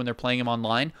Andrew Tang when they're playing him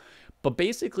online. But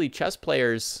basically, chess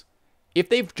players, if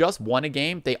they've just won a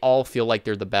game, they all feel like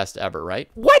they're the best ever, right?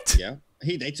 What? Yeah.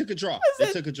 They took a draw.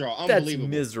 They took a draw. Unbelievable.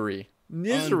 That's misery.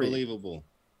 Unbelievable.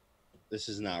 This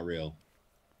is not real.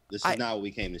 This is not what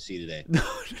we came to see today. No,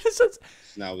 this is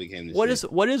not what we came to see.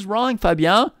 What is wrong,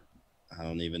 Fabien? I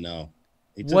don't even know.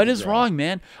 What is wrong,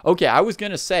 man? Okay, I was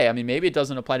going to say, I mean, maybe it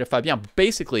doesn't apply to Fabien, but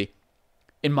basically,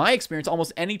 in my experience,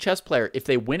 almost any chess player, if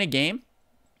they win a game,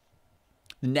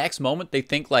 the next moment they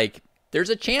think like, there's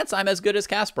a chance I'm as good as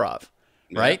Kasparov,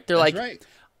 right? Yeah, they're like,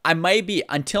 I might be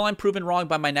until I'm proven wrong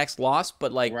by my next loss,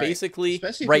 but like basically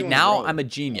right now I'm a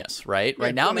genius, right? Yeah,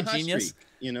 right now I'm a genius. Streak,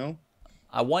 you know?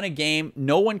 I won a game.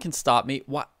 No one can stop me.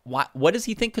 What does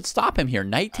he think could stop him here?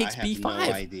 Knight takes b5. I have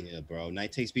no idea, bro.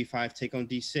 Knight takes b5, take on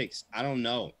d6. I don't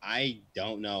know.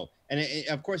 And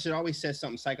of course, it always says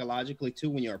something psychologically, too,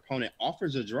 when your opponent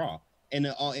offers a draw. And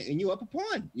you up a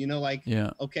pawn. You know, like,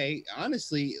 okay,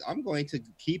 honestly, I'm going to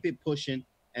keep it pushing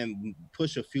and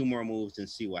push a few more moves and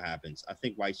see what happens. I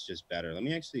think white's just better. Let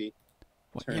me actually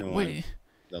turn on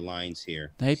the lines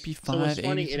here. Knight b5. So it's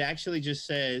funny. It actually just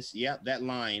says, that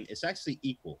line. It's actually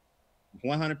equal,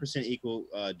 100% equal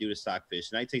due to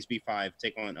Stockfish. Knight takes b5,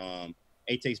 take on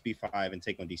a takes b5, and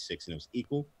take on d6, and it was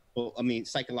equal. Well, I mean,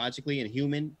 psychologically and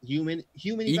human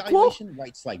evaluation,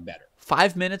 white's like better.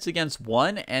 5 minutes against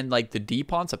 1, and like the d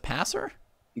pawn's a passer.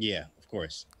 Yeah, of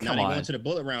course. Now they go into the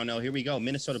bullet round. No, here we go.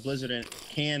 Minnesota Blizzard and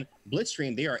Can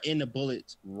Blitzstream. They are in the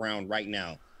bullet round right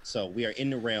now. So we are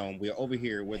in the realm. We are over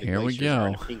here where the Glaciers are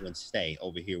and the Penguins stay.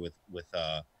 Over here with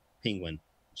Penguin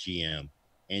GM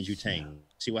Andrew Tang.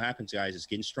 See what happens, guys. It's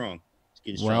getting strong. It's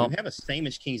getting strong. We have a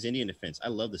Samish King's Indian defense. I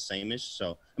love the Samish.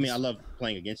 So I mean, I love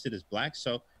playing against it as black.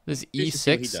 So this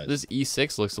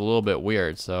E6 looks a little bit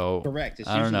weird. So correct. It's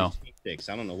I don't know. E6.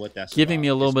 I don't know what that's giving me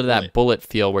a little bit of that bullet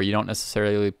feel where you don't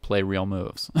necessarily play real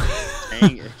moves.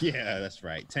 Tang, yeah, that's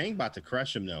right. Tang about to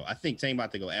crush him though. I think Tang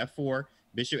about to go F4.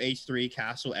 Bishop h3,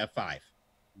 castle f5.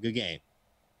 Good game.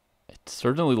 It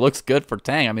certainly looks good for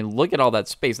Tang. I mean, look at all that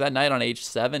space. That knight on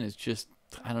h7 is just,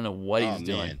 I don't know what he's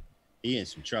doing. He in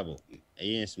some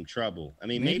trouble. I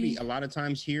mean, maybe a lot of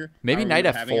times here. Maybe knight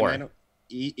f4.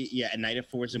 Yeah, knight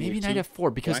f4 is a maybe move knight too.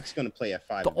 f4 because Black's going to play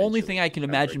f5. The only thing I can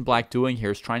imagine Black doing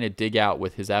here is trying to dig out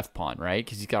with his f pawn, right?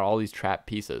 Because he's got all these trapped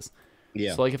pieces.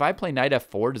 Yeah. So, like, if I play knight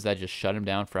f4, does that just shut him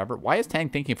down forever? Why is Tang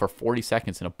thinking for 40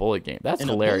 seconds in a bullet game? That's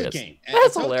hilarious. A bullet game.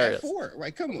 That's hilarious. F4,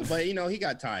 right? Come on. But, he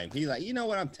got time. He's like, you know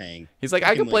what? I'm Tang. He's like,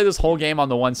 I can play this whole game on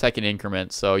the 1 second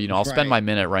increment. So, I'll spend my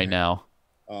minute right now.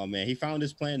 Oh, man. He found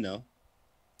his plan, though.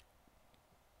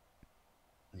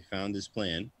 He found his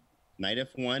plan. Knight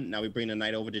f1. Now we bring the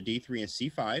knight over to d3 and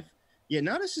c5. Yeah,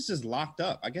 now this is just locked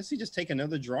up. I guess he just take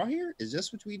another draw here. Is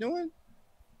this what we doing?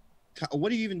 What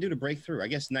do you even do to break through? I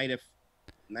guess knight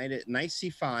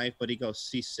c5, but he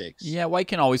goes c6. Yeah, white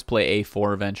can always play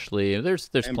a4 eventually. There's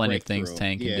plenty of things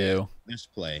Tang can do. There's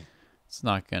play. It's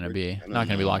not gonna be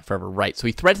locked forever. Right. So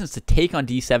he threatens to take on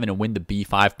d7 and win the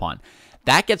b5 pawn.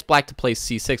 That gets black to play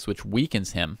c6, which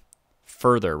weakens him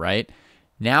further, right?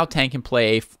 Now Tang can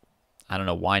play I don't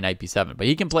know why knight b7, but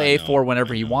he can play a4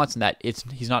 whenever he wants, and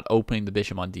he's not opening the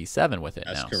bishop on d7 with it.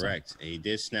 That's correct. So. He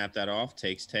did snap that off.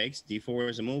 Takes. D4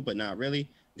 is a move, but not really.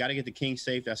 Got to get the king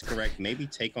safe. That's correct. Maybe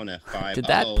take on f5. Did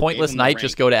that pointless knight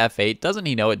just go to f8? Doesn't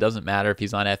he know it doesn't matter if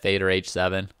he's on f8 or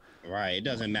h7? Right. It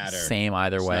doesn't matter. Same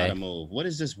either way. It's not a move. What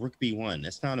is this rook b1?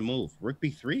 That's not a move. Rook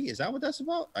b3? Is that what that's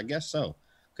about? I guess so.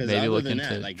 Because maybe looking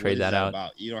to trade that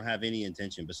out. You don't have any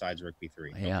intention besides rook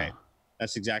b3. Yeah. Okay.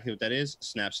 That's exactly what that is.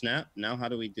 Snap, snap. Now how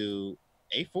do we do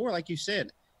a4? Like you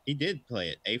said, he did play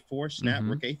it. A4, snap,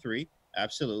 rook a3.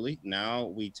 Absolutely. Now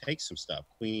we take some stuff.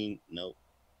 Queen, no.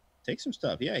 Take some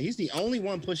stuff. Yeah, he's the only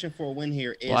one pushing for a win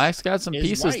here. Black's got some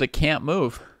pieces that can't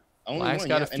move. Black's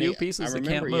got a few pieces that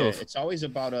can't move. It's always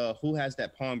about who has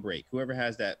that pawn break. Whoever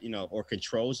has that, or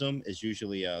controls them is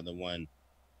usually the one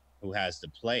who has the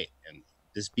play. And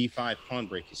this b5 pawn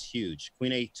break is huge.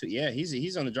 Queen a2. Yeah,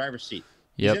 he's on the driver's seat.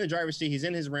 He's in the driver's seat. He's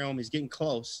in his realm. He's getting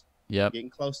close. Yep. Getting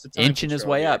close to time inching his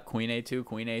way up. Queen a2,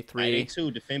 queen a3. Knight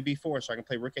a2, defend b4 so I can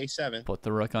play rook a7. Put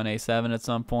the rook on a7 at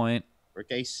some point. Rook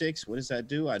a6. What does that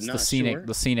do? I'm not sure.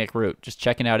 The scenic route. Just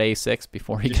checking out a6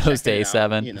 before he goes to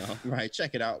a7. Out, right.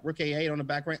 Check it out. Rook a8 on the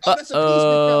back rank. Oh, that's a piece,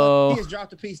 fella. He has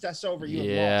dropped a piece. That's over. You have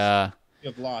lost. You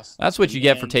have lost. That's what you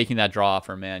get for taking that draw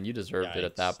offer, man. You deserved it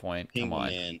at that point. Come on.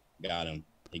 Man. Got him.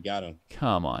 He got him.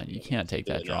 Come on. You can't take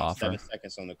that draw offer. 7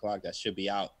 seconds on the clock. That should be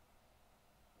out.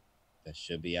 That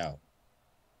should be out.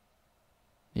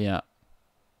 Yeah.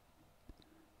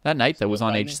 That knight that was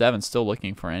on h7 still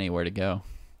looking for anywhere to go.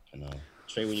 I know.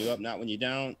 Trade when you're up, not when you're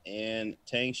down. And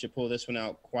Tang should pull this one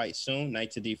out quite soon.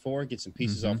 Knight to d4. Get some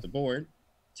pieces off the board.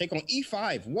 Take on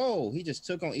e5. Whoa. He just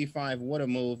took on e5. What a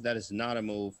move. That is not a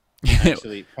move.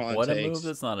 Actually, pawn what takes. A move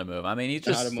that's not a move. I mean, he's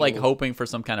just like hoping for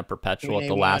some kind of perpetual at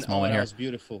the last moment here. That was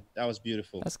beautiful. That was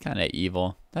beautiful. That's kind of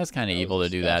evil. That's kind of evil to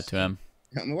do that to him.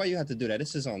 I mean, why you have to do that?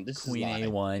 This is Queen is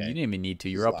a1. Okay. You didn't even need to.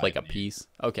 You're up like a piece.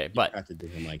 Okay, but have to do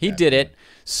him like he did it.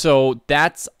 So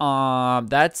that's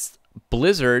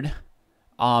Blizzard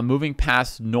moving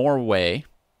past Norway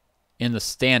in the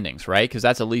standings, right? Because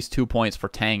that's at least 2 points for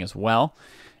Tang as well.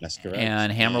 That's correct.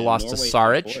 And Hammer lost to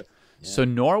Saric. Yeah. So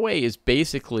Norway is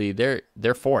basically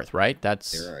they're fourth, right?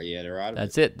 They're out of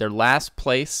That's it. Their last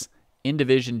place in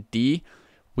Division D.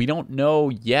 We don't know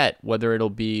yet whether it'll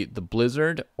be the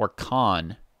Blizzard or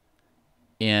Khan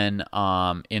in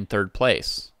third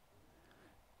place.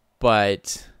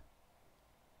 But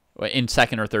in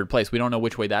second or third place. We don't know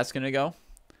which way that's going to go.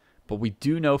 But we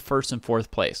do know first and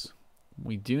fourth place.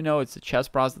 We do know it's the Chess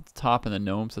Bras at the top and the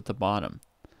Gnomes at the bottom.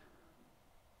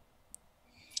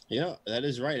 Yeah, that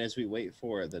is right. As we wait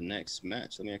for the next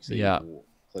match, let me actually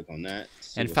click on that.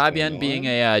 And Fabian, being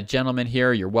a gentleman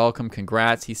here, you're welcome.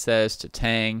 Congrats, he says to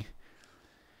Tang.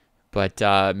 But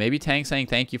maybe Tang saying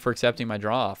thank you for accepting my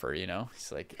draw offer.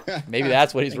 He's like, maybe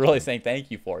that's what he's really saying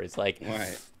thank you for. He's like, right.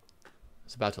 I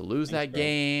was about to lose that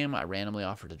game. I randomly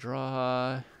offered a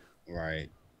draw. Right.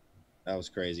 That was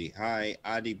crazy. Hi,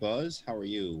 Adi Buzz. How are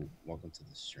you? Welcome to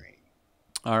the stream.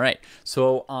 All right.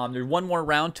 So there's one more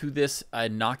round to this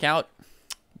knockout.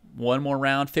 One more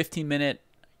round, 15-minute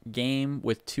game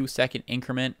with 2-second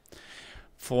increment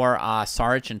for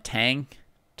Saric and Tang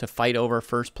to fight over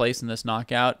first place in this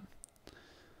knockout.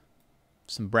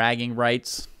 Some bragging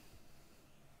rights.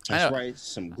 That's right.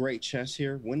 Some great chess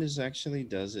here. When does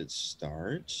it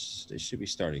start? They should be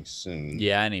starting soon.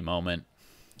 Yeah, any moment.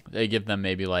 They give them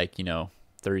maybe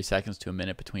 30 seconds to a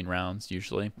minute between rounds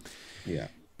usually. Yeah.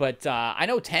 But I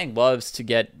know Tang loves to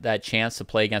get that chance to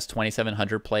play against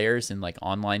 2,700 players in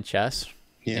online chess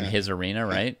in his arena,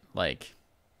 right?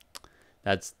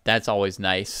 That's always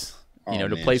nice,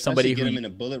 to play somebody who get him in a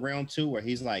bullet round too, where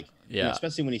he's like,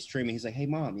 especially when he's streaming, he's like, "Hey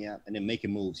mom, and then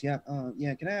making moves, can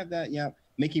I have that,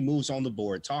 making moves on the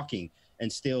board, talking,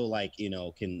 and still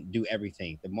can do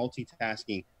everything. The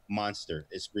multitasking monster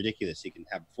is ridiculous. He can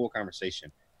have a full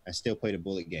conversation and still play the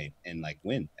bullet game and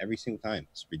win every single time.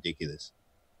 It's ridiculous.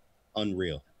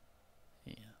 unreal.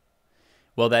 Yeah.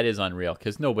 Well, that is unreal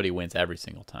because nobody wins every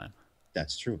single time.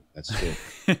 That's true. That's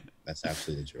true. That's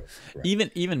absolutely true.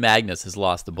 Correct. Even Magnus has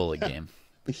lost the bullet game.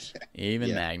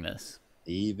 Even Magnus.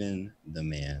 Even the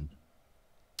man.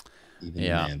 Even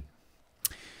yeah. the man.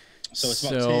 So it's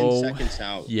about 10 seconds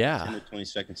out. Yeah. 10 to 20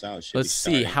 seconds out. Let's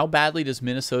see. How badly does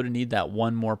Minnesota need that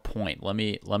one more point? Let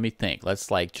me think. Let's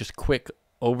like just quick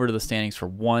over to the standings for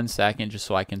 1 second just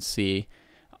so I can see.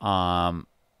 So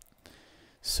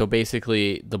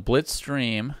basically the Blitz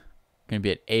stream going to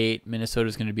be at 8.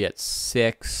 Minnesota's going to be at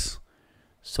 6.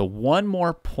 So one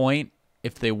more point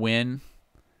if they win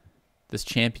this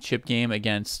championship game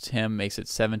against him makes it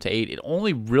 7 to 8. It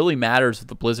only really matters if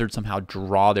the Blizzard somehow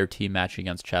draw their team match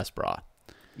against Chessbra.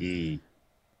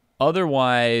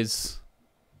 Otherwise,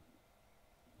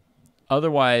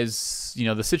 you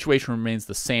know, the situation remains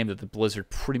the same that the Blizzard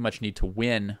pretty much need to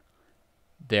win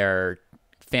their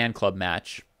fan club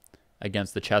match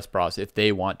against the Chessbras if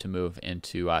they want to move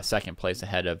into second place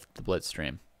ahead of the Blitz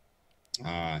stream.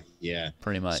 Yeah.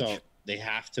 Pretty much. So they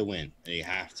have to win. They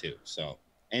have to. So.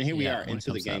 And here we are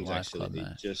into the games. Actually, they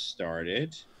just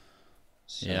started.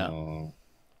 So,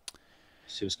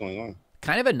 see what's going on.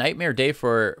 Kind of a nightmare day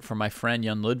for my friend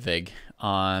Jan Ludwig.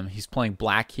 He's playing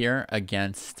black here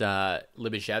against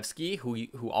Libizhevsky,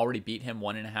 who already beat him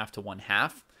 1.5 to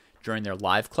 1/2 during their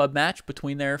live club match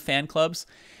between their fan clubs.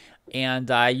 And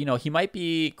you know, he might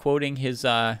be quoting his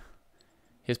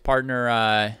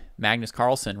partner Magnus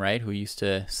Carlsen, right, who used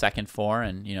to second for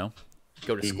and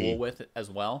go to school with as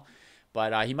well.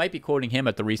 But he might be quoting him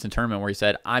at the recent tournament where he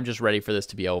said, "I'm just ready for this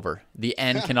to be over. The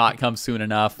end cannot come soon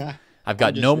enough. I've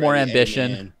got no more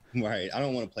ambition. Right. I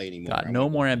don't want to play anymore. Got no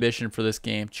more ambition for this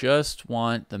game. Just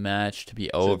want the match to be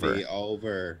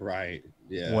over." Right.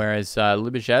 Yeah. Whereas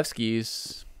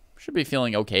Libizhevsky's should be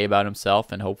feeling okay about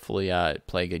himself and hopefully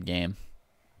play a good game.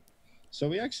 So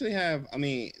we actually have, I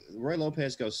mean, Roy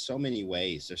Lopez goes so many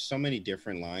ways. There's so many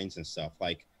different lines and stuff.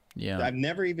 Like, yeah, I've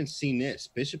never even seen this.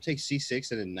 Bishop takes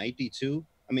c6 and then knight d2.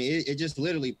 I mean, it just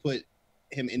literally put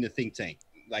him in the think tank.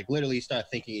 Like, literally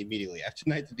start thinking immediately after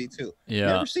knight to d2. Yeah.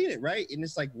 Never seen it, right? And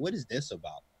it's like, what is this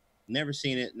about? Never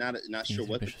seen it. Not sure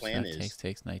what the plan is.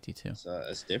 Takes knight d2. So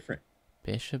it's different.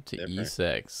 Bishop to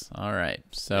e6. All right.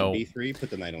 So and b3,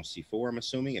 put the knight on c4, I'm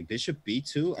assuming. And bishop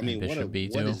b2. I mean, what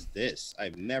is this?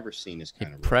 I've never seen this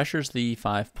kind of pressures the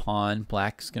e5 pawn.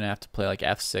 Black's going to have to play like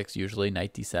f6 usually,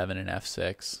 knight d7 and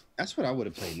f6. That's what I would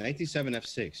have played. Knight d7,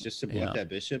 f6, just to blunt that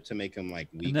bishop to make him like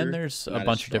weaker. And then there's a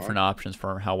bunch of different options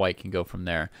for how white can go from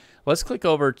there. Let's click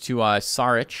over to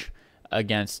Saric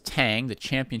against Tang, the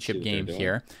championship game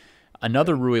here.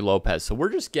 Another Rui Lopez. So we're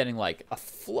just getting like a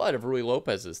flood of Rui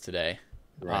Lopez's today.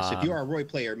 Right. So if you are a Roy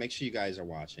player, make sure you guys are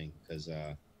watching because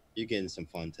you're getting some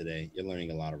fun today. You're learning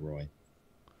a lot of Roy.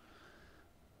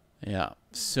 Yeah.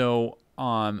 So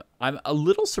I'm a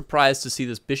little surprised to see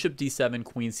this bishop d7,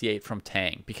 queen c8 from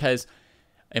Tang because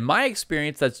in my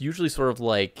experience, that's usually sort of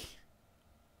like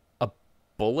a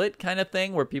bullet kind of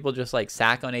thing where people just like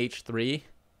sack on h3.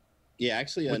 Yeah,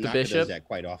 actually, Naka does that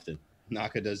quite often.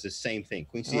 Naka does the same thing.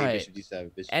 Queen c8, bishop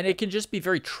d7, bishop. And it can just be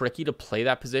very tricky to play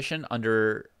that position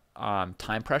under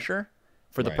time pressure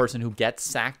for the person who gets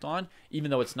sacked on,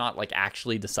 even though it's not like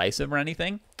actually decisive or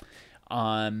anything.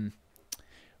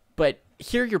 But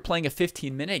here you're playing a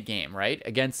 15-minute game, right,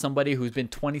 against somebody who's been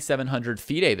 2,700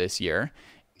 FIDE this year,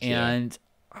 and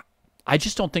I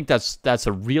just don't think that's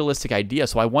a realistic idea.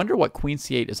 So I wonder what queen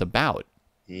c8 is about.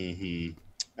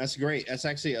 That's great. That's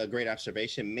actually a great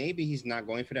observation. Maybe he's not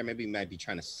going for that. Maybe he might be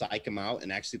trying to psych him out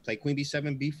and actually play queen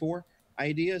b7, b4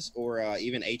 ideas, or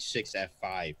even h6,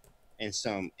 f5 in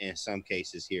some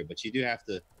cases here. But you do have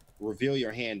to reveal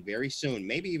your hand very soon.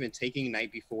 Maybe even taking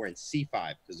knight b4 and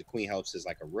c5 because the queen helps as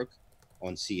like a rook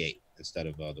on c8 instead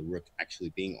of the rook actually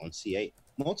being on c8.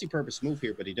 Multi-purpose move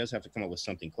here, but he does have to come up with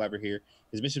something clever here.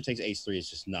 His bishop takes h3 is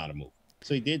just not a move.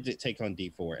 So he did take on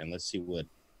d4, and let's see what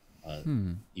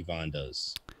Ivan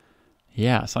does.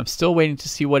 Yeah, so I'm still waiting to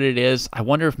see what it is. I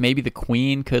wonder if maybe the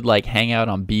queen could like hang out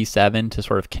on b7 to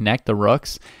sort of connect the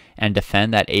rooks and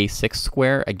defend that a6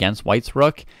 square against white's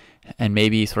rook, and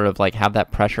maybe sort of like have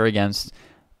that pressure against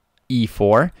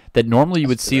e4 that normally you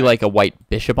would see like a white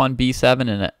bishop on b7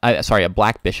 and a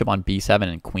black bishop on b7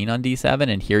 and queen on d7,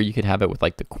 and here you could have it with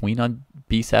like the queen on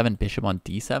b7, bishop on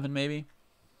d7 maybe.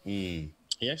 He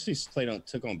actually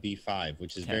took on b5,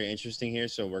 which is very interesting here.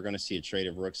 So we're going to see a trade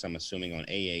of rooks, I'm assuming, on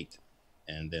a8,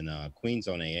 and then queen's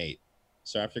on a8.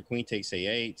 So after queen takes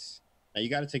a8, now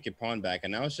you got to take your pawn back,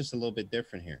 and now it's just a little bit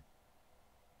different here.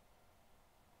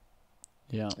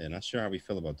 Yeah, not sure how we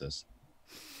feel about this.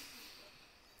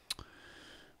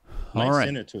 All right.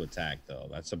 Center to attack, though.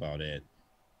 That's about it.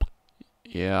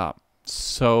 Yeah.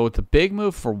 So the big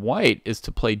move for white is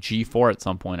to play G4 at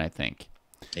some point, I think.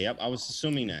 Yep, I was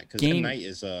assuming that because the knight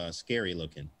is scary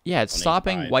looking. Yeah, it's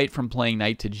stopping white from playing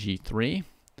knight to G3,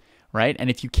 right? And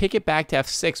if you kick it back to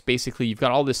F6, basically you've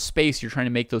got all this space. You're trying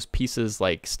to make those pieces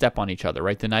like step on each other,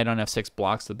 right? The knight on F6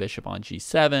 blocks the bishop on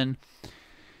G7.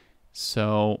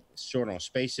 So it's short on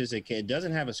spaces. It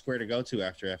doesn't have a square to go to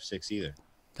after F6 either.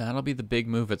 That'll be the big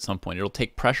move at some point. It'll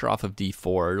take pressure off of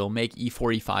D4. It'll make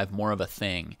E4, E5 more of a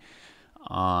thing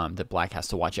that black has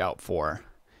to watch out for.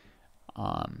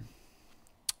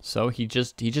 So he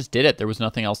just did it. There was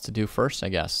nothing else to do first, I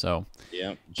guess. So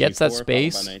yeah, gets that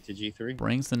space, knight to G3.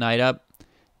 Brings the knight up.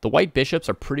 The white bishops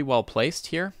are pretty well placed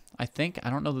here, I think. I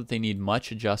don't know that they need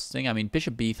much adjusting. I mean,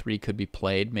 bishop B3 could be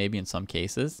played maybe in some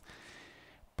cases.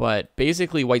 But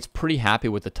basically, white's pretty happy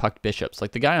with the tucked bishops.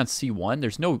 Like the guy on C1,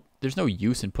 there's no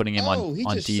use in putting him on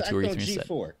D2 or E3 instead.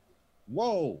 G4.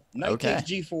 Whoa, knight takes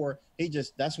G4.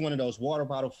 That's one of those water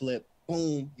bottle flip.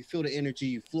 Boom, you feel the energy.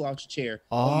 You flew out your chair.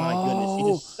 Oh my goodness,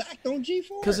 he just sacked on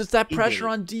G4. Because it's that pressure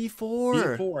on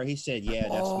D4. D4. He said, "Yeah,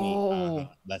 that's me.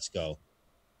 Let's go.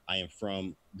 I am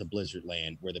from the Blizzard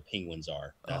land where the penguins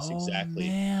are." That's exactly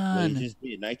what he just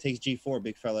did. Knight takes G4,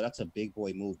 big fella. That's a big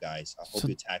boy move, guys. I hope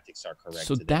your tactics are correct.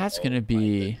 So today. that's gonna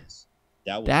be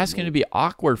gonna be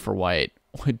awkward for white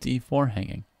with D4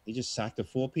 hanging. He just sacked a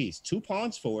full piece. 2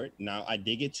 pawns for it. Now I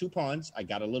did get 2 pawns. I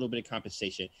got a little bit of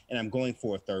compensation, and I'm going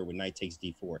for a third when knight takes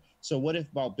D4. So what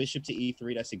if about bishop to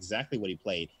E3? That's exactly what he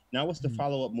played. Now what's the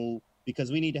follow-up move?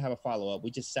 Because we need to have a follow-up.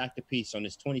 We just sacked a piece on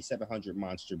this 2700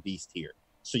 monster beast here.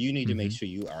 So you need to make sure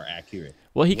you are accurate.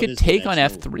 Well, he could take on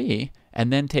F3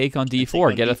 and then take on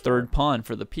D4, get a third pawn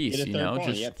for the piece. Get a third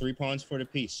pawn. Just 3 pawns for the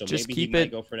piece. So just maybe he might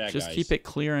go for that, just guys. Keep it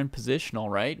clear and positional,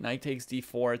 right? Knight takes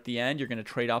D4 at the end. You're going to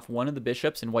trade off one of the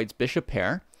bishops in white's bishop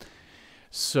pair.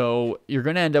 So you're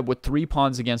going to end up with 3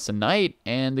 pawns against a knight,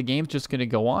 and the game's just going to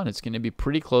go on. It's going to be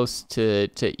pretty close to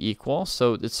equal.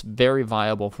 So it's very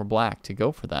viable for black to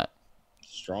go for that.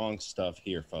 Strong stuff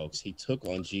here, folks. He took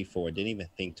on G4, didn't even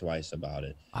think twice about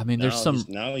it. I mean,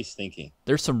 now he's thinking.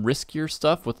 There's some riskier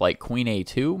stuff with like Queen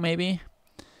A2, maybe.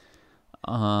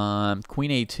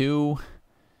 Queen A2, you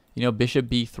know, Bishop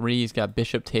B3. He's got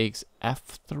Bishop takes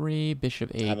F3,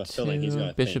 Bishop A2, I have a feeling he's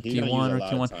gonna Bishop D1 or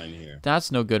Q1.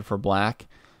 That's no good for black.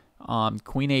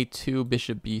 Queen A2,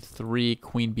 Bishop B3,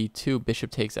 Queen B2,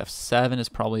 Bishop takes F7 is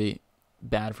probably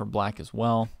bad for black as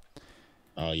well.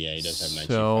 Oh yeah, he does have knight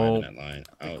G5 in that line.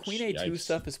 The Queen A2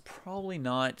 stuff is probably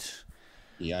not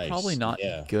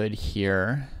good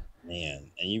here.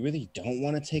 Man, and you really don't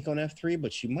want to take on F3,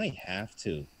 but you might have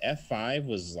to. F5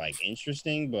 was like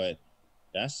interesting, but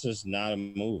that's just not a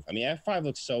move. I mean, F5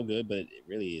 looks so good, but it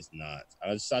really is not.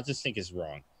 I just think it's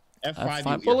wrong.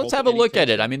 F5. Well, let's have a look at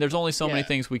it. I mean, there's only so many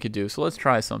things we could do, so let's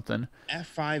try something.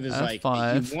 F5 is like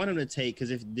you want him to take because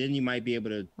then you might be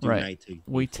able to do knight take.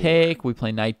 We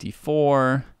play knight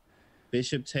D4.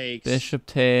 Bishop takes. Bishop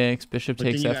takes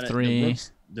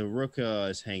F3. The rook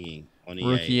is hanging on E8.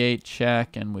 Rook E8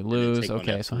 check, and we lose.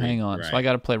 Okay, so hang on. Right. So I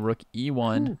got to play rook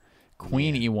E1,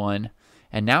 queen E1.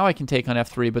 And now I can take on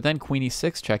F3, but then Queen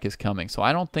E6 check is coming. So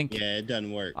I don't think... Yeah, it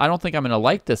doesn't work. I don't think I'm going to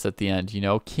like this at the end, you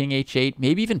know? King H8,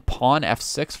 maybe even pawn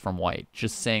F6 from white.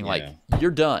 Just saying, like,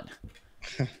 you're done.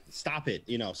 Stop it.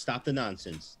 You know, stop the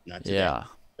nonsense. Not today. Yeah.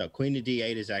 So Queen to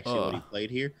D8 is actually what he played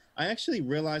here. I actually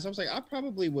realized, I was like, I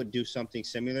probably would do something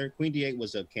similar. Queen D8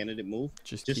 was a candidate move.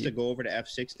 Just to go over to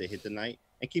F6 to hit the knight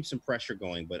and keep some pressure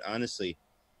going. But honestly...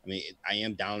 I mean, I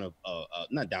am down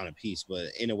not down a piece, but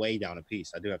in a way down a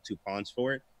piece. I do have 2 pawns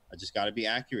for it. I just got to be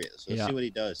accurate. So let's see what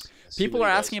he does. People are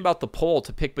asking about the poll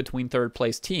to pick between third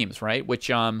place teams, right? Which,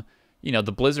 you know,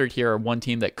 the Blizzard here are one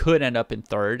team that could end up in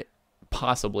third,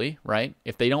 possibly, right?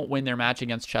 If they don't win their match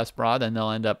against Chessbra, then they'll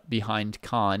end up behind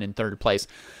Khan in third place.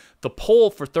 The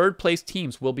poll for third place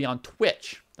teams will be on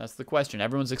Twitch. That's the question.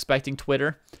 Everyone's expecting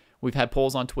Twitter. We've had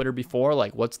polls on Twitter before,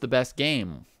 like what's the best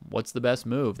game? What's the best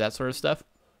move? That sort of stuff.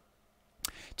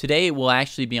 Today it will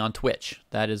actually be on Twitch.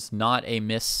 That is not a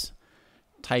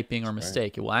mistyping or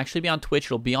mistake. It will actually be on Twitch.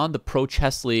 It'll be on the Pro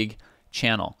Chess League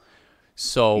channel.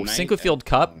 So Syncofield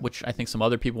Cup, which I think some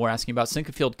other people were asking about,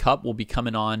 Syncofield Cup will be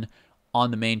coming on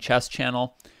the main chess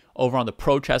channel. Over on the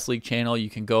Pro Chess League channel, you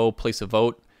can go place a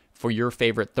vote for your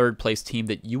favorite third place team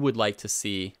that you would like to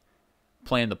see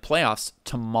play in the playoffs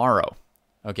tomorrow.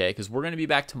 Okay, because we're going to be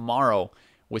back tomorrow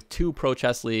with 2 Pro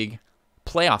Chess League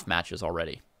playoff matches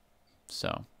already.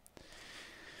 So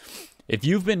if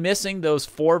you've been missing those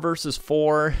 4 versus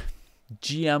 4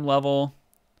 GM level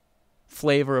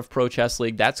flavor of Pro Chess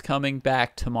League, that's coming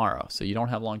back tomorrow. So you don't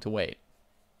have long to wait.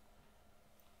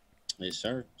 Yes,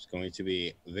 sir. It's going to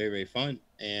be very, very fun.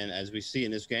 And as we see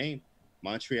in this game,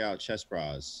 Montreal Chess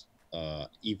Bras,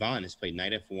 Ivan has played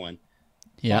knight f1,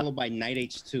 followed by knight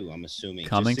h2, I'm assuming.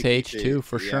 Coming to h2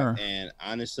 for sure. And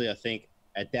honestly, I think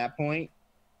at that point,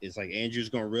 it's like Andrew's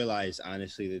going to realize,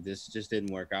 honestly, that this just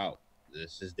didn't work out.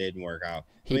 This just didn't work out.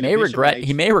 He may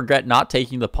regret not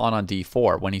taking the pawn on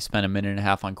d4 when he spent a minute and a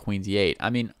half on queen d8. I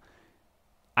mean,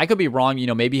 I could be wrong. You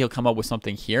know, maybe he'll come up with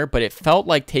something here, but it felt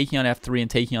like taking on f3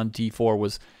 and taking on d4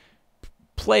 was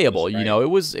playable. You know, it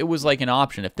was like an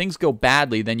option. If things go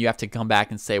badly, then you have to come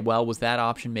back and say, well, was that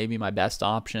option maybe my best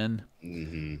option?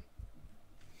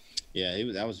 Yeah,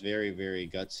 that was very, very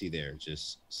gutsy there,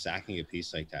 just sacking a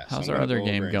piece like that. How's our other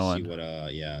game going?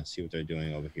 See what they're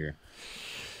doing over here.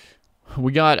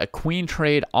 We got a queen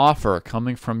trade offer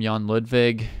coming from Jan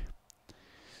Ludwig.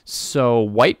 So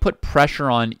white put pressure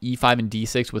on e5 and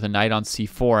d6 with a knight on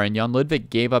c4, and Jan Ludwig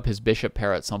gave up his bishop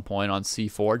pair at some point on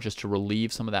c4 just to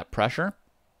relieve some of that pressure.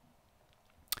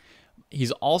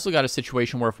 He's also got a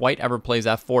situation where if white ever plays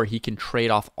f4, he can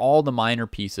trade off all the minor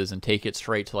pieces and take it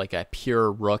straight to like a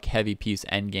pure rook heavy piece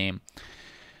endgame.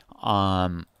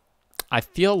 I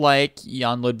feel like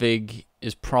Jan Ludwig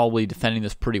is probably defending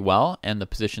this pretty well, and the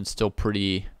position's still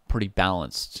pretty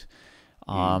balanced.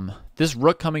 This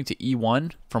rook coming to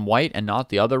e1 from white and not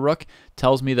the other rook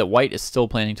tells me that white is still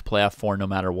planning to play f4 no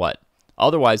matter what.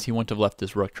 Otherwise, he wouldn't have left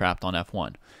this rook trapped on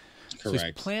f1. So he's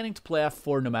planning to play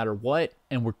f4 no matter what,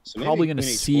 and we're probably going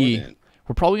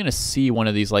to see one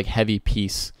of these like heavy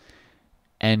piece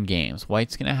end games.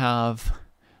 White's going to have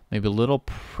maybe a little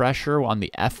pressure on the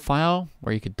f file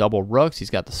where he could double rooks. He's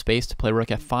got the space to play rook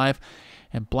f5,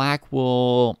 and black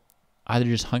will either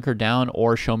just hunker down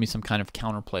or show me some kind of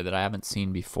counterplay that I haven't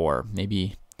seen before.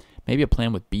 Maybe a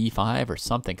plan with b5 or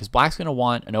something, because black's going to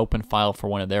want an open file for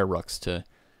one of their rooks to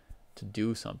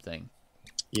do something.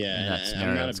 Yeah, and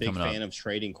I'm not a big fan of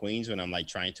trading queens when I'm like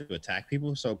trying to attack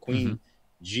people. So queen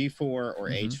g4 or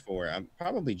h4. I'm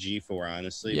probably g4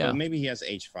 honestly. Yeah. But maybe he has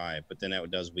h5, but then that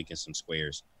does weaken some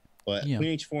squares. But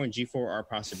queen h4 and g4 are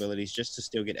possibilities just to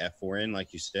still get f4 in,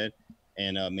 like you said,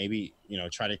 and maybe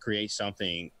try to create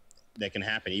something that can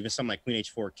happen. Even something like queen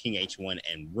h4, king h1,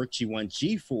 and rook g1,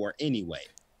 g4 anyway.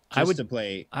 I would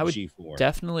g4.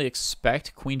 Definitely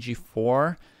expect queen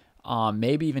g4.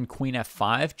 Maybe even queen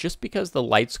f5, just because the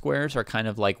light squares are kind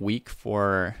of like weak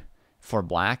for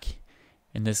black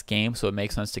in this game, so it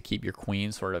makes sense to keep your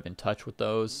queen sort of in touch with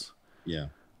those. Yeah.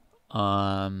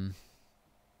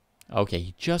 Okay,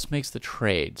 he just makes the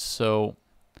trade, so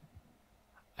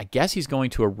I guess he's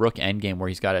going to a rook endgame where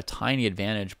he's got a tiny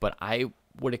advantage, but I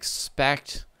would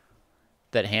expect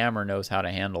that Hammer knows how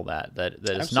to handle that. That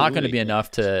it's not going to be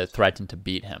enough to threaten to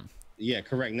beat him. Yeah,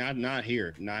 correct. Not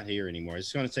here anymore.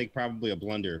 It's going to take probably a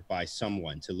blunder by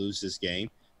someone to lose this game.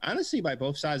 Honestly, by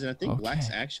both sides, and I think black's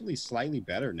actually slightly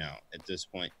better now at this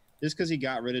point, just because he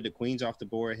got rid of the queens off the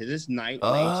board. His knight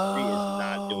on h3 is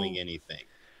not doing anything.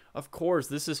 Of course,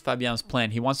 this is Fabian's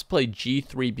plan. He wants to play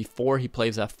g3 before he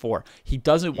plays f4. He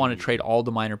doesn't want to trade all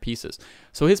the minor pieces.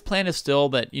 So his plan is still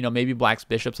that, maybe black's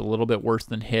bishop's a little bit worse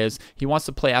than his. He wants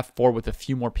to play f4 with a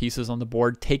few more pieces on the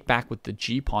board, take back with the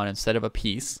g pawn instead of a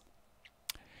piece.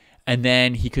 And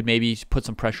then he could maybe put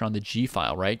some pressure on the g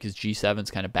file, right? Because g7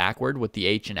 is kind of backward with the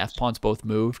h and f pawns both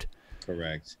moved.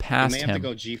 Correct. Past him. He may have to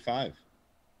go g5.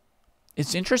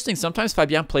 It's interesting. Sometimes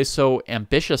Fabian plays so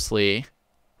ambitiously,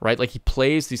 right? Like he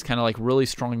plays these kind of like really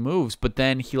strong moves, but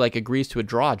then he like agrees to a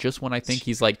draw just when I think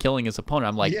he's like killing his opponent.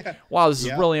 I'm like, wow, this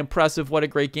is really impressive. What a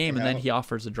great game. And then he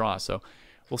offers a draw. So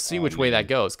we'll see which way that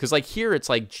goes. Because like here, it's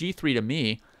like g3 to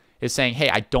me is saying, hey,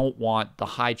 I don't want the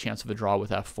high chance of a draw with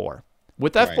f4.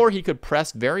 With f4, he could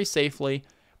press very safely,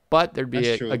 but there'd be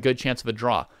a good chance of a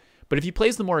draw. But if he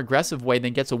plays the more aggressive way,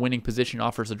 then gets a winning position,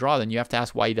 offers a draw, then you have to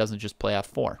ask why he doesn't just play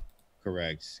f4.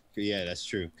 Correct. Yeah, that's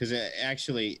true. Because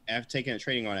actually, after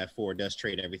trading on f4 does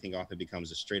trade everything off. It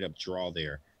becomes a straight-up draw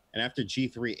there. And after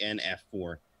g3 and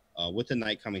f4, with the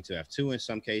knight coming to f2 in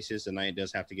some cases, the knight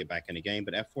does have to get back in the game.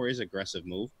 But f4 is an aggressive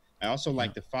move. I also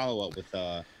like the follow-up with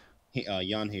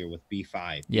Jan here with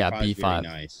b5. Yeah, b5. Very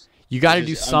nice. You got to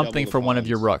do something for one of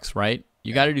your rooks, right?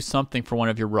 You got to do something for one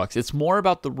of your rooks. It's more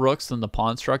about the rooks than the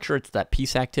pawn structure. It's that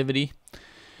piece activity,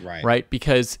 right?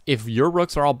 Because if your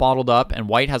rooks are all bottled up and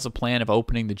white has a plan of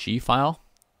opening the G file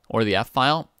or the F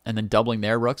file and then doubling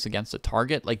their rooks against a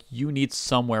target, like you need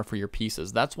somewhere for your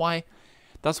pieces. That's why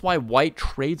white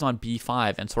trades on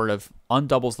B5 and sort of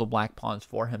undoubles the black pawns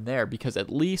for him there, because at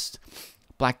least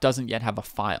black doesn't yet have a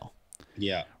file.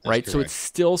 Yeah. Right. Correct. So it's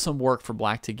still some work for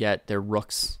black to get their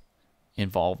rooks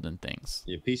involved in things.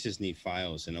 Your pieces need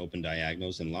files and open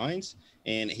diagonals and lines,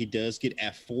 and he does get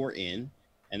f4 in,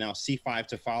 and now c5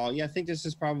 to follow. Yeah, I think this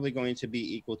is probably going to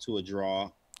be equal to a draw.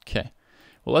 Okay,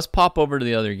 Well, let's pop over to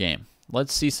the other game.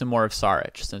 Let's see some more of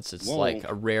Saric, since it's like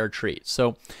a rare treat.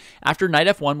 So after knight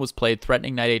f1 was played,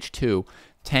 threatening knight h2,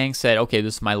 Tang said, okay,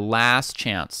 this is my last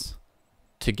chance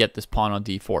to get this pawn on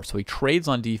d4. So he trades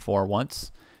on d4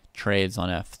 once, trades on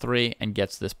f3, and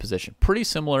gets this position. Pretty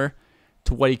similar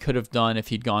to what he could have done if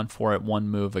he'd gone for it one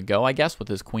move ago, I guess, with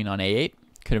his queen on a8.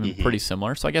 Could have been pretty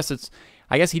similar. So I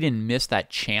guess he didn't miss that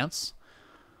chance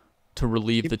to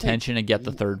relieve the tension and get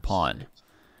the third pawn.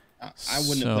 I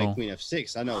wouldn't have played queen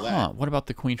f6. I know that. What about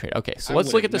the queen trade? Okay, so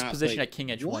let's look at this position at king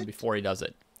h1 before he does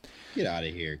it. Get out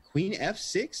of here. Queen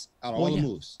f6 out of all the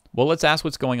moves. Well, let's ask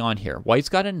what's going on here. White's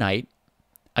got a knight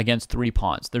against 3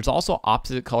 pawns. There's also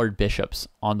opposite colored bishops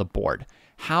on the board.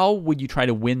 How would you try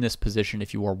to win this position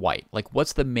if you were white? Like,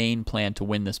 what's the main plan to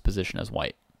win this position as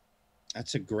white?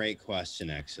 That's a great question,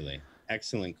 actually.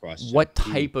 Excellent question. What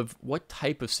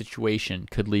type of situation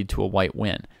could lead to a white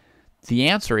win? The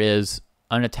answer is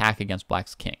an attack against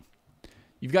black's king.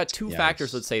 You've got two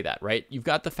factors that say that, right? You've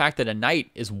got the fact that a knight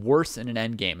is worse in an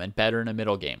endgame and better in a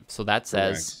middle game. So that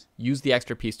says use the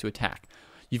extra piece to attack.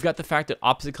 You've got the fact that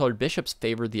opposite colored bishops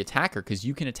favor the attacker because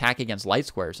you can attack against light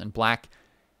squares, and black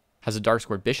has a dark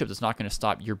squared bishop that's not going to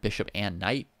stop your bishop and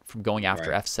knight from going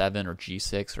after f7 or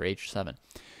g6 or h7.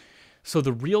 So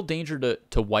the real danger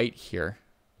to white here,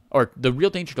 or the real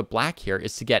danger to black here,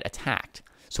 is to get attacked.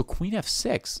 So queen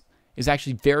f6 is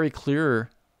actually very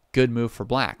clear good move for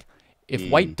black. If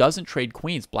white doesn't trade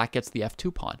queens, black gets the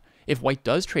f2 pawn. If white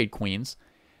does trade queens,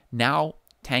 now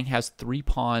Tang has 3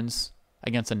 pawns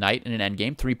against a knight in an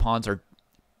endgame. 3 pawns are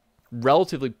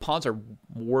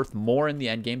worth more in the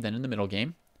endgame than in the middle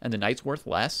game, and the knight's worth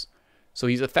less. So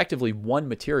he's effectively won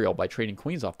material by trading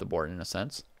queens off the board in a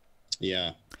sense.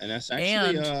 Yeah, and that's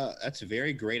actually that's a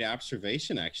very great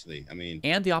observation, actually. I mean,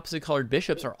 and the opposite colored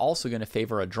bishops are also going to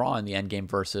favor a draw in the endgame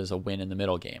versus a win in the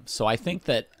middle game. So I think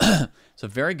that it's a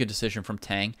very good decision from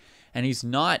Tang, and he's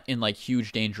not in like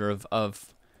huge danger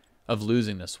of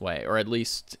losing this way, or at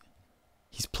least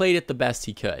he's played it the best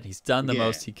he could. He's done the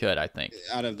most he could, I think,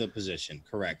 out of the position.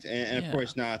 Correct, and of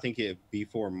course now I think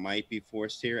b4 might be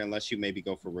forced here, unless you maybe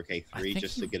go for rook a3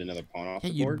 just to get another pawn off the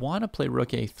board. Yeah, you'd want to play rook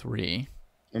a3.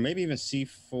 Or maybe even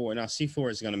c4. Now, c4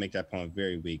 is going to make that pawn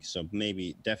very weak, so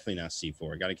maybe definitely not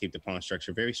c4. Got to keep the pawn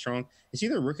structure very strong. It's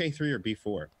either rook a3 or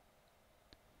b4.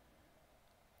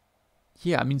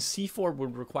 Yeah, I mean, c4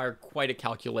 would require quite a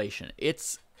calculation.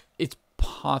 It's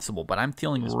possible, but I'm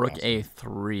feeling rook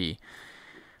a3.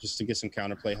 Just to get some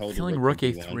counterplay. I'm feeling rook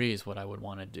a3 is what I would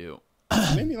want to do.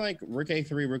 Maybe like rook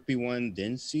a3, rook b1,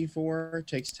 then c4,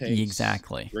 takes.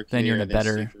 Exactly. Rook then here, you're in a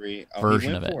better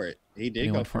version of it. He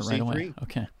did go for right c3. Away.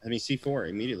 Okay. I mean c4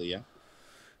 immediately, yeah.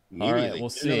 All right, we'll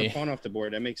see. Another pawn off the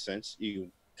board. That makes sense.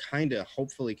 You kind of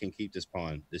hopefully can keep this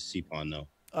pawn, this c pawn, though.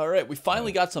 All right, we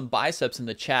finally got some biceps in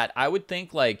the chat. I would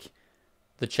think like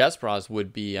the chess bras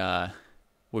would be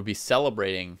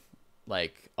celebrating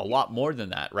like a lot more than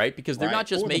that, right? Because they're not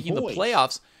just making the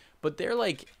playoffs, but they're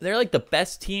like the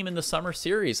best team in the summer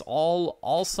series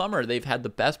all summer. They've had the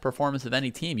best performance of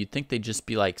any team. You'd think they'd just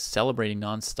be like celebrating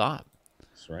nonstop.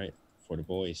 That's right, for the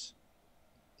boys.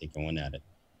 They going at it.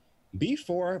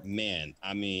 B4, man,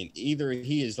 I mean, either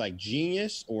he is like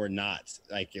genius or not.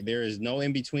 Like there is no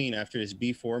in between after this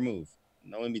B4 move.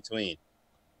 No in between.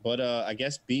 But I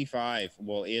guess B5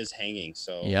 is hanging,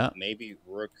 so maybe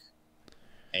rook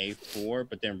A4,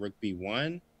 but then rook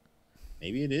B1.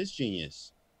 Maybe it is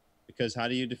genius. Because how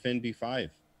do you defend B5?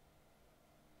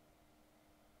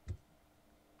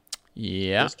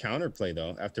 Yeah. There's counterplay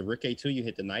though. After rook A2, you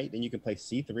hit the knight, then you can play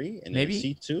C3 and maybe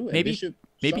then C2 and maybe bishop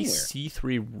maybe somewhere.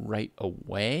 C3 right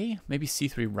away. Maybe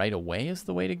C3 right away is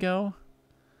the way to go.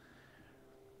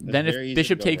 Then if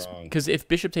bishop takes, because if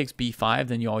bishop takes B5,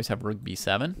 then you always have rook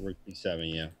B7. Rook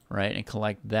B7, yeah. Right, and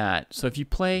collect that. So if you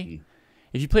play,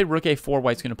 if you play rook A4,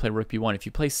 white's going to play rook B1. If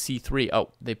you play C3,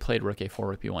 oh, they played rook A4,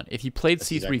 rook B1. If you played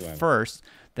C3 first,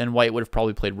 then white would have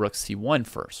probably played rook C1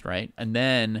 first, right? And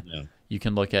then you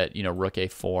can look at rook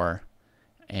A4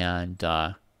 and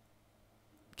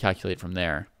calculate from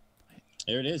there.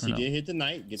 There it is. He did hit the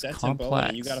knight, get that tempo,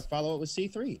 and you got to follow it with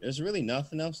C3. There's really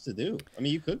nothing else to do. I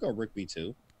mean, you could go rook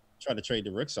B2, try to trade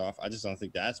the rooks off. I just don't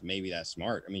think that's maybe that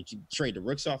smart. I mean, you trade the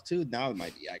rooks off too, now it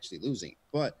might be actually losing.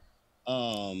 But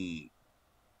what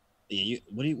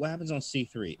happens on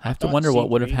C3? I have to wonder what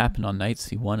would have happened on knight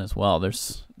C1 as well.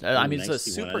 I mean, it's a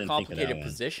super complicated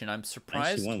position. I'm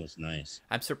surprised. Knight C1 was nice.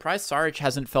 I'm surprised Saric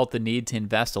hasn't felt the need to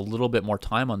invest a little bit more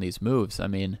time on these moves. I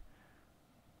mean,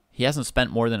 he hasn't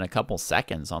spent more than a couple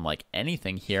seconds on like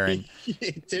anything here. And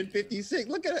 10:56.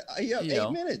 Look at it. He have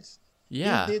 8 minutes.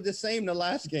 Yeah. He did the same the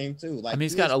last game too. Like, I mean,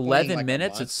 he's got 11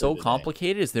 minutes. It's so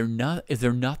complicated. Is there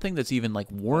nothing that's even like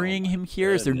worrying him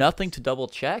here? Is there nothing to double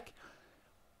check?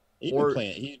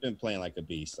 He's been playing like a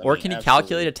beast. Or can he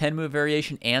calculate a 10-move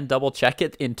variation and double check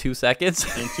it in 2 seconds?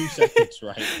 In 2 seconds,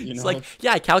 right? It's like,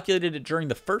 yeah, I calculated it during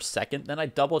the first second, then I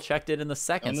double checked it in the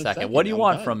second. What do you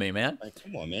want from me, man? Like,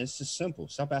 come on, man. It's just simple.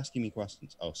 Stop asking me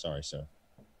questions. Oh, sorry, sir.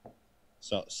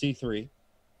 So C3,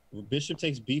 bishop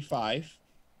takes B5,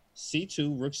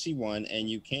 C2, rook C1, and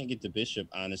you can't get the bishop,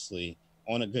 honestly,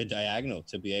 on a good diagonal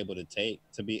to be able to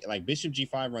like bishop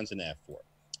G5 runs into F4.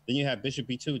 Then you have bishop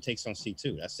B2 takes on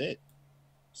C2. That's it.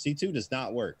 C2 does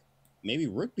not work. Maybe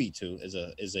rook B2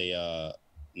 is a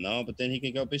no, but then he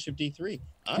can go bishop D3.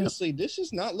 Honestly, this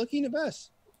is not looking the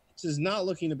best. This is not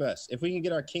looking the best. If we can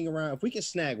get our king around, if we can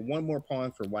snag one more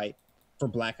pawn for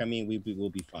black, I mean, we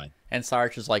will be fine. And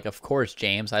Sarge is like, of course,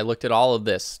 James. I looked at all of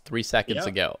this 3 seconds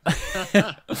ago.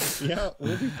 Yeah,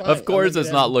 we'll be fine. Of course, it's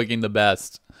not looking the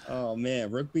best. Oh man,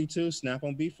 rook B2, snap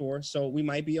on B4. So we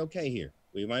might be okay here.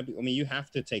 We might be. I mean, you have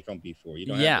to take on B4. You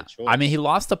don't have a choice. I mean, he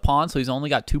lost a pawn, so he's only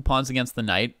got 2 pawns against the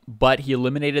knight, but he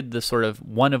eliminated the sort of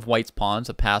one of white's pawns,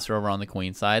 a passer over on the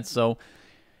queen side. So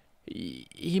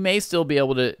he may still be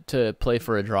able to play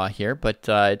for a draw here, but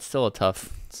it's still a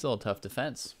tough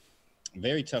defense.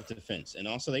 Very tough defense. And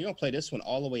also, they're going to play this one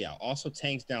all the way out. Also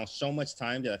tanks down so much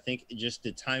time that I think just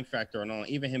the time factor and all,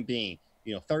 even him being,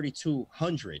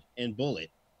 3,200 in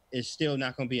bullet is still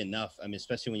not going to be enough. I mean,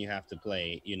 especially when you have to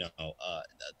play,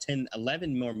 10,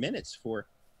 11 more minutes for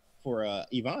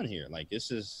Ivan here. Like,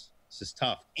 this is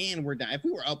tough. And we're down. If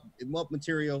we were up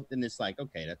material, then it's like,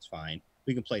 okay, that's fine.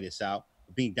 We can play this out.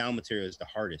 But being down material is the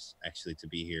hardest, actually, to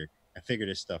be here and figure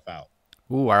this stuff out.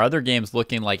 Ooh, our other game's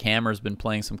looking like Hammer's been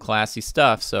playing some classy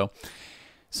stuff. So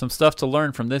some stuff to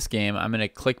learn from this game. I'm going to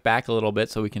click back a little bit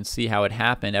so we can see how it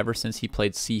happened. Ever since he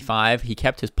played C5, he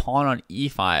kept his pawn on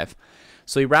E5.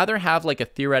 So he'd rather have like a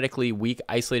theoretically weak,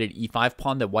 isolated E5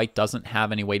 pawn that white doesn't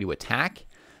have any way to attack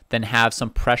than have some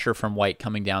pressure from white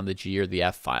coming down the G or the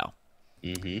F file.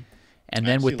 Mm-hmm. And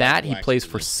then with that, he plays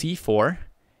for C4.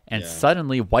 And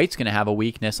suddenly white's going to have a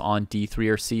weakness on D3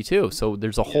 or C2. So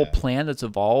there's a whole plan that's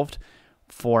evolved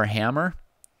for Hammer,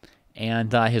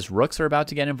 and his rooks are about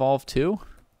to get involved too.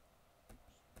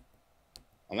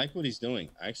 I like what he's doing.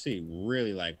 I actually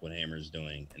really like what Hammer's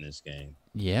doing in this game.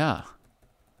 Yeah,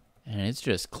 and it's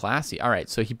just classy. All right,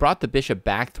 so he brought the bishop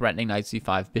back, threatening knight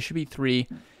c5. Bishop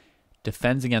e3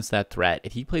 defends against that threat.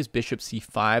 If he plays bishop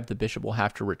c5, the bishop will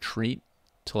have to retreat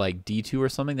to like d2 or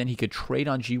something. Then he could trade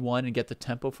on g1 and get the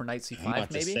tempo for knight c5. I'm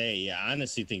about maybe. To say, yeah, I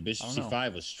honestly think bishop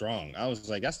c5 was strong. I was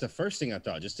like, that's the first thing I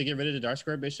thought, just to get rid of the dark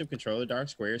square bishop, control the dark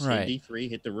squares, hit d3,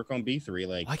 hit the rook on b3.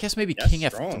 Like, I guess maybe king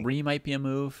f3 might be a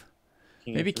move.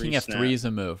 Maybe king f3 is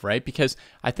a move, right? Because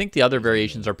I think the other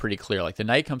variations are pretty clear. Like the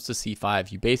knight comes to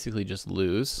c5, you basically just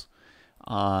lose.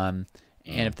 And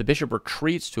if the bishop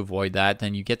retreats to avoid that,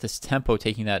 then you get this tempo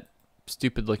taking that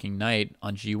stupid-looking knight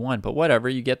on g1. But whatever,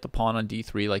 you get the pawn on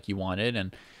d3 like you wanted,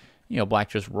 and black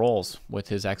just rolls with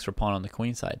his extra pawn on the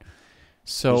queen side.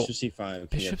 So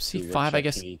bishop c5, I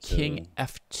guess king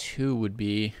f2 would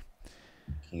be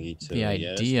the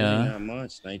idea. Not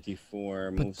much. Knight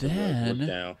d4 moves the rook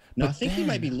down. No, I think he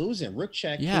might be losing. Rook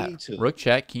check, king e2. Rook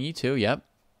check, king e2, yep.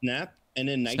 Snap, and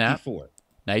then knight d4.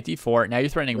 Knight d4. Now you're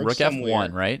threatening rook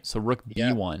f1, right? So rook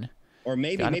b1. Or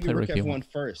maybe rook f1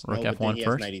 first. Rook f1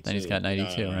 first, then he's got knight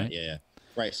e2, right? Yeah.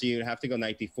 Right, so you'd have to go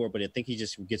knight d4, but I think he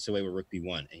just gets away with rook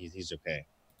b1, and he's okay.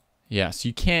 Yeah, so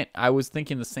you can't... I was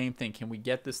thinking the same thing. Can we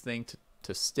get this thing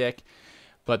to stick?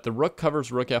 But the rook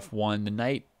covers rook f1. The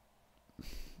knight...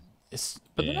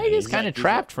 But the knight is kind of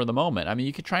trapped for the moment. I mean,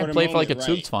 you could try and play for like a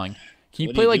Zugzwang. Can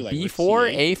you play like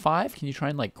b4, a5? Can you try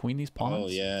and like queen these pawns? Oh,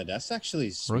 yeah, that's actually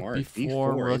smart. Rook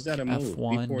b4, rook is that a move?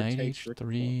 f1, knight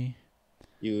h3...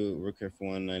 You rook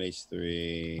f1, knight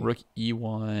h3. Rook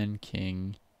e1,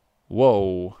 king.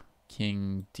 Whoa.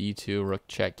 King d2, rook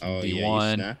check, king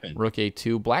d1. Rook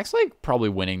a2. Black's like probably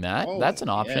winning that. That's an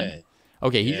option. Yeah.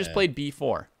 Okay, he just played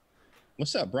b4.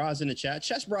 What's up, bras in the chat?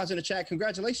 Chess bras in the chat.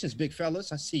 Congratulations, big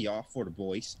fellas. I see y'all for the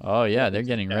boys. Oh, yeah, they're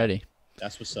getting ready.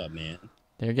 That's what's up, man.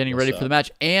 They're getting ready for the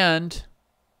match. And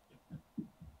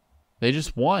they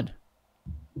just won.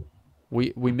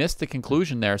 We missed the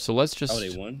conclusion there, so let's just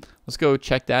let's go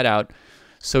check that out.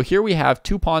 So here we have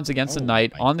 2 pawns against the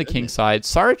knight on the king side.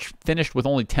 Sarge finished with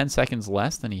only 10 seconds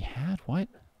less than he had. What?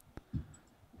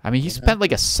 I mean, he spent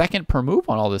like a second per move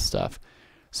on all this stuff.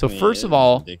 So first of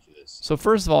all,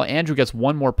 Andrew gets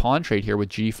 1 more pawn trade here with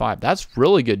g5. That's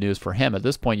really good news for him. At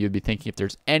this point, you'd be thinking if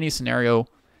there's any scenario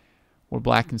where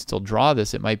black can still draw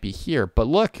this, it might be here. But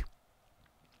look,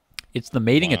 It's the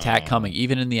mating attack coming,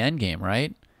 even in the end game,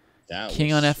 right?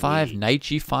 King on F5, sweet. knight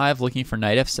G5, looking for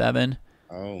knight F7.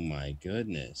 Oh my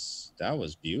goodness, that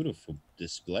was beautiful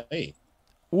display.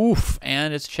 Oof,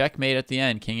 and it's checkmate at the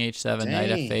end. King H7, Dang, knight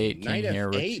F8, king knight here,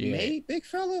 rook F8, G8. mate, big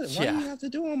fella. Why do you have to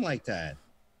do him like that?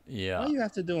 Yeah. Why do you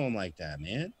have to do him like that,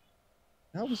 man?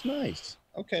 That was nice.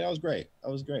 Okay, that was great. That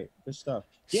was great. Good stuff.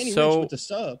 Danny Rich with the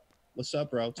sub. What's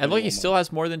up, bro? And look, he still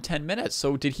has more than 10 minutes.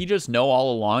 So did he just know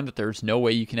all along that there's no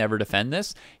way you can ever defend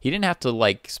this? He didn't have to,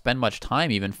 like, spend much time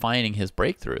even finding his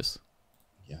breakthroughs.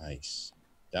 Yikes.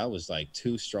 That was, like,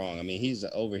 too strong. I mean, he's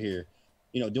over here,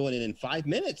 you know, doing it in 5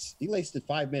 minutes. He wasted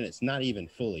 5 minutes, not even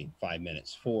fully 5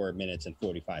 minutes, 4 minutes and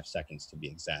 45 seconds to be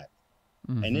exact.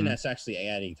 And then that's actually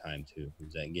adding time, too.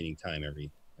 He's getting time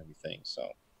everything. So,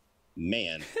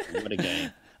 man, what a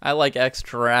game. I like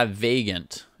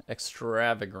extravagant.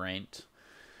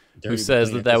 Who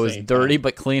says that was dirty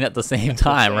but clean at the same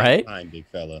time, right? Big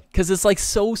fella. Because it's like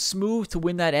so smooth to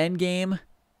win that end game,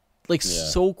 like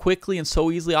so quickly and so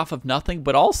easily off of nothing.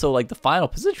 But also like the final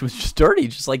position was just dirty,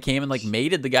 just like came and like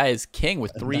mated the guy as king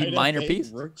with 3 minor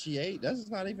pieces. Rook G8. That's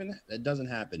not even. It doesn't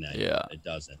happen now. Yeah, it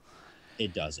doesn't.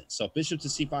 It doesn't. So bishop to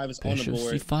C5 is on the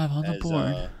board. Bishop C5 on the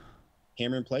board.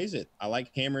 Hammer plays it. I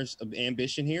like Hammer's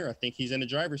ambition here. I think he's in the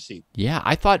driver's seat. Yeah,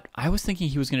 I was thinking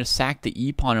he was going to sack the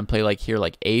e-pawn and play like here,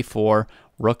 like A4,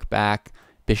 rook back,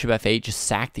 bishop F8, just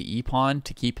sack the e-pawn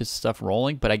to keep his stuff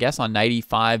rolling. But I guess on knight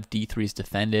E5, D3 is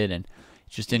defended and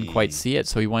just didn't quite see it.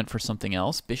 So he went for something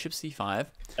else. Bishop C5.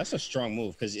 That's a strong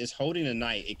move because it's holding a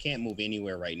knight. It can't move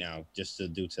anywhere right now just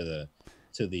due to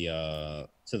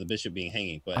the bishop being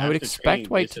hanging. But I would expect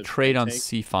white to trade on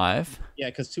C5. Yeah,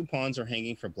 because 2 pawns are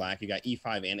hanging for black. You got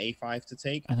E5 and A5 to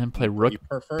take. And then play rook you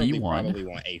preferably B1. Probably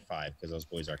want A5 because those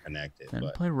boys are connected.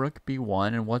 And play rook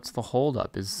B1. And what's the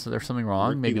holdup? Is there something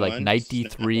wrong? Rook Maybe B1, like knight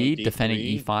D3, D3, defending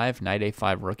E5, knight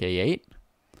A5, rook A8.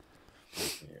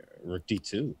 Yeah, rook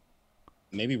D2.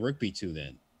 Maybe rook B2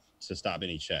 then to stop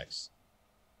any checks.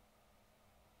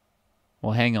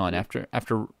 Well, hang on. After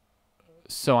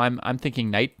so I'm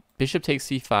thinking knight bishop takes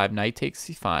C5, knight takes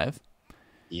C5.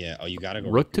 Yeah, oh, you got to go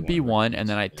rook to B1, and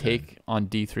then I take on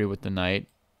D3 with the knight.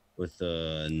 With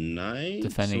the knight?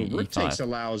 Defending so rook E5.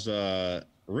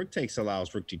 takes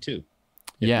allows rook D2.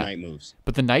 If yeah, knight moves.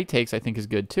 But the knight takes, I think, is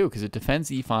good, too, because it defends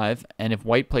E5, and if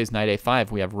white plays knight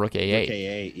A5, we have rook A8. Rook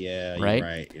A8, yeah,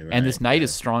 right? You're right. And this knight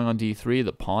is strong on D3.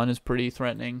 The pawn is pretty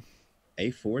threatening.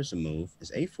 A4 is a move.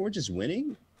 Is A4 just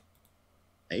winning?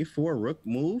 A4 rook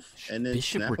move and then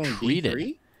bishop snap retreated. on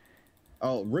D3.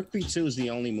 Oh, rook B2 is the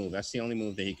only move. That's the only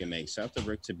move that he can make. So after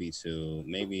rook to B2,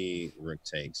 maybe rook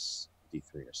takes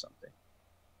D3 or something.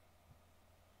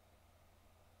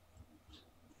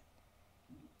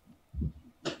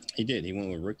 He did. He went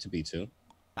with rook to B2.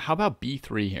 How about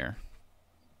B3 here?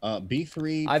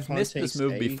 B3. I've missed this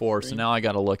move before, so now I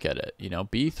got to look at it. You know,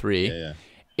 B3. Yeah.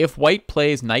 If white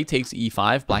plays knight takes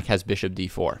E5, black has bishop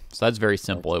D4. So that's very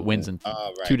simple. It wins in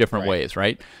 2 different ways,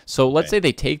 right? So let's say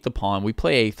they take the pawn. We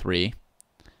play A3,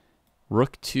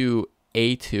 rook to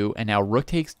A2, and now rook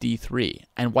takes D3.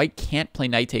 And white can't play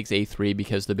knight takes A3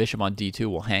 because the bishop on D2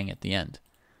 will hang at the end.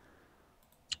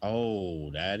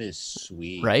 Oh, that is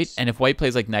sweet. Right? And if white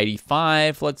plays like knight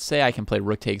E5, let's say, I can play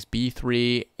rook takes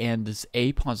B3, and this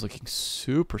A pawn's looking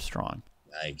super strong.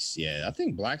 Nice. Yeah, I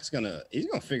think black's he's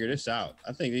gonna figure this out.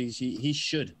 I think he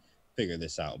should figure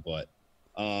this out, but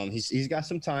he's got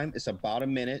some time. It's about a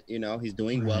minute. You know, he's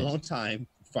doing well on time.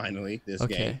 Finally, this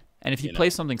game. And if he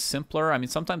plays something simpler, I mean,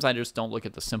 sometimes I just don't look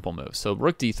at the simple moves. So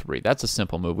rook D3, that's a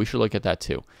simple move. We should look at that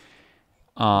too.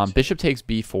 Bishop takes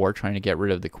B4, trying to get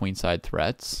rid of the queenside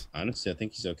threats. Honestly, I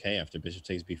think he's okay after bishop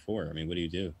takes B4. I mean, what do you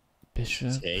do?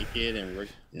 Bishop take it and rook.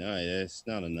 No, it's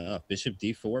not enough. Bishop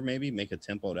D4, maybe make a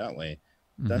tempo that way.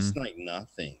 That's like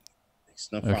nothing.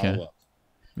 It's no follow up.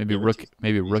 Maybe rook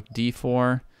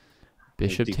D4.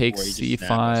 Bishop takes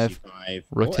C5.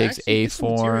 Rook takes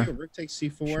A4. Rook takes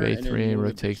C4. A3.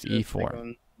 Rook takes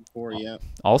E4. Yeah.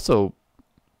 Also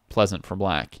pleasant for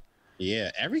black.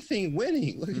 Yeah, everything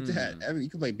winning. Look at that. You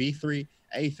can play B3,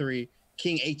 A3,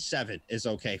 King H7 is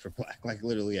okay for black. Like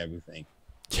literally everything.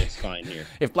 It's fine here.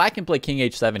 If black can play King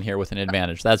H7 here with an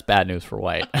advantage, that's bad news for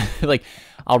white. Like,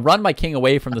 I'll run my king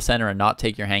away from the center and not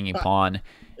take your hanging pawn,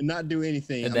 and not do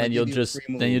anything, and then you'll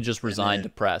just resign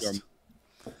depressed.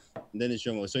 Then it's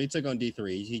your move. So he took on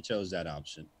D3. He chose that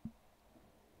option.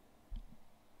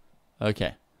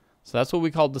 Okay, so that's what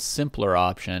we call the simpler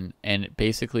option, and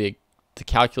basically the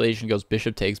calculation goes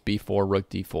bishop takes B4, rook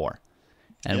D4,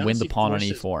 and win the pawn on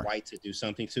E4. White to do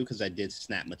something too, because I did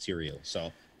snap material.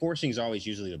 So forcing is always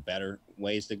usually the better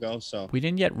ways to go. So we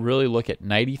didn't yet really look at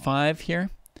knight E5 here,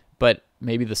 but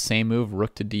maybe the same move,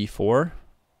 rook to d4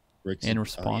 in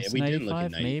response we to did look 95,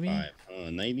 at 95.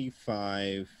 maybe?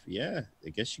 95, yeah. I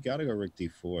guess you got to go rook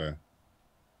d4.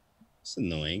 It's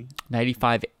annoying.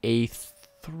 95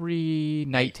 a3,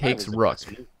 knight takes rook.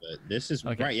 Move, but this is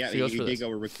okay, right. Yeah, so you did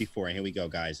go with rook d4, and here we go,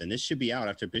 guys. And this should be out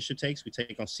after bishop takes. We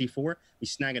take on c4. We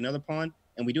snag another pawn,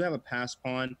 and we do have a pass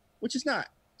pawn, which is not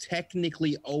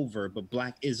technically over, but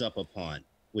black is up a pawn,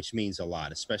 which means a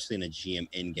lot, especially in a GM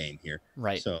endgame here.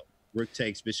 Right. So rook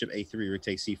takes bishop a3, rook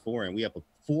takes c4, and we have a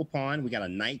full pawn. We got a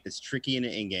knight that's tricky in the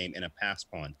endgame and a pass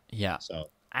pawn. Yeah.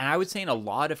 So. And I would say in a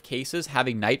lot of cases,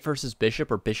 having knight versus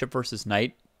bishop or bishop versus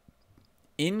knight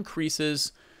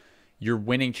increases your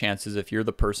winning chances if you're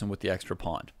the person with the extra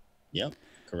pawn. Yep,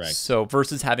 correct. So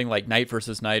versus having like knight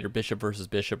versus knight or bishop versus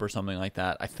bishop or something like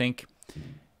that, I think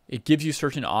it gives you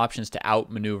certain options to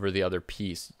outmaneuver the other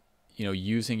piece, you know,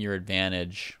 using your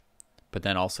advantage, but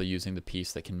then also using the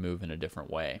piece that can move in a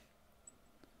different way.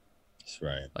 That's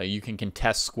right. Like you can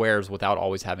contest squares without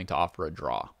always having to offer a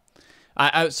draw.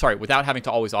 Sorry, without having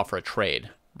to always offer a trade,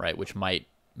 right? Which might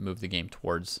move the game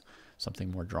towards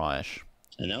something more drawish.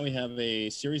 And now we have a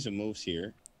series of moves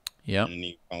here. Yep. And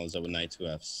he follows up with knight to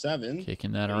f7.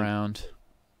 Kicking that around.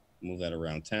 Move that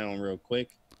around town real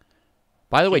quick.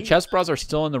 By the way, Chess Bros are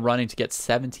still in the running to get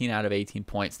 17 out of 18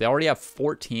 points. They already have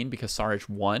 14 because Sarich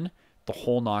won the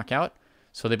whole knockout.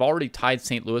 So they've already tied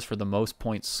St. Louis for the most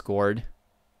points scored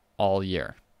all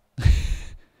year.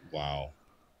 Wow.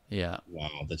 Yeah.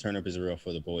 Wow. The turnip is real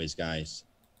for the boys, guys.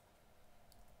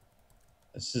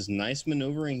 This is nice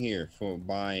maneuvering here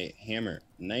by Hammer.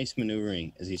 Nice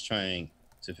maneuvering as he's trying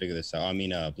to figure this out. I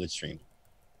mean, Blitzstream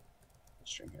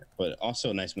here. But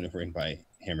also nice maneuvering by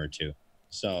Hammer, too.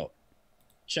 So,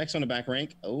 checks on the back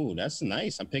rank. Oh, that's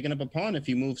nice. I'm picking up a pawn if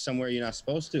you move somewhere you're not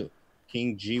supposed to.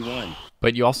 King G1.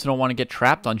 But you also don't want to get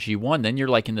trapped on G1. Then you're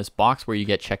like in this box where you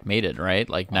get checkmated, right?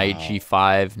 Like knight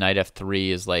G5, knight F3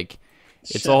 is like...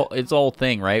 It's all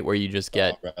thing, right? Where you just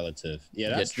get relative. Yeah,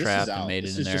 that's trapped this is out. And made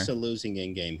this in is there. Just a losing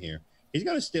in game here. He's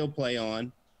gonna still play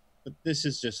on, but this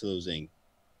is just losing.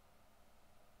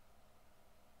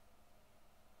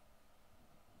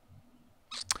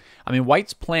 I mean,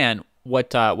 White's plan, what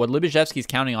Libizhevsky's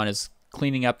counting on is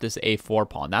cleaning up this A4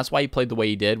 pawn. That's why he played the way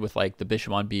he did with like the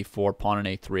bishop on B4, pawn on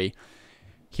A3.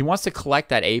 He wants to collect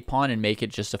that A pawn and make it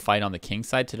just a fight on the king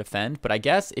side to defend. But I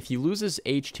guess if he loses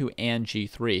H2 and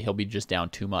G3, he'll be just down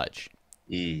too much,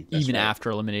 even after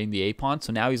eliminating the A pawn.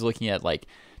 So now he's looking at like,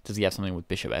 does he have something with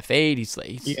bishop F8?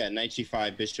 He's yeah, knight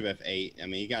G5, bishop F8. I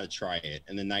mean, you got to try it.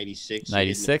 And then knight E6. Knight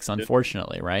E6,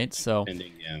 unfortunately, right? So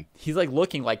yeah. He's like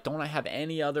looking like, don't I have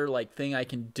any other like thing I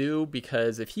can do?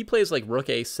 Because if he plays like rook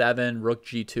A7, rook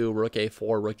G2, rook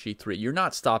A4, rook G3, you're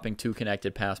not stopping two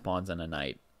connected pass pawns and a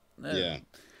knight. Yeah.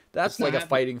 That's like a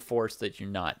fighting force that you're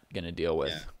not going to deal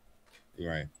with. Yeah.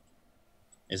 Right.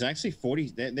 It's actually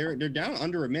 40. They're down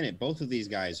under a minute. Both of these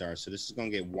guys are. So this is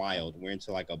going to get wild. We're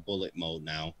into like a bullet mode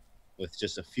now with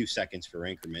just a few seconds for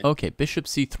increment. Okay, bishop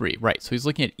C3. Right. So he's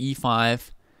looking at E5.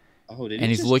 Oh, and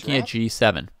he's looking at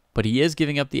G7. But he is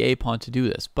giving up the A pawn to do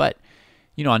this. But,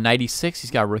 you know, on knight E6, he's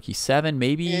got rook E7.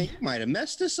 Maybe. Yeah, you might have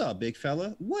messed this up, big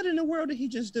fella. What in the world did he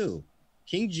just do?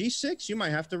 King G6? You might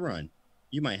have to run.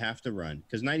 You might have to run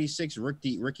because 96 rook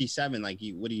E7. Like,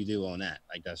 what do you do on that?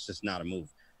 Like, that's just not a move.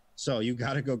 So you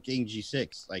got to go King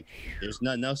G6. Like, there's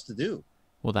nothing else to do.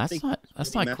 Well, that's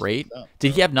not great.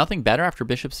 Did he have nothing better after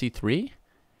bishop C3?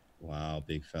 Wow,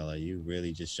 big fella, you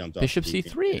really just jumped off. Bishop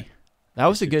C3. That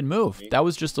was a good move. That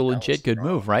was just a legit good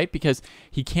move, right? Because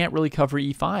he can't really cover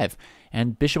E5,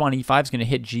 and bishop on E5 is going to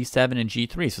hit G7 and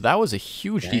G3. So that was a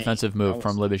huge defensive move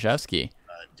from Libizhevsky.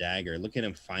 Dagger. Look at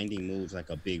him finding moves like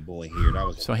a big boy here. That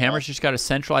was so Hammer's just got to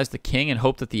centralize the king and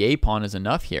hope that the A pawn is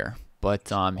enough here.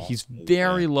 But he's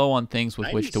very low on things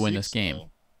with which to win this game.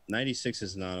 96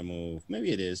 is not a move.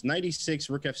 Maybe it is. 96,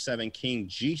 rook F7, king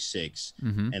G6,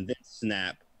 and then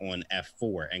snap on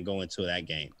F4 and go into that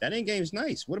game. That end game's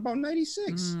nice. What about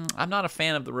 96? I'm not a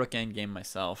fan of the rook end game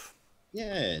myself.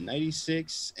 Yeah,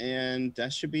 96, and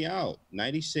that should be out.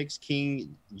 96,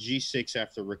 king G6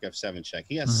 after rook F7 check.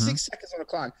 He has 6 seconds on the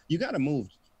clock. You got to move,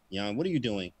 Jan. What are you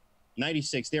doing?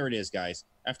 96, there it is, guys.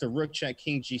 After rook check,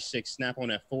 king G6, snap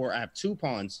on F4. I have 2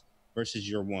 pawns versus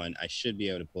your 1. I should be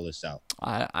able to pull this out.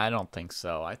 I don't think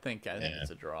so. I think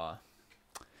it's a draw.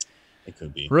 It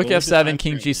could be. Rook F7,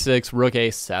 king G6, rook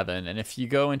A7. And if you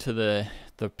go into the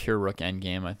pure rook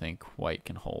endgame, I think white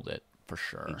can hold it. For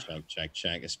sure.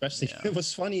 Check. Especially,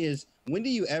 what's funny is, when do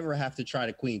you ever have to try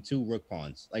to queen 2 rook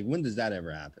pawns? Like, when does that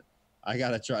ever happen? I got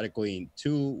to try to queen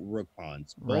 2 rook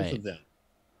pawns. Both of them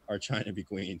are trying to be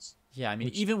queens. Yeah, I mean,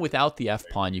 even without the F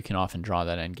pawn, you can often draw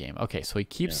that endgame. Okay, so he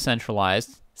keeps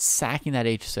centralized. sacking that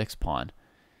h6 pawn.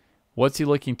 What's he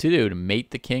looking to do? To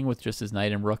mate the king with just his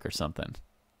knight and rook or something?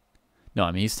 No,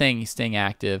 I mean he's staying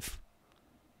active.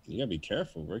 You gotta be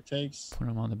careful. Rook takes. Put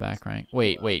him on the back rank.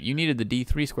 Wait. You needed the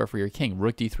d3 square for your king.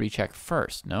 Rook d3 check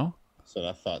first. No. That's what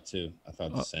I thought too. I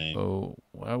thought the same. Oh,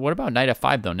 what about knight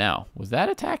f5 though? Now was that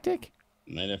a tactic?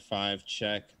 Knight f5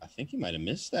 check. I think he might have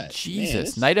missed that.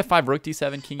 Jesus, knight f5, rook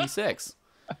d7, king e6.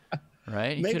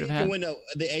 Right? Maybe he can win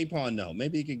the a pawn though.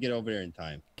 Maybe he could get over there in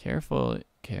time. Careful.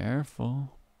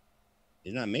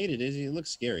 He's not mated, is he? It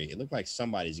looks scary. It looked like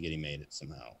somebody's getting mated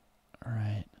somehow. All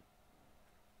right.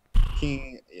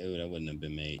 King, that wouldn't have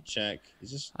been made. Check.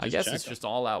 I guess it's just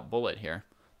all out bullet here.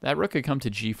 That rook could come to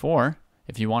g4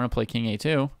 if you want to play king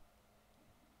a2.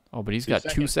 Oh, but he's got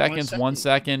 2 seconds, 1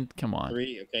 second. Come on.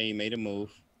 3. Okay, he made a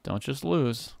move. Don't just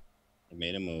lose. He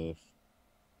made a move.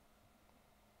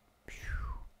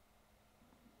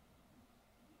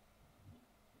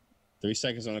 3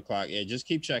 seconds on the clock. Yeah, just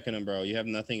keep checking him, bro. You have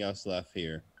nothing else left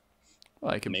here.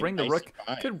 Well, I could bring the rook.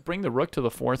 Could bring the rook to the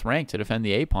 4th rank to defend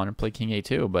the a pawn and play king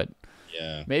a2, but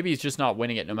yeah, maybe he's just not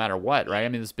winning it no matter what, right? I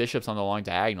mean, this bishop's on the long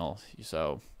diagonal,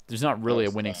 so there's not really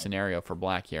a winning scenario for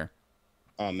black here.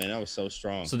 Oh man, that was so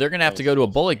strong. So they're gonna have to go to a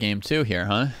bullet game too here,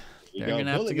 huh? They're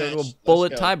gonna have to go to a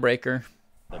bullet tiebreaker.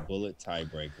 The bullet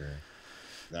tiebreaker.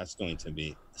 That's going to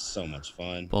be so much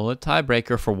fun. Bullet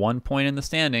tiebreaker for 1 point in the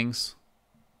standings.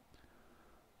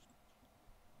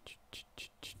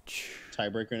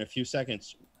 Tiebreaker in a few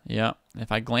seconds. Yeah.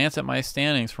 If I glance at my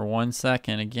standings for 1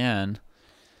 second again,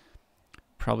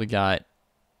 probably got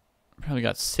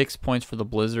 6 points for the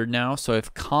Blizzard now. So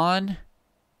if Khan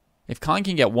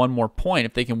can get 1 more point,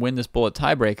 if they can win this bullet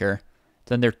tiebreaker,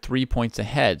 then they're 3 points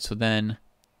ahead. So then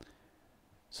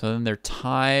they're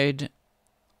tied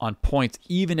on points,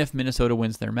 even if Minnesota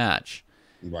wins their match.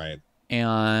 Right.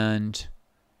 And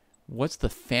what's the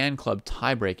fan club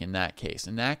tiebreak in that case?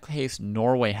 In that case,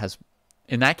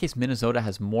 Minnesota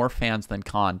has more fans than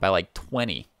Khan by like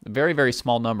 20. A very, very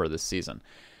small number this season,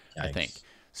 Yikes. I think.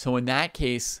 So in that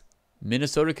case,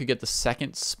 Minnesota could get the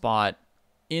 2nd spot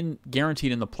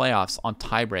guaranteed in the playoffs on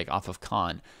tiebreak off of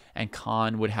Khan, and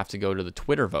Khan would have to go to the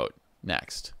Twitter vote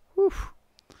next. Whew.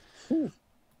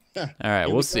 All right,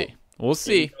 we'll see. We'll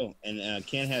see. And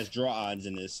Ken has draw odds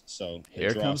in this, so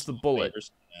here comes the bullet.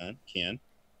 Ken.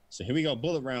 So here we go,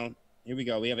 bullet round. Here we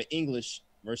go. We have an English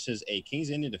versus a King's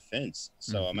Indian defense.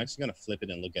 So I'm actually going to flip it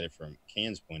and look at it from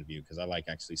Ken's point of view because I like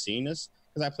actually seeing this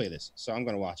because I play this. So I'm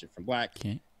going to watch it from black,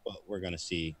 but we're going to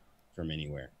see from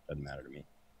anywhere. Doesn't matter to me.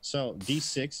 So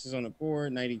D6 is on the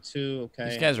board, 92.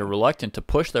 Okay. These guys are reluctant to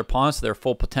push their pawns to their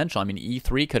full potential. I mean,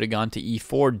 E3 could have gone to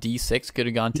E4, D6 could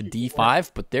have gone to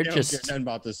D5, but they're just... Don't care nothing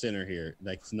about the center here.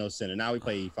 Like, no center. Now we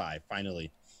play E5,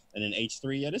 finally. And then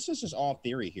H3. Yeah, this is just all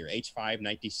theory here. H5,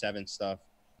 knight D7 stuff.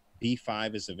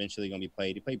 B5 is eventually going to be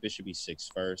played. He played bishop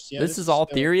E6 first. Yeah, this is all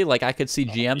theory? Like, I could see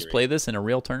GMs play this in a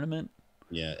real tournament?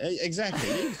 Yeah, exactly.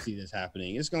 You can see this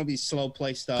happening. It's going to be slow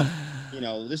play stuff. You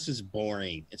know, this is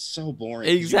boring. It's so boring.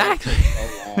 Exactly.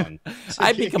 So long.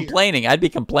 I'd be complaining. I'd be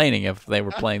complaining if they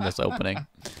were playing this opening.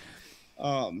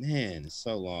 Oh, man. It's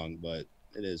so long, but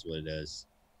it is what it is.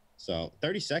 So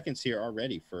 30 seconds here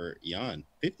already for Jan.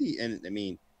 50, and I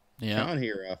mean, Jan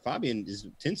here, Fabian is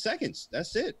 10 seconds.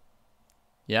 That's it.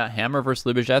 Yeah, Hammer versus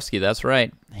Lubashevsky. That's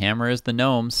right. Hammer is the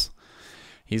gnomes.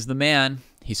 He's the man.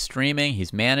 He's streaming.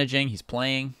 He's managing. He's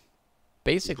playing.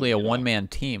 Basically a one-man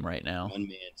team right now.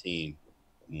 One-man team.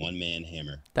 One-man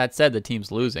Hammer. That said, the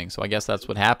team's losing, so I guess that's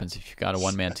what happens if you've got a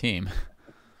one-man team.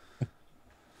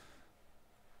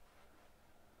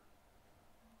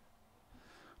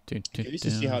 Curious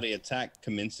to see how the attack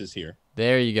commences here.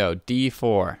 There you go.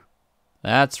 D4.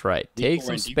 That's right. Take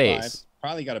some space.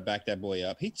 Probably got to back that boy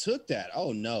up. He took that.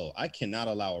 Oh, no. I cannot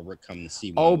allow a rook coming to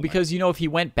C1. Oh, because, you know, if he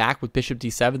went back with bishop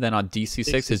D7, then on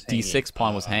DC6, his D6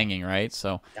 pawn was hanging, right?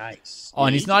 So, yikes. Oh,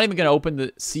 and he's not even going to open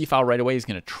the C file right away. He's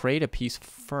going to trade a piece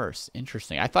first.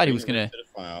 Interesting. I thought he was going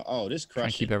to oh, this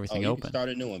crush keep everything open. Start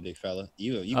a new one, big fella.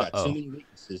 You got too many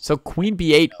weaknesses. So Queen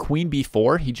B8, Queen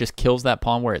B4, he just kills that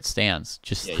pawn where it stands.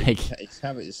 Just like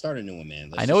start a new one,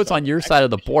 man. I know it's on your side of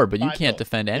the board, but you can't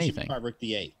defend anything. Rook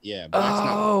D8. Yeah.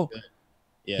 Oh.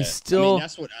 Yeah, he's still, I mean,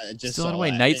 that's what I just still saw.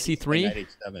 Away. Knight C3. Knight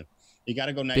H7. You got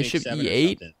to go knight Bishop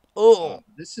H7 E8. Oh,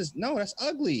 that's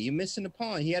ugly. You're missing the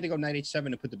pawn. He had to go knight H7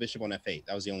 to put the bishop on F8.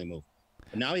 That was the only move.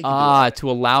 But now he can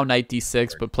to allow knight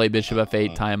D6, but play bishop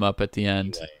F8, tie him up at the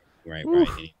end. Anyway, right.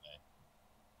 Anyway,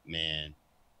 man.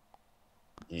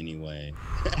 Anyway,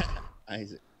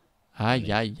 Isaac.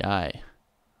 Ay.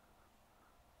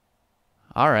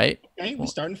 All right. Okay, we're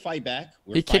starting to fight back.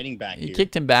 We're fighting back. He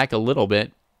kicked him back a little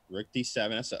bit. Rook D7.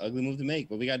 That's an ugly move to make,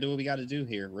 but we got to do what we got to do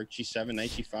here. Rook G7, Knight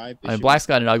G5. I mean, Black's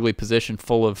got an ugly position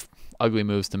full of ugly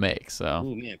moves to make. So.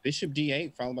 Ooh, man. Bishop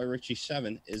D8 followed by Rook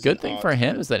G7. Good thing for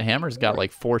him is that Hammer's got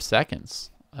like 4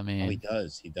 seconds. I mean. Oh, he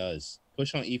does. He does.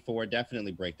 Push on E4.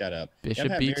 Definitely break that up. Bishop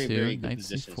B2, very Knight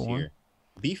C4. Here.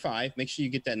 B5. Make sure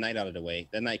you get that knight out of the way.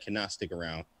 That knight cannot stick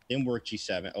around. Then work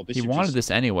G7. Oh, Bishop he wanted G7.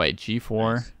 This anyway.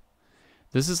 G4. Nice.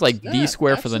 This is like D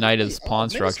square for the knight as pawn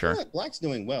structure. Black's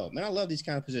doing well. Man, I love these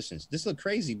kind of positions. This looks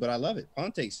crazy, but I love it.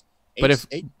 Pawn takes. But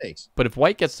if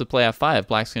white gets to play F5,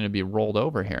 Black's going to be rolled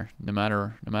over here, no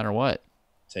matter what.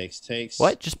 Takes.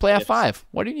 What? Just play F5.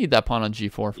 What do you need that pawn on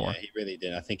G4 for? Yeah, he really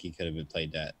did. I think he could have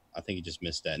played that. I think he just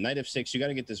missed that. Knight F6. You got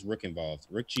to get this rook involved.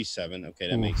 Rook G7. Okay,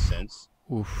 that makes sense.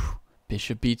 Oof.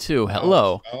 Bishop B2.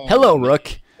 Hello. Hello,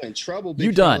 rook. In trouble,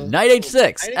 you done. Knight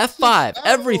H6. F5.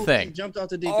 Everything. He jumped off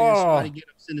the D3. Somebody get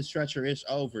up in the stretcher. It's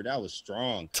over. That was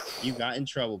strong. You got in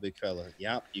trouble, big fella.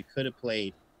 Yep. You could have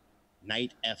played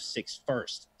Knight F6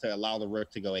 first to allow the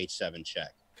rook to go H7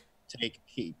 check.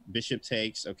 Bishop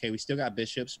takes. Okay, we still got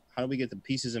bishops. How do we get the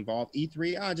pieces involved?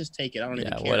 E3. I'll just take it. I don't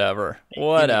even care.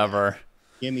 Whatever.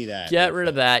 Give me that. Get rid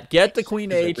of that. Get the queen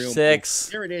to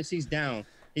H6. There it is. He's down.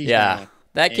 He's down.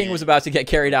 That king was about to get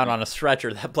carried out on a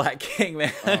stretcher, that black king,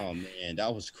 man. Oh, man,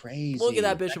 that was crazy. Look at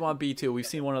that bishop on B2. We've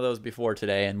seen one of those before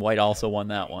today, and white also won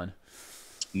that one.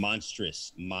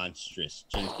 Monstrous. James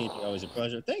Canty, always a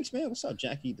pleasure. Thanks, man. What's up,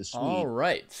 Jackie the Swede? All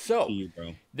right. So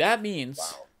that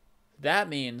means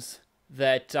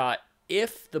that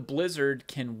if the Blizzard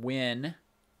can win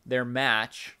their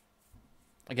match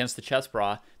against the Chess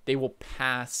Bra, they will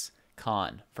pass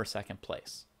Khan for second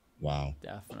place. Wow.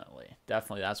 Definitely.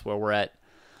 That's where we're at.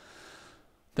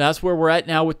 That's where we're at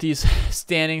now with these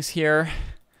standings here.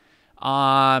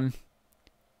 Well,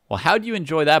 how do you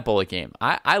enjoy that bullet game?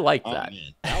 I like that.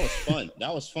 Man.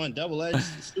 That was fun. Double-edged,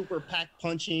 super pack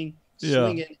punching,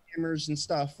 swinging hammers and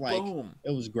stuff. Boom.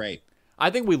 It was great. I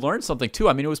think we learned something too.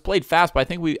 I mean, it was played fast, but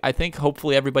I think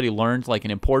hopefully everybody learned like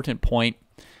an important point.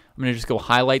 I'm going to just go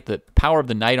highlight the power of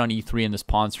the knight on E3 in this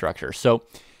pawn structure. So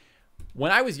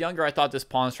when I was younger, I thought this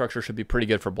pawn structure should be pretty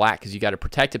good for black because you got a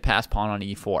protected pass pawn on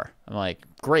E4. I'm like,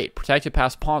 great, protected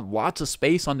pass pawn, lots of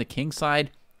space on the king side.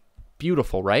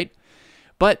 Beautiful, right?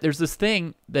 But there's this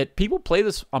thing that people play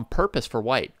this on purpose for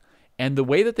white. And the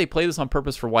way that they play this on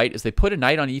purpose for white is they put a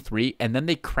knight on E3 and then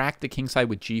they crack the king side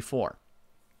with G4.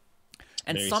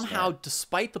 And somehow,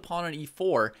 despite the pawn on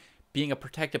E4 being a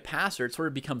protected passer, it sort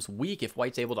of becomes weak if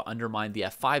white's able to undermine the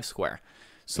F5 square.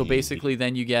 So basically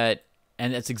then you get...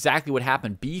 And that's exactly what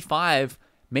happened. B5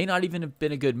 may not even have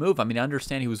been a good move. I mean, I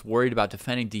understand he was worried about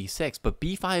defending D6, but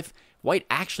B5, white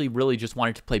actually really just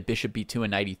wanted to play bishop B2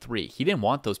 and knight E3. He didn't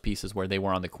want those pieces where they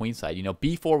were on the queen side. You know,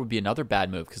 B4 would be another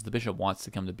bad move because the bishop wants to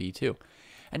come to B2.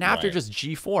 And after just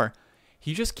G4,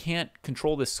 he just can't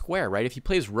control this square, right? If he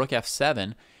plays rook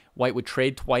F7, white would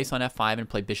trade twice on F5 and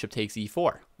play bishop takes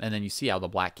E4. And then you see how the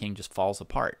black king just falls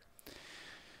apart.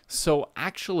 So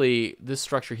actually, this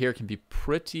structure here can be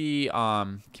pretty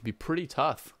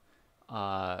tough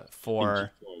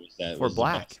for black. That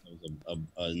was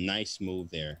a nice move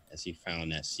there as he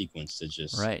found that sequence to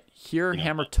just here.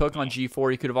 Hammer took on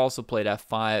G4. He could have also played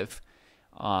F5,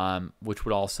 which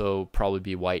would also probably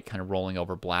be white kind of rolling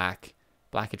over black.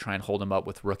 Black could try and hold him up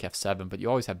with rook F7, but you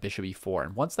always have bishop E4.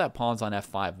 And once that pawn's on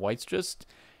F5, white's just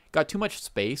got too much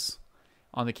space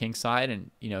on the king side,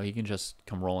 and he can just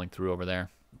come rolling through over there.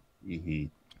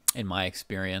 In my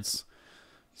experience.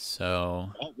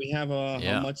 So we have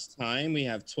how much time? We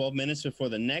have 12 minutes before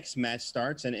the next match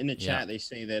starts, and in the chat they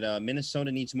say that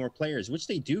Minnesota needs more players, which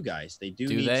they do, guys. They do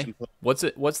need some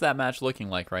players. What's that match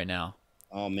looking like right now?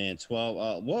 Oh man,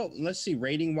 12. Well, let's see.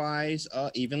 Rating wise,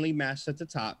 evenly matched at the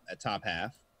top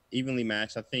half. Evenly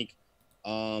matched. I think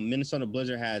Minnesota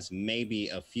Blizzard has maybe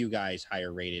a few guys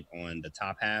higher rated on the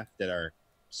top half that are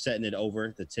setting it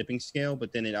over the tipping scale,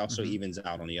 but then it also evens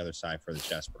out on the other side for the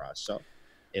Chess Bras. So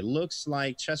it looks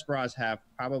like Chess Bras have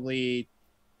probably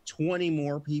 20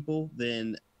 more people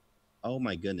than, oh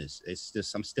my goodness, it's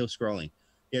just, I'm still scrolling.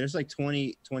 Yeah, there's like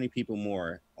 20 people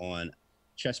more on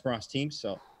Chess Bras team.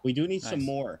 So we do need some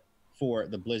more for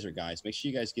the Blizzard guys. Make sure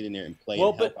you guys get in there and play.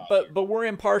 Well, but we're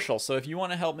impartial. So if you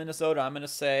want to help Minnesota, I'm gonna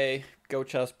say go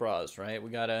Chess Bras, right? We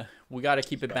gotta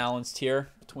keep it balanced here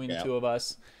between the two of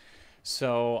us.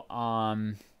 So,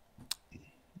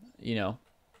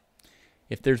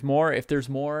 if there's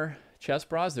more Chess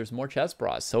Bras, there's more Chess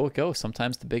Bras. So it goes.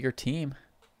 Sometimes the bigger team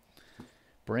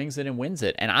brings it and wins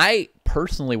it. And I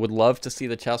personally would love to see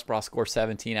the Chess Bras score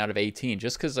 17 out of 18,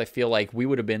 just because I feel like we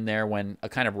would have been there when a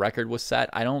kind of record was set.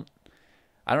 I don't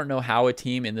know how a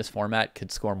team in this format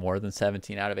could score more than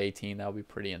 17 out of 18. That would be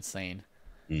pretty insane.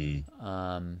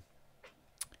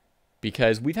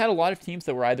 Because we've had a lot of teams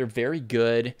that were either very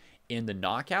good in the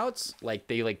knockouts, like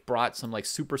they brought some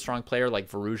super strong player like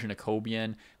Verusian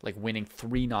Akobian, winning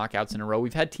 3 knockouts in a row.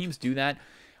 We've had teams do that.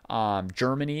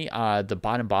 Germany, the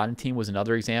bottom team was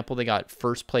another example. They got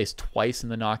first place twice in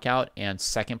the knockout and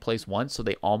second place once, so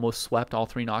they almost swept all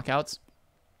 3 knockouts.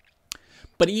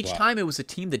 But each time it was a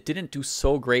team that didn't do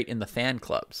so great in the fan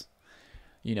clubs,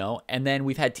 And then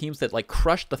we've had teams that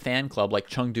crushed the fan club, like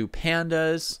Chengdu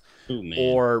Pandas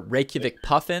or Reykjavik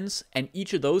Puffins, and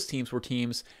each of those teams were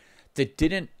teams that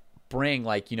didn't bring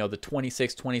the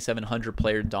 2,700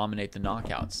 player dominate the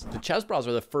knockouts. The Chess Bros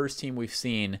are the first team we've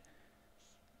seen,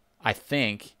 I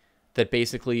think, that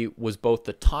basically was both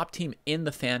the top team in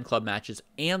the fan club matches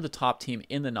and the top team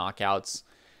in the knockouts.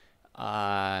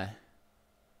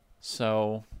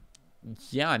 So,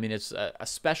 yeah, I mean, it's a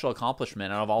special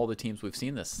accomplishment out of all the teams we've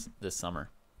seen this summer.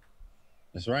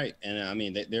 That's right. And, I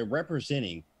mean, they're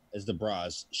representing as the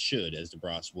Bras should, as the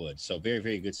Bras would. So, very,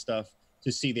 very good stuff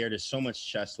to see there. There's so much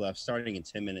chess left, starting in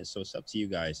 10 minutes. So, it's up to you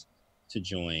guys to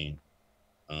join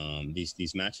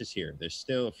these matches here. There's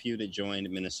still a few that joined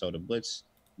Minnesota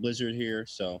Blizzard here.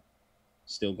 So,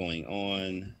 still going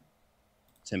on.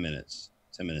 10 minutes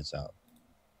out.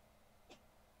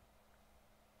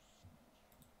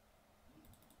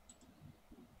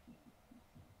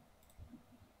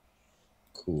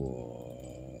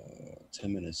 Cool.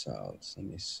 10 minutes out. Let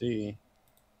me see.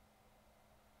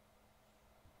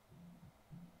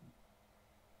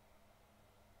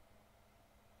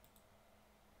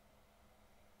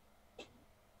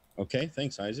 Okay,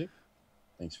 thanks, Isaac.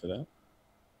 Thanks for that.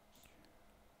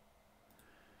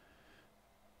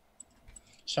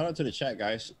 Shout out to the chat,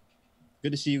 guys.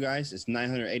 Good to see you guys. It's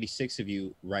 986 of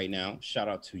you right now. Shout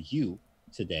out to you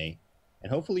today.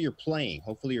 And hopefully you're playing.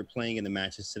 Hopefully you're playing in the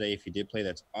matches today. If you did play,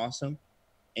 that's awesome.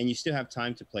 And you still have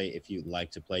time to play if you'd like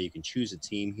to play. You can choose a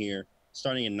team here.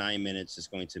 Starting in 9 minutes, it's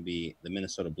going to be the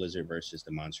Minnesota Blizzard versus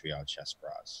the Montreal Chess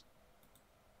Bros.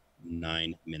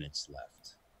 9 minutes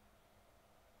left.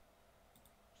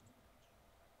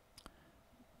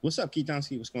 What's up,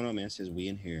 Keatonski? What's going on, man? It says we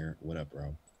in here. What up,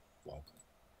 bro? Welcome.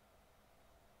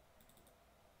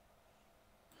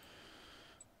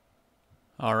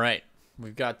 All right.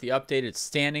 We've got the updated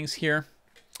standings here.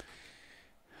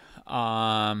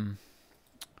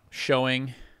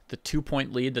 Showing the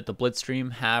 2-point lead that the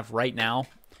Blitzstream have right now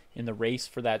in the race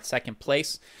for that second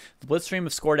place. The Blitzstream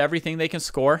have scored everything they can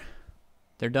score.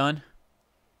 They're done.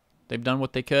 They've done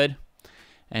what they could.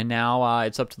 And now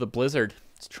it's up to the Blizzard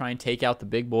to try and take out the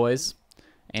big boys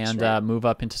and move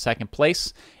up into second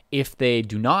place. If they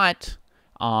do not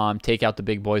take out the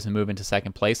big boys and move into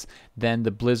second place, then the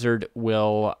Blizzard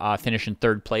will finish in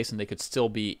third place, and they could still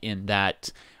be in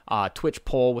that Twitch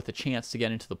poll with a chance to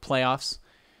get into the playoffs.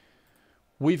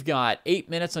 We've got 8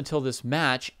 minutes until this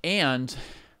match, and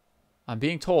I'm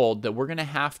being told that we're going to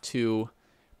have to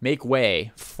make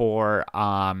way for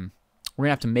the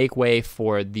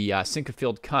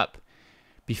Sinquefield Cup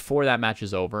before that match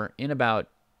is over in about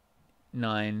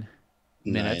 9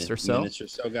 minutes or so.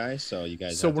 Guys. So you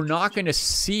guys. So we're not going to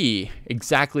see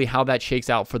exactly how that shakes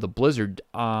out for the Blizzard.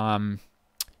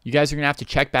 You guys are going to have to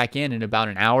check back in about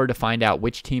an hour to find out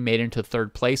which team made it into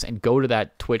third place and go to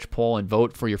that Twitch poll and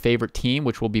vote for your favorite team,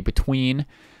 which will be between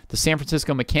the San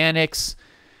Francisco Mechanics,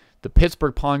 the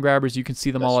Pittsburgh Pawn Grabbers. You can see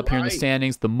them all up here in the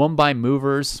standings. The Mumbai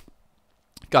Movers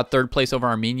got third place over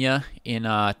Armenia in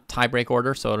tiebreak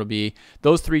order. So it'll be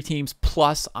those 3 teams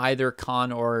plus either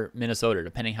Con or Minnesota,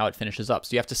 depending how it finishes up.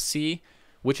 So you have to see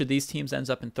which of these teams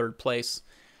ends up in third place.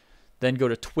 Then go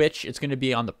to Twitch. It's going to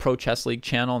be on the Pro Chess League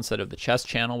channel instead of the Chess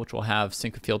channel, which will have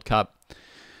Sinquefield Cup.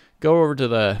 Go over to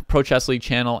the Pro Chess League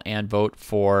channel and vote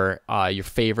for your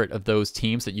favorite of those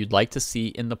teams that you'd like to see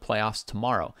in the playoffs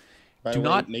tomorrow. By the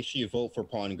way, make sure you vote for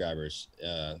Pawn Grabbers.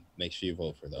 Make sure you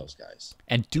vote for those guys.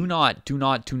 And do not,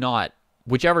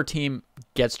 whichever team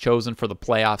gets chosen for the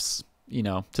playoffs,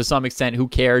 to some extent, who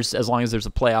cares as long as there's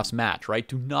a playoffs match, right?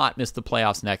 Do not miss the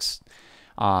playoffs next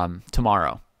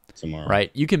tomorrow. Right?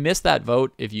 You can miss that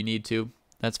vote if you need to.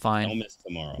 That's fine. Don't miss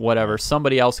tomorrow. Whatever.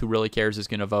 Somebody else who really cares is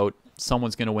going to vote.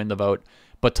 Someone's going to win the vote.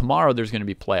 But tomorrow there's going to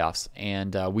be playoffs,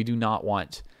 and we do not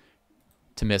want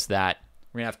to miss that.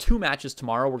 We're going to have 2 matches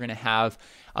tomorrow. We're going to have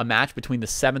a match between the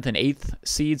 7th and 8th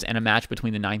seeds and a match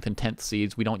between the 9th and 10th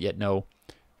seeds. We don't yet know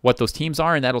what those teams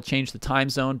are, and that'll change the time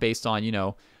zone based on,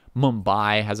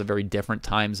 Mumbai has a very different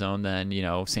time zone than,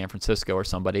 San Francisco or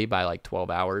somebody by like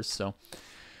 12 hours. So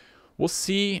we'll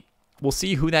see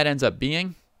who that ends up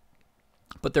being.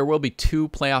 But there will be 2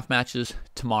 playoff matches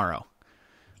tomorrow.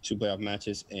 2 playoff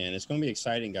matches, and it's going to be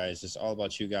exciting, guys. It's all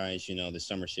about you guys, the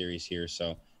summer series here.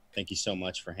 So Thank you so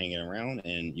much for hanging around,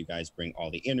 and you guys bring all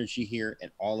the energy here,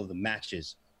 and all of the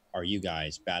matches are you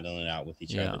guys battling it out with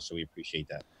each other. So we appreciate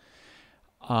that.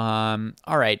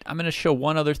 All right, I'm going to show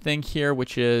one other thing here,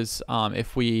 which is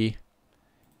if we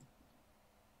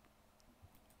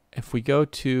go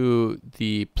to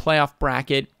the playoff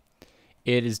bracket,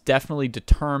 it is definitely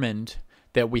determined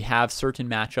that we have certain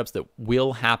matchups that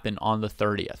will happen on the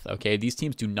 30th. Okay, these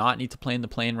teams do not need to play in the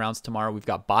play-in rounds tomorrow. We've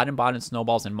got Baden-Baden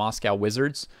Snowballs and Moscow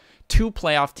Wizards, 2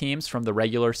 playoff teams from the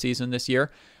regular season this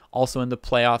year, also in the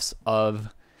playoffs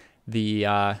of the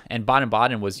and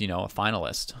Baden-Baden was, a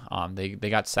finalist. They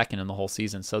got second in the whole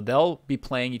season, so they'll be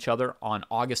playing each other on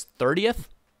August 30th.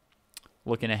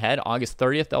 Looking ahead, August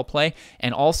 30th they'll play,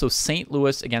 and also St.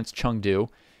 Louis against Chengdu.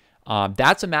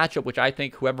 That's a matchup which I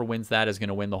think whoever wins that is going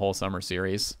to win the whole summer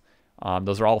series.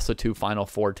 Those are also 2 Final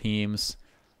Four teams.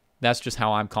 That's just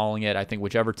how I'm calling it. I think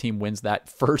whichever team wins that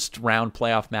first round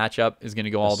playoff matchup is going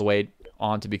to go all the way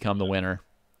on to become the winner.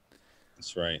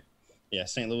 That's right. Yeah,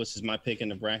 St. Louis is my pick in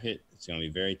the bracket. It's going to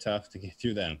be very tough to get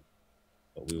through them,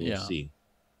 but we will see.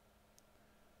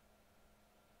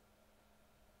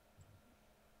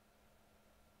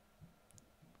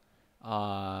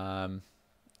 All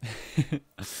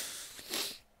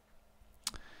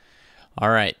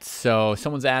right, so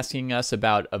someone's asking us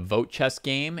about a vote chess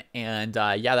game, and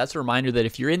yeah, that's a reminder that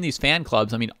if you're in these fan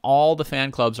clubs, I mean, all the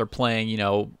fan clubs are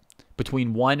playing,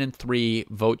 between 1 and 3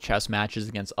 vote chess matches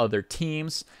against other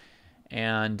teams.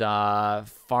 And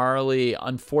Farley,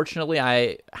 unfortunately,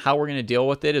 how we're going to deal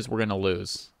with it is we're going to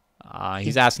lose.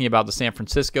 He's asking about the San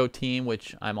Francisco team,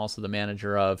 which I'm also the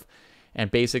manager of. And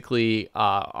basically,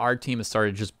 our team has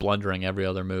started just blundering every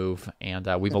other move. And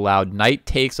we've allowed knight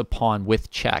takes a pawn with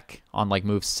check on like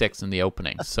move 6 in the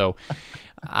opening. So,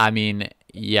 I mean,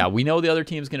 yeah, we know the other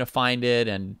team's going to find it.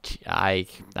 And I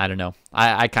don't know.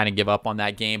 I kind of give up on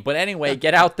that game. But anyway,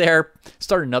 get out there,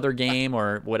 start another game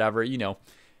or whatever,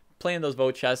 playing those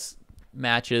vote chess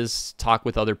matches, talk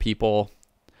with other people.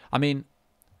 I mean,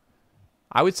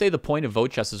 I would say the point of vote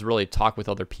chess is really talk with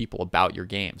other people about your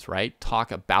games, right?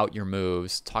 Talk about your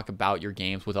moves, talk about your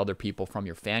games with other people from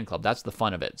your fan club. That's the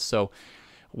fun of it. So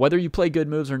whether you play good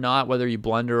moves or not, whether you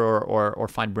blunder or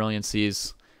find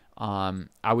brilliancies,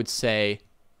 I would say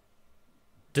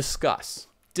discuss,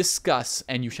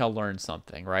 and you shall learn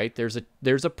something, right?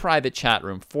 There's a private chat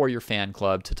room for your fan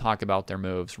club to talk about their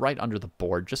moves right under the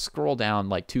board. Just scroll down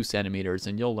like 2 centimeters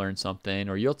and you'll learn something,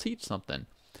 or you'll teach something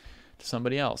to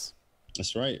somebody else.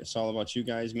 That's right. It's all about you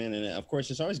guys, man. And of course,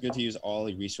 it's always good to use all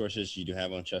the resources you do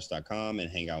have on chess.com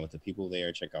and hang out with the people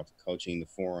there. Check out the coaching, the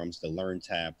forums, the Learn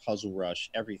tab, Puzzle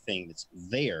Rush, everything that's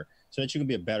there so that you can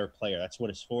be a better player. That's what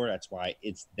it's for. That's why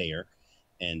it's there.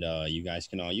 And you guys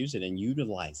can all use it and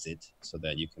utilize it so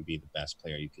that you can be the best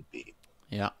player you could be.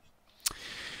 Yeah.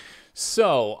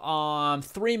 So,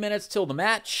 3 minutes till the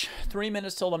match. 3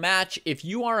 minutes till the match. If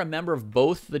you are a member of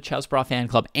both the Chessbrah fan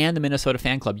club and the Minnesota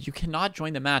fan club, you cannot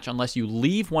join the match unless you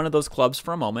leave one of those clubs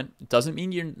for a moment. It doesn't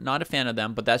mean you're not a fan of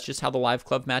them, but that's just how the live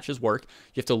club matches work.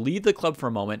 You have to leave the club for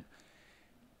a moment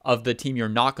of the team you're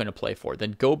not going to play for.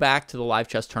 Then go back to the live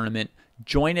chess tournament,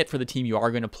 join it for the team you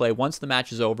are going to play. Once the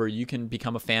match is over, you can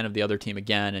become a fan of the other team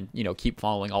again and, keep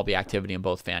following all the activity in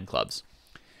both fan clubs.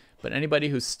 But anybody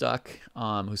who's stuck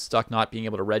not being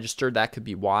able to register, that could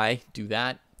be why. Do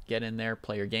that. Get in there,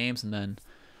 play your games, and then,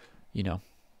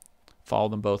 follow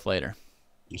them both later.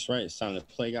 That's right. It's time to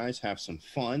play, guys. Have some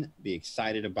fun. Be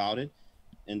excited about it.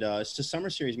 And it's the summer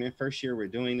series, man. First year we're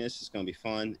doing this. It's going to be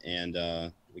fun. And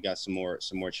we got some more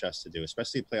chess to do,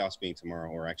 especially the playoffs being tomorrow,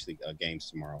 or actually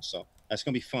games tomorrow. So that's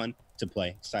going to be fun to play.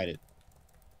 Excited.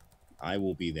 I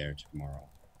will be there tomorrow.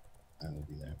 I will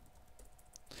be there.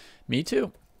 Me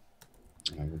too.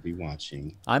 I will be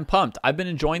watching. I'm pumped. I've been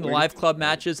enjoying the live club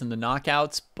matches and the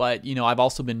knockouts, but I've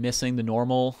also been missing the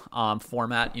normal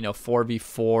format.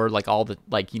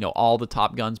 4v4, all the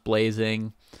top guns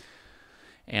blazing,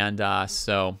 and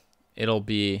so it'll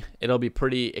be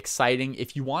pretty exciting.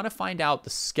 If you want to find out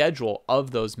the schedule of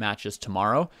those matches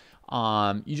tomorrow,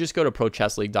 you just go to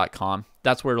prochessleague.com.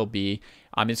 That's where it'll be.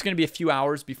 It's going to be a few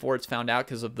hours before it's found out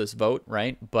because of this vote,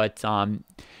 right? But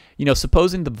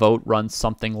supposing the vote runs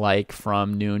something like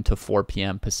from noon to 4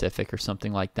 p.m. Pacific or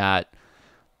something like that,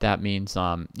 that means,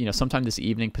 sometime this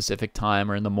evening Pacific time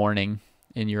or in the morning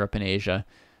in Europe and Asia,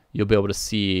 you'll be able to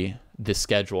see the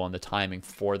schedule and the timing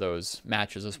for those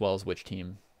matches as well as which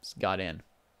teams got in.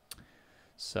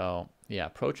 So, yeah,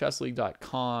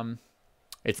 prochessleague.com.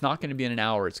 It's not going to be in an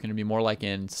hour. It's going to be more like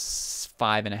in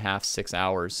 5.5, 6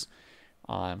 hours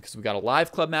because we got a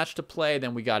live club match to play.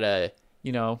 Then we got to,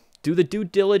 do the due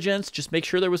diligence. Just make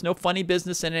sure there was no funny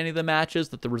business in any of the matches,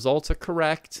 that the results are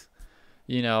correct.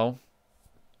 you know,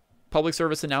 public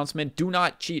service announcement, do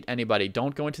not cheat anybody.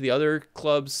 Don't go into the other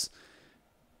club's,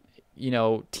 you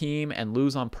know, team and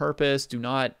lose on purpose. Do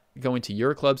not go into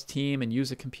your club's team and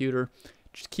use a computer.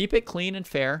 Just keep it clean and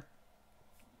fair.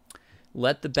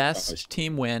 Let the best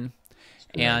team win.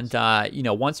 And, you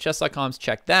know, once chess.com's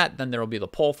checked that, then there will be the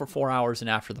poll for 4 hours. And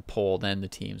after the poll, then the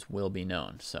teams will be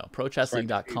known. So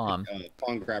prochessleague.com.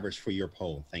 Pawn grabbers for your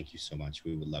poll. Thank you so much.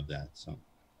 We would love that. So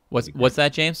what's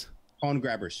that, James? Pawn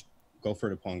grabbers. Go for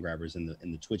the pawn grabbers in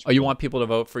the Twitch. Oh, you want people to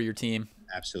vote for your team?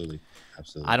 Absolutely.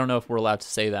 Absolutely. I don't know if we're allowed to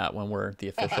say that when we're the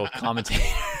official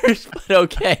commentators, but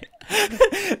okay.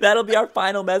 That'll be our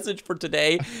final message for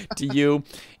today to you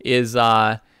is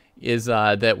that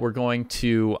we're going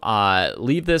to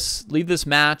leave this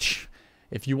match.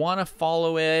 If you want to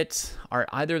follow it, are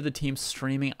either of the teams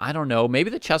streaming? I don't know.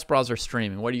 Maybe the Chess Bros are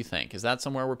streaming. What do you think? Is that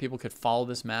somewhere where people could follow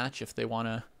this match if they want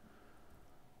to?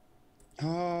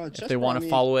 If they want to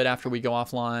follow it after we go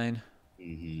offline.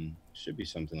 Should be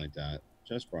something like that.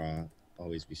 Chess Bra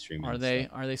always be streaming. Are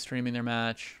they streaming their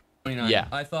match? 29. Yeah,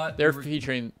 I thought they're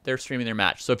streaming their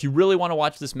match. So if you really want to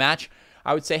watch this match,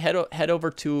 I would say head over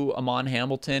to Amon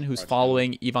Hamilton, who's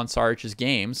following Ivan Saric's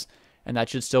games, and that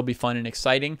should still be fun and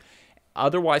exciting.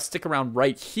 Otherwise, stick around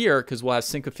right here because we'll have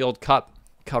Sinquefield Cup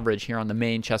coverage here on the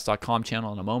main chess.com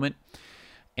channel in a moment.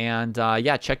 And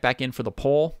yeah, check back in for the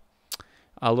poll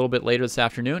a little bit later this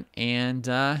afternoon. And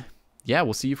yeah,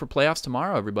 we'll see you for playoffs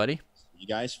tomorrow, everybody. You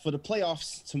guys for the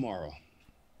playoffs tomorrow.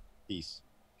 Peace.